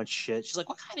like so much shit. She's like,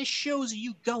 "What kind of shows are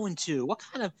you going to? What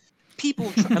kind of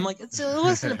people?" I'm like, "It's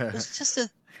just a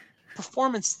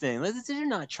performance thing. Like, they're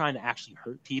not trying to actually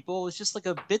hurt people. It's just like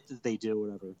a bit that they do, or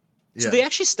whatever." Yeah. So they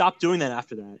actually stopped doing that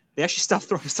after that. They actually stopped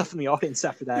throwing stuff in the audience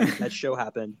after that show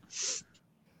happened.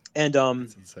 And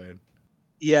that's insane.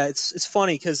 Yeah, it's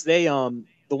funny because they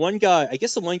the one guy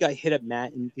hit up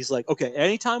Matt, and he's like, okay,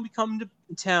 anytime we come to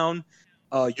town,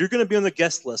 you're gonna be on the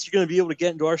guest list. You're gonna be able to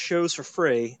get into our shows for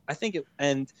free.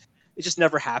 And it just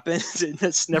never happened.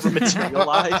 It's never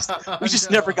materialized. We just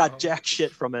never got jack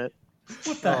shit from it.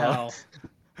 What the hell?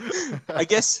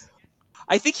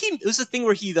 I think it was a thing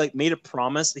where he like made a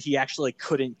promise that he actually like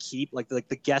couldn't keep, like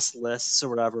the guest lists or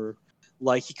whatever.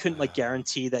 Like he couldn't like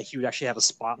guarantee that he would actually have a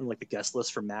spot in like the guest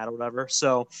list for Matt or whatever.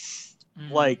 So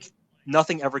like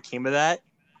nothing ever came of that.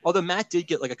 Although Matt did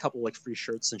get like a couple like free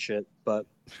shirts and shit, but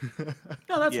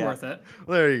no, that's worth it.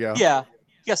 Well, there you go. Yeah,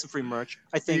 he got some free merch.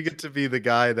 I think you get to be the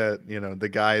guy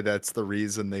that's the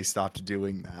reason they stopped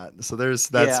doing that. So that's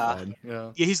fun.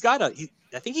 Yeah. Yeah, he's got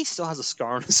I think he still has a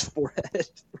scar on his forehead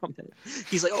from it.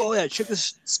 He's like, oh yeah, check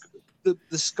this the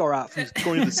scar out from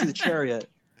going to see the chariot.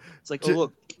 It's like, oh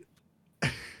look.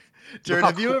 Jared,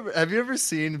 have you ever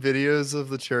seen videos of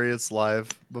the chariots live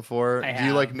before? I Do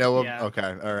you like know them? yeah.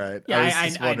 Okay, all right. Yeah, I was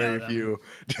just wondering if you.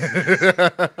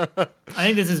 I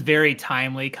think this is very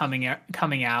timely, coming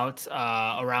out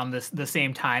around the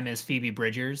same time as Phoebe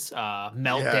Bridgers'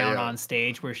 meltdown on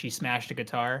stage where she smashed a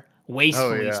guitar,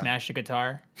 wastefully smashed a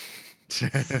guitar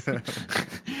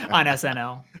on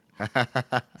SNL.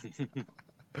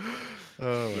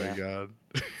 Oh my god.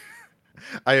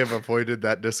 I have avoided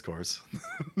that discourse.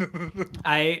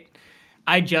 I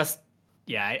just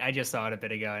saw it a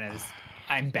bit ago, and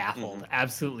I'm baffled,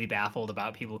 absolutely baffled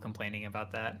about people complaining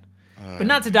about that. But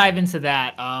not to dive into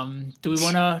that. Do we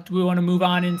want to move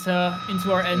on into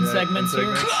our end segments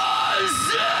here?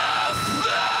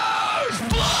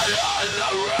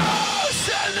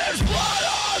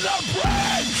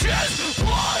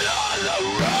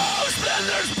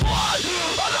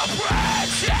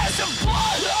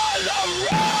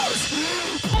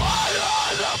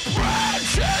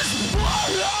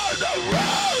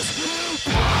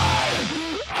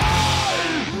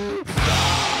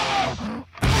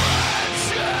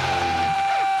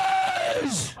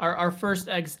 Our first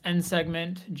end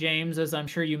segment, James, as I'm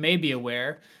sure you may be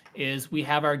aware, is we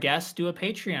have our guests do a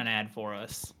Patreon ad for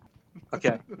us.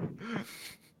 Okay.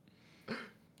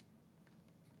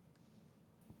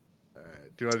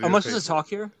 How much does it talk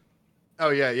here? Oh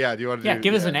yeah. Do you want to?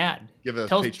 Give us an ad. Give us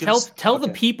tell the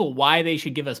people why they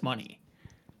should give us money.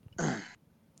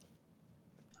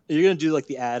 You're gonna do like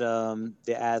the ad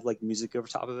like music over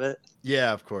top of it.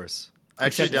 Yeah, of course. I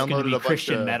actually downloaded a bunch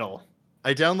Christian metal.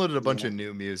 I downloaded a bunch of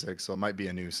new music, so it might be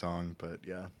a new song, but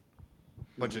yeah,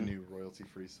 a bunch of new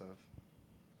royalty-free stuff.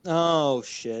 Oh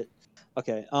shit.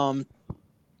 Okay.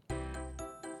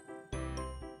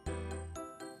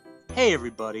 Hey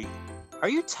everybody, are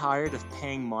you tired of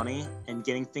paying money and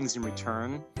getting things in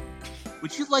return?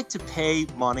 Would you like to pay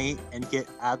money and get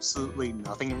absolutely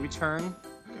nothing in return?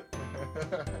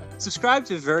 Subscribe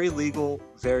to Very Legal,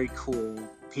 Very Cool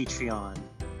Patreon,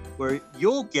 where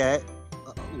you'll get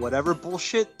whatever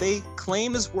bullshit they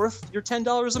claim is worth your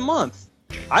 $10 a month.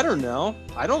 I don't know.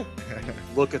 I don't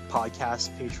look at podcast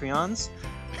Patreons.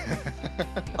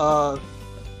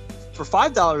 For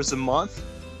 $5 a month,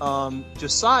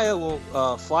 Josiah will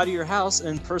fly to your house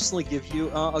and personally give you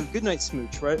a goodnight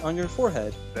smooch right on your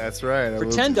forehead. That's right. For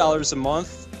 $10 a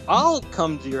month, I'll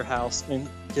come to your house and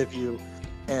give you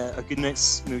a goodnight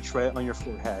smooch right on your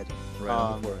forehead. Right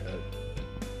on the forehead.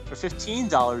 For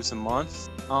 $15 a month,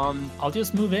 I'll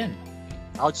just move in.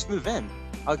 I'll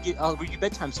read you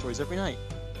bedtime stories every night.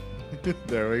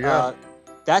 There we go.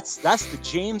 That's the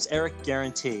James Eric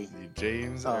guarantee. The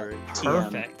James Eric.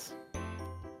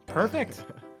 Perfect.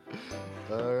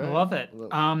 All right. Love it.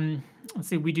 Let's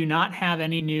see. We do not have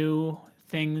any new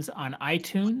things on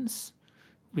iTunes.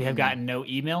 We have gotten no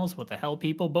emails. What the hell,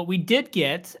 people? But we did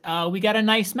get. We got a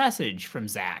nice message from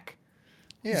Zach.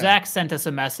 Yeah. Zach sent us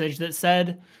a message that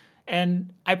said,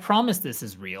 and I promise this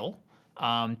is real.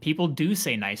 People do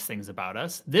say nice things about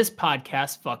us. This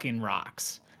podcast fucking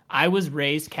rocks. I was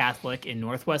raised Catholic in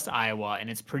Northwest Iowa, and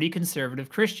it's pretty conservative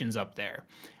Christians up there.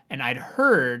 And I'd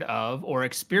heard of or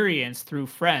experienced through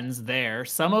friends there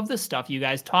some of the stuff you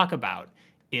guys talk about.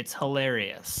 It's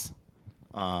hilarious.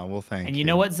 Well, thank you. And you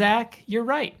know what, Zach? You're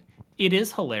right. It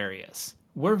is hilarious.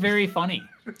 We're very funny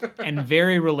and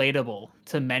very relatable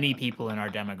to many people in our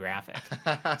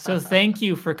demographic. So thank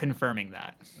you for confirming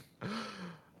that.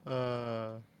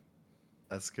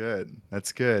 That's good.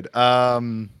 That's good.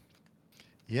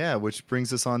 Yeah, which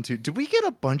brings us on to, did we get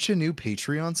a bunch of new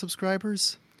Patreon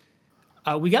subscribers?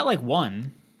 We got like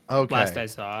one. Okay. Last I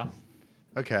saw.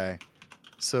 Okay.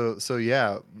 So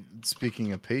yeah,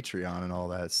 speaking of Patreon and all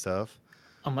that stuff.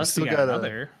 Unless we got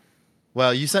another.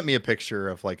 Well, you sent me a picture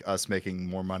of like us making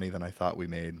more money than I thought we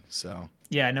made. So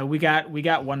yeah, no, we got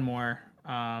one more.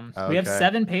 Okay. We have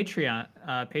 7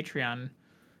 Patreon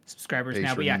subscribers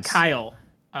now. But yeah, Kyle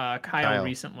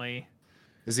recently.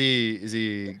 Is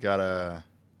he got a,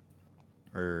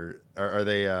 or are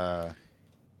they?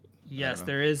 Yes,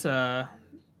 there is a.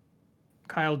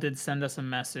 Kyle did send us a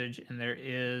message, and there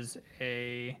is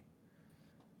a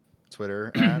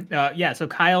Twitter ad. Yeah, so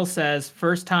Kyle says,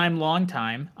 first time, long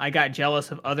time. I got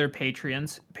jealous of other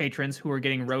patrons who were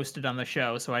getting roasted on the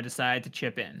show, so I decided to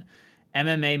chip in.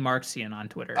 MMA Marxian on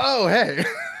Twitter. Oh, hey.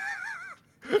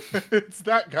 It's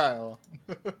that Kyle.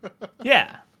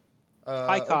 Yeah.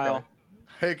 Hi, Kyle. Okay.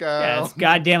 Hey, Kyle. Yeah, it's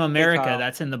goddamn America. Kyle.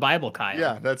 That's in the Bible, Kyle.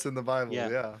 Yeah, that's in the Bible. Yeah.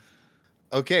 Yeah.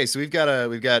 Okay, so we've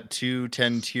got two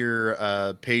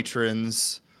 10-tier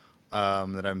patrons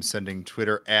that I'm sending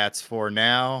Twitter ats for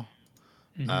now.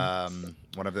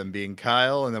 One of them being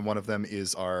Kyle, and then one of them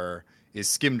is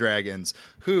Skim Dragons,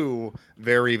 who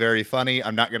very, very funny.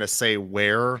 I'm not gonna say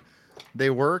where they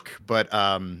work, but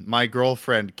my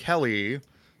girlfriend Kelly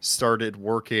started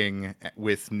working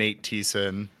with Nate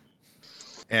Thiessen,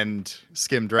 and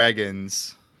Skim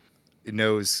Dragons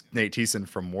knows Nate Thiessen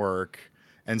from work.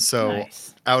 And so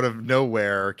Nice. out of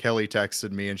nowhere, Kelly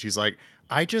texted me and she's like,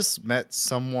 I just met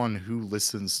someone who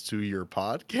listens to your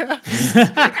podcast.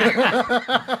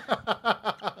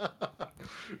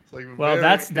 Well,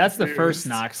 that's the first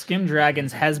knock. Skim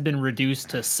Dragons has been reduced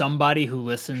to somebody who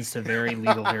listens to Very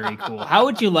Legal, Very Cool. How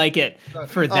would you like it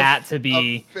for that to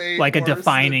be like a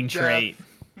defining trait?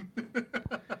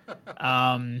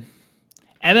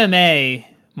 MMA,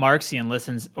 Marxian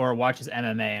listens or watches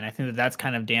MMA, and I think that that's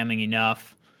kind of damning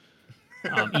enough.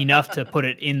 Enough to put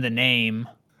it in the name.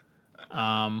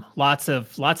 Lots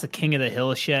of King of the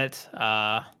Hill shit.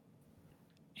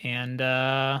 And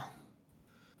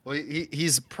well,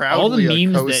 he's proudly all the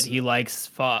memes that he likes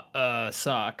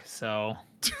suck. So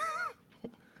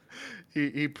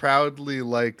he proudly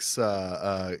likes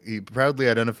he proudly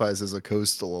identifies as a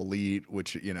coastal elite,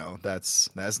 which that's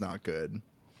not good.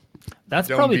 That's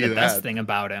probably the best thing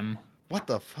about him. What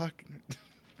the fuck?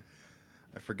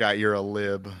 I forgot you're a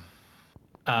lib.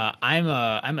 I'm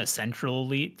a central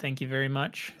elite. Thank you very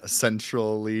much. A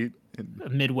central elite. A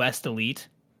Midwest elite.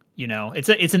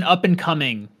 It's an up and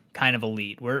coming kind of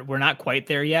elite. We're not quite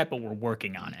there yet, but we're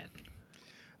working on it.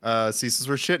 See, since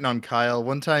we're shitting on Kyle,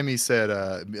 one time he said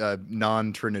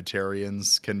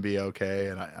non-Trinitarians can be okay,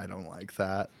 and I don't like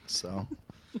that. So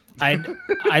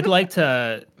I'd like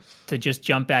to just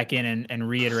jump back in and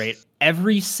reiterate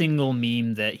every single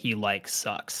meme that he likes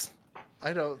sucks.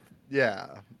 Yeah.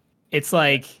 It's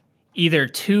like either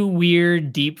too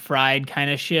weird, deep fried kind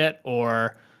of shit,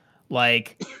 or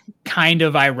like kind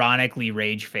of ironically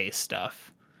rage face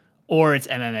stuff, or it's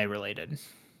MMA related.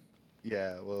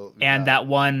 Yeah, well, and that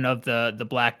one of the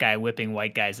black guy whipping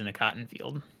white guys in a cotton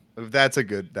field.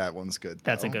 That one's good.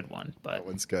 That's a good one, but that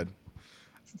one's good.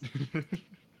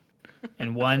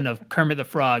 And one of Kermit the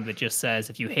Frog that just says,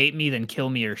 "If you hate me, then kill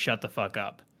me or shut the fuck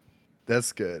up."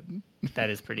 That's good. That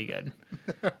is pretty good.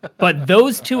 But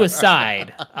those two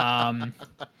aside,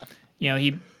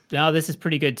 this is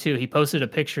pretty good too. He posted a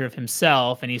picture of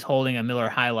himself and he's holding a Miller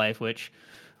High Life, which,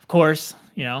 of course,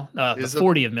 the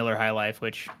 40 of Miller High Life,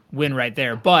 which win right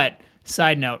there. But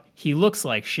side note, he looks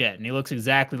like shit, and he looks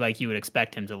exactly like you would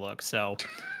expect him to look. So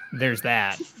there's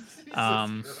that.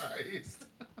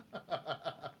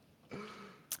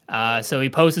 So he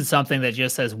posted something that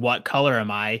just says, "What color am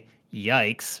I?"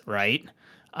 Yikes, right?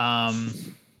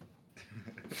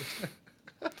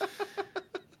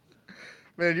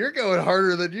 Man, you're going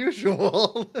harder than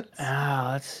usual.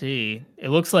 Let's see. It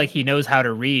looks like he knows how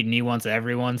to read, and he wants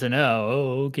everyone to know.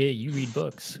 Oh, okay, you read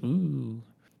books. Ooh.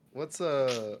 Let's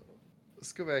go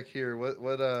back here.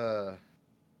 What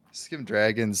Skim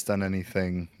Dragon's done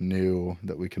anything new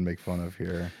that we can make fun of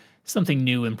here? Something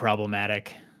new and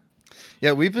problematic.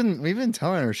 Yeah, we've been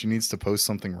telling her she needs to post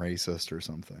something racist or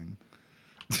something.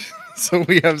 So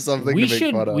we have something to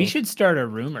make fun of. We should start a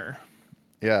rumor.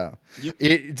 Yeah. Do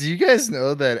you guys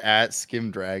know that at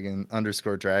Skim Dragon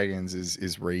 _dragons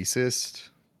is racist?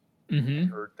 Mm-hmm. I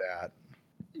heard that.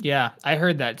 Yeah, I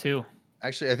heard that too.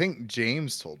 Actually, I think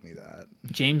James told me that.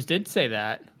 James did say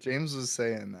that. James was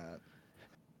saying that.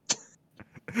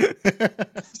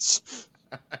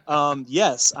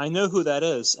 Yes, I know who that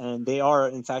is, and they are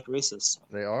in fact racist.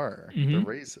 They are. Mm-hmm. They're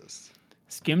racist.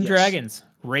 Skim Dragons,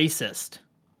 racist.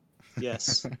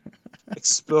 Yes.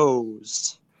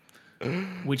 Exposed.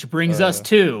 Which brings us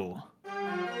to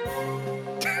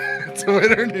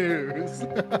Twitter news.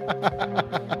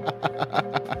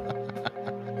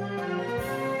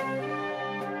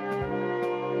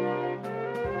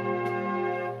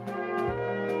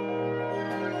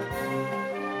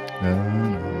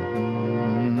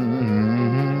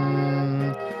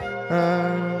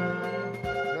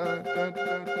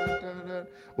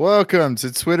 Welcome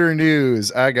to Twitter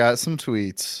news. I got some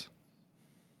tweets.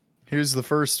 Here's the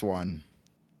first one.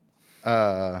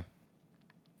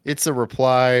 It's a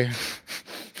reply.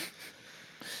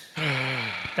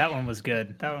 That one was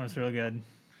good. That one was real good.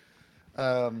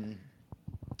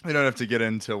 We don't have to get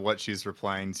into what she's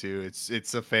replying to.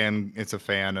 It's a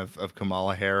fan of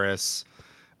Kamala Harris,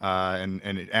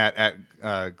 and at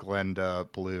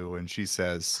Glenda Blue, and she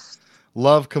says,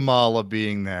 love Kamala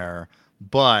being there,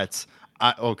 but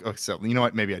so you know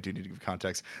what? Maybe I do need to give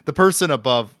context. The person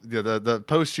above the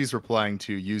post she's replying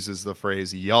to uses the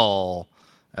phrase "y'all"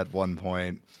 at one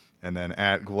point, and then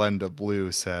at Glenda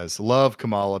Blue says, "Love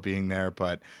Kamala being there,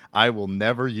 but I will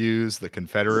never use the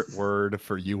Confederate word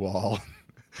for you all."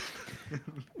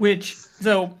 Which,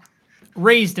 so,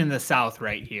 raised in the South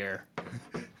right here.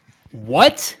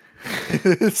 What?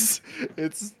 it's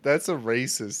that's a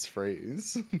racist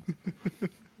phrase.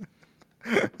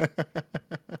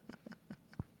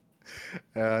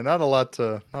 Not a lot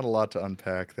to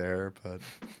unpack there, but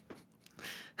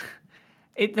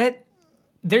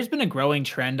there's been a growing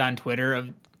trend on Twitter of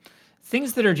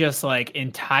things that are just like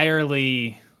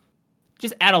entirely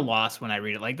just at a loss when I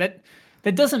read it. Like that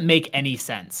doesn't make any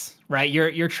sense, right?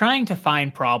 You're trying to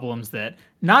find problems that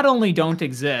not only don't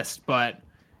exist, but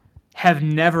have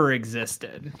never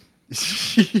existed.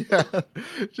 Yeah,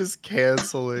 just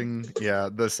canceling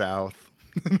the South.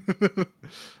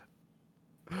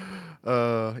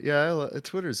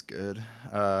 Twitter's good.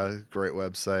 Great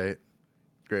website.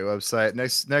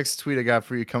 Next tweet I got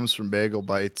for you comes from Bagel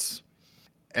Bites.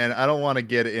 And I don't want to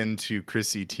get into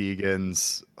Chrissy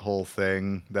Teigen's whole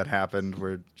thing that happened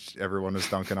where everyone was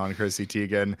dunking on Chrissy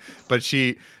Teigen, but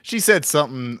she said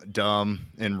something dumb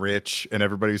and rich, and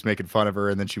everybody was making fun of her,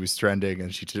 and then she was trending,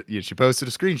 and she posted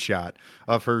a screenshot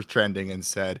of her trending and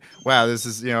said, "Wow, this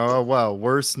is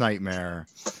worst nightmare."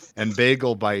 And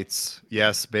Bagel Bites,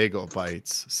 yes, Bagel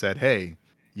Bites said, "Hey,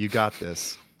 you got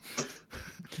this."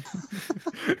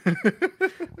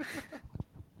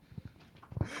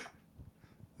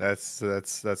 That's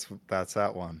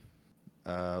that one.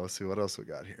 Let's see what else we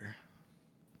got here.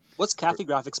 What's Kathy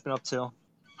Graphics been up to?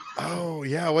 Oh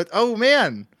yeah, what? Oh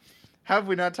man, have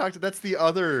we not talked? That's the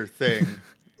other thing.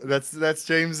 that's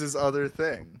James's other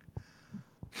thing.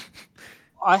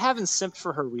 I haven't simped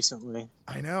for her recently.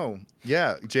 I know.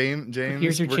 Yeah, James.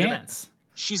 Here's your chance.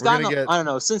 She's gotten. I don't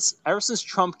know. Ever since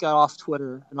Trump got off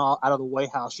Twitter and all out of the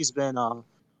White House, she's been a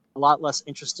lot less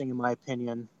interesting, in my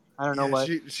opinion. I don't know what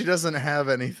she doesn't have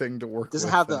anything to work with.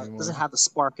 Doesn't have the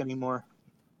spark anymore.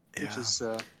 Yeah. Which is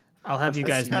I'll have you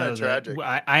guys know that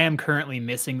I am currently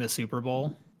missing the Super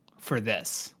Bowl for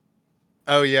this.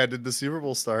 Oh yeah, did the Super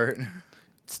Bowl start? It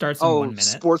starts in 1 minute.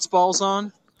 Sports ball's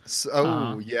on.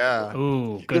 Yeah.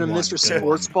 Ooh, good. Gonna miss your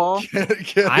sports ball.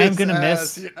 I'm gonna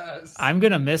miss. Yes. I'm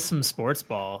gonna miss some sports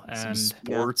ball and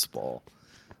sports ball.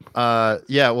 Well,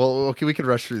 okay, we could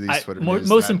rush through these Twitter news.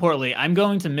 Most importantly, I'm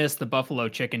going to miss the buffalo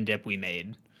chicken dip we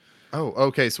made. Oh,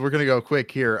 okay. So we're gonna go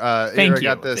quick here. Thank you. I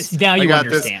got this. Now you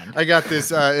understand. I got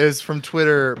this. Is from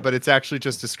Twitter, but it's actually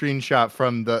just a screenshot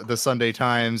from the Sunday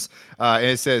Times, and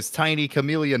it says "tiny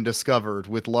chameleon discovered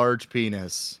with large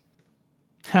penis."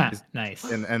 Nice.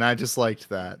 And I just liked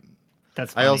that.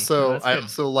 That's funny. I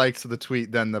also liked the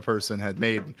tweet then the person had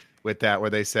made with that, where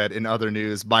they said, "In other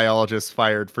news, biologist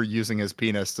fired for using his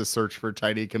penis to search for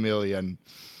tiny chameleon."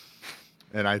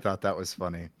 And I thought that was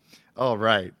funny. All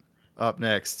right. Up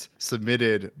next,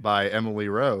 submitted by Emily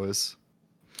Rose.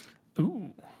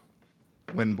 Ooh.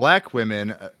 When black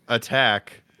women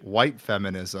attack white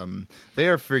feminism, they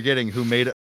are forgetting who made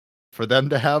it for them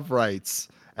to have rights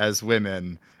as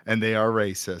women, and they are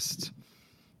racist.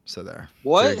 So there.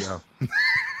 What? There you go.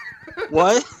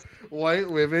 What? White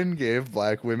women gave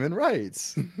black women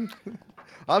rights.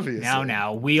 Obviously.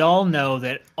 Now, we all know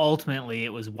that ultimately it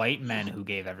was white men who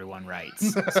gave everyone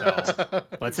rights. So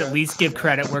let's at least give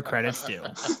credit where credit's due.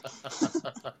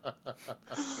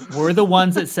 We're the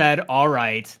ones that said, all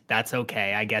right, that's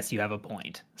okay. I guess you have a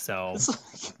point. So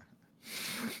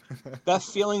that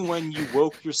feeling when you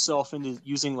woke yourself into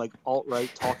using like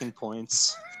alt-right talking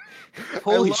points.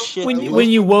 Holy shit. When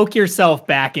you woke yourself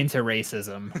back into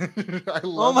racism.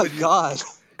 Oh my god.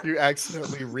 You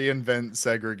accidentally reinvent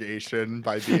segregation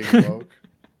by being woke.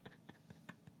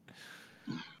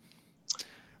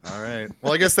 All right.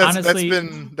 Well, I guess honestly,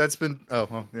 that's been. Oh,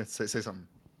 well, yeah, say something.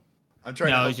 I'm trying.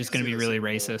 No, it's just going to be really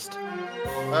racist.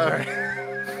 All right.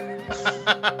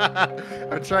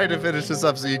 I'm trying to finish this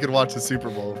up so you can watch the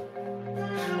Super Bowl.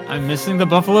 I'm missing the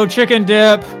buffalo chicken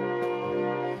dip.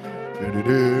 You're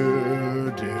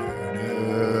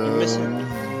missing.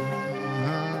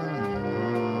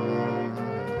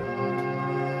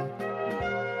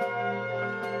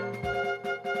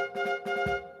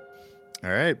 All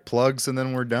right, plugs, and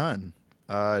then we're done.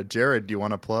 Jared, do you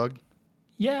want to plug?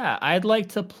 Yeah, I'd like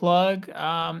to plug.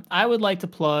 I would like to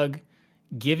plug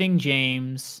giving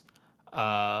James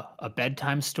a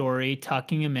bedtime story,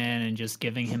 tucking him in, and just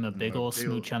giving him a big old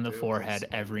smooch on the forehead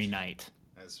every night.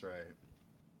 That's right.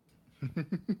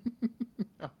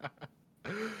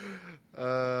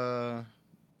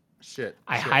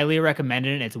 I highly recommend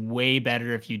it. And it's way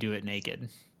better if you do it naked,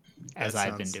 as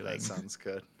I've been doing. That sounds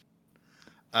good.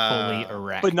 Fully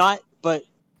erect. But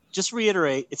just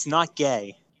reiterate, it's not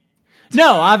gay.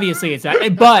 No, obviously it's not.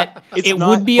 But it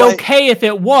would be okay if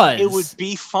it was. It would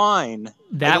be fine.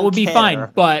 That would be fine.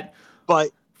 But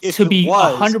if to be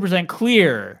was, 100%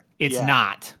 clear, it's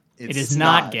not. It is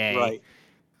not gay.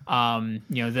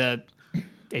 Right.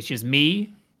 It's just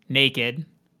me naked,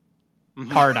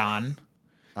 hard on,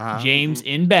 James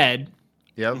in bed,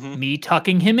 me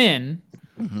tucking him in,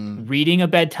 reading a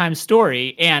bedtime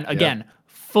story, and again,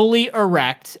 fully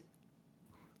erect,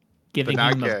 giving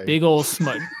him a big old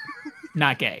smooch.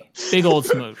 Not gay. Big old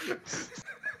smooch.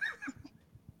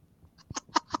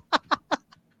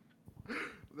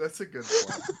 That's a good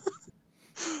point.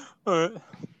 All right.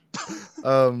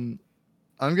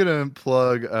 I'm gonna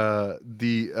plug I've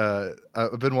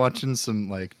been watching some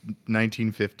like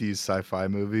 1950s sci-fi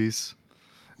movies.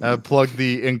 Plug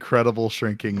The Incredible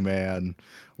Shrinking Man,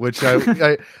 which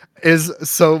I is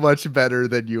so much better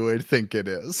than you would think it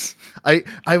is. I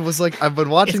was like, I've been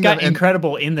watching. It's got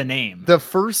incredible in the name. The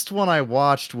first one I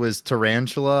watched was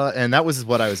Tarantula, and that was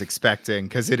what I was expecting,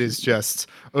 because it is just,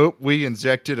 we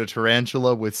injected a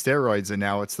tarantula with steroids and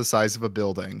now it's the size of a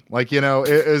building. Like, it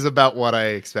is about what I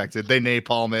expected. They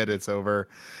napalm it, it's over.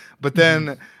 But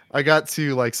then I got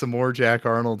to like some more Jack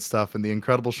Arnold stuff and The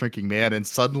Incredible Shrinking Man, and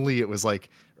suddenly it was like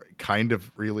kind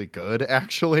of really good,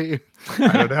 actually.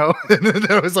 I don't know.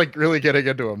 I was like really getting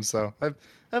into them, so I've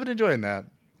been enjoying that.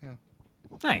 Yeah.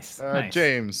 Nice.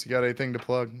 James, you got anything to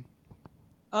plug?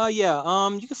 You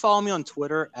can follow me on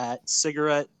Twitter at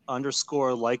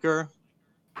cigarette_liker.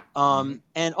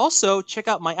 And also check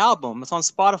out my album. It's on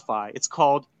Spotify. It's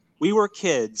called We Were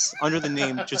Kids, under the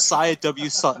name Josiah W.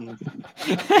 Sutton.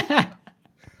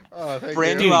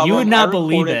 Brand new album. You would not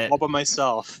believe it. All by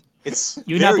myself.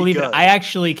 You would not believe it. I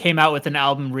actually came out with an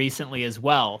album recently as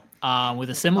well, with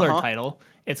a similar title.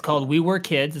 It's called We Were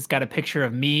Kids. It's got a picture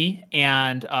of me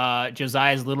and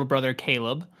Josiah's little brother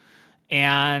Caleb,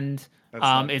 and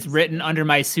it's written under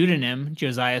my pseudonym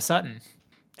Josiah Sutton.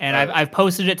 And I've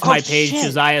posted it to my page. Shit.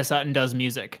 Josiah Sutton Does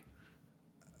Music.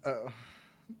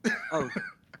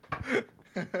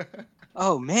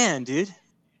 Oh man, dude.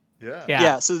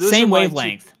 Yeah. So those same are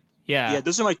wavelength. Yeah,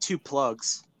 those are my two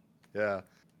plugs. Yeah.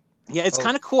 Yeah, it's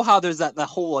kind of cool how there's that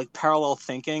whole like parallel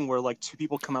thinking where like two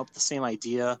people come up with the same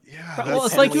idea. Yeah. Well,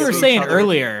 it's like you were saying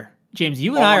earlier, James.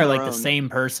 You and I are like the same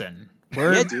person.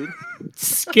 We're dude.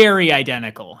 Scary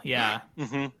identical. Yeah.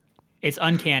 It's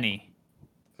uncanny.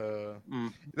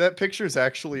 That picture is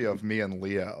actually of me and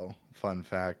Leo. Fun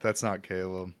fact. That's not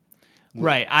Caleb.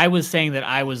 Right. I was saying that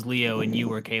I was Leo and you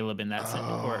were Caleb in that sense.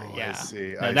 I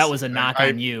see. No, that was a knock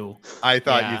on you. I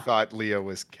thought you thought Leo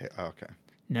was okay.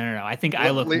 No. I think I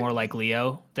look more like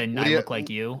Leo than I look like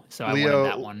you. So I wanted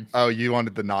that one. Oh, you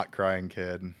wanted the not crying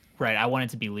kid. Right. I wanted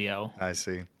to be Leo. I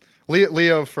see.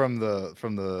 Leo from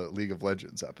the League of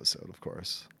Legends episode, of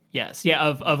course. Yes. Yeah.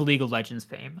 Of League of Legends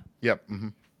fame. Yep.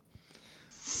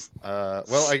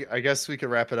 Well, I guess we could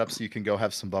wrap it up so you can go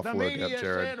have some buffalo dip,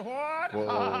 Jared.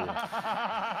 Whoa.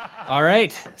 All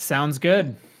right. Sounds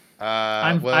good.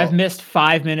 I've missed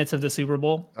 5 minutes of the Super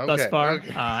Bowl thus far,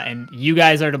 and you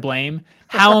guys are to blame.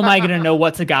 How am I going to know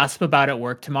what to gossip about at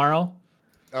work tomorrow?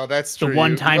 Oh, that's true. The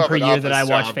one time per year that I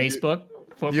watch Facebook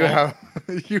football.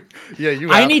 You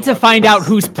I need to find out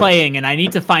who's playing, and I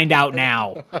need to find out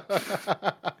now.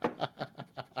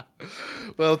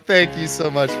 Well, thank you so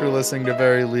much for listening to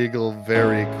Very Legal,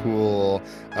 Very Cool,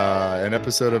 an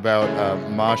episode about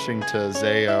moshing to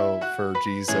Zayo for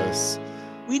Jesus.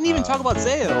 We didn't even talk about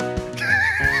Zayo.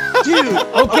 Dude.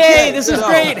 Okay, this is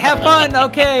great. Have fun.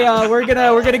 Okay, we're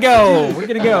gonna go. We're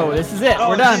gonna go. This is it.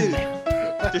 We're done. Dude.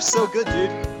 They're so good,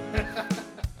 dude.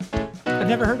 I've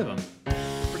never heard of them.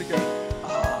 Pretty good.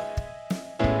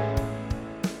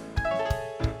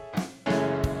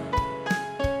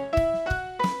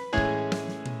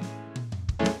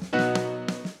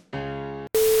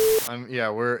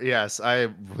 I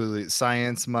really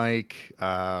Science Mike,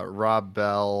 Rob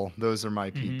Bell, those are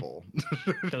my people.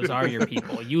 Those are your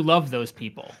people. You love those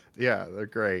people. Yeah, they're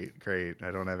great.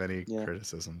 I don't have any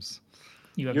criticisms.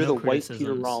 You're the white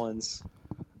Peter Rollins.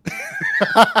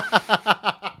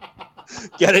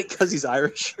 Get it? Because he's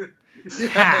Irish.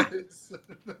 Yes.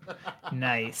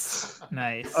 Nice.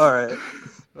 All right.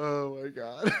 Oh my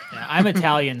God. Yeah, I'm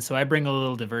Italian, so I bring a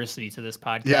little diversity to this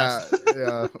podcast.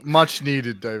 Yeah. Much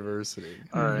needed diversity.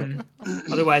 All right.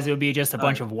 Otherwise, it would be just a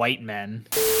bunch of white men.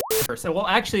 So, well,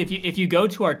 actually, if you go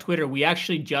to our Twitter, we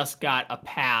actually just got a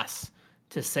pass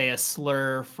to say a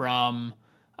slur from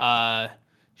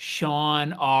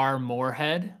Sean R.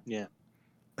 Moorhead. Yeah.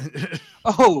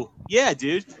 Oh yeah,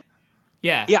 dude.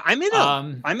 Yeah. Yeah, I'm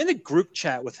in a group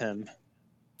chat with him.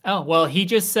 Oh well, he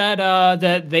just said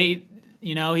that they,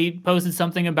 he posted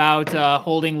something about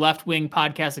holding left-wing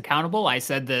podcasts accountable. I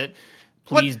said that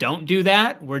please don't do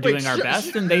that. We're doing our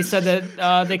best, and they said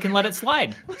that they can let it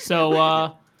slide.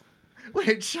 So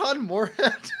wait, Sean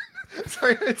Moorhead.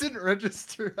 Sorry, I didn't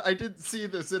register. I didn't see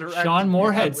this interaction. Sean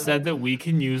Moorhead said that we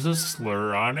can use a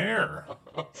slur on air.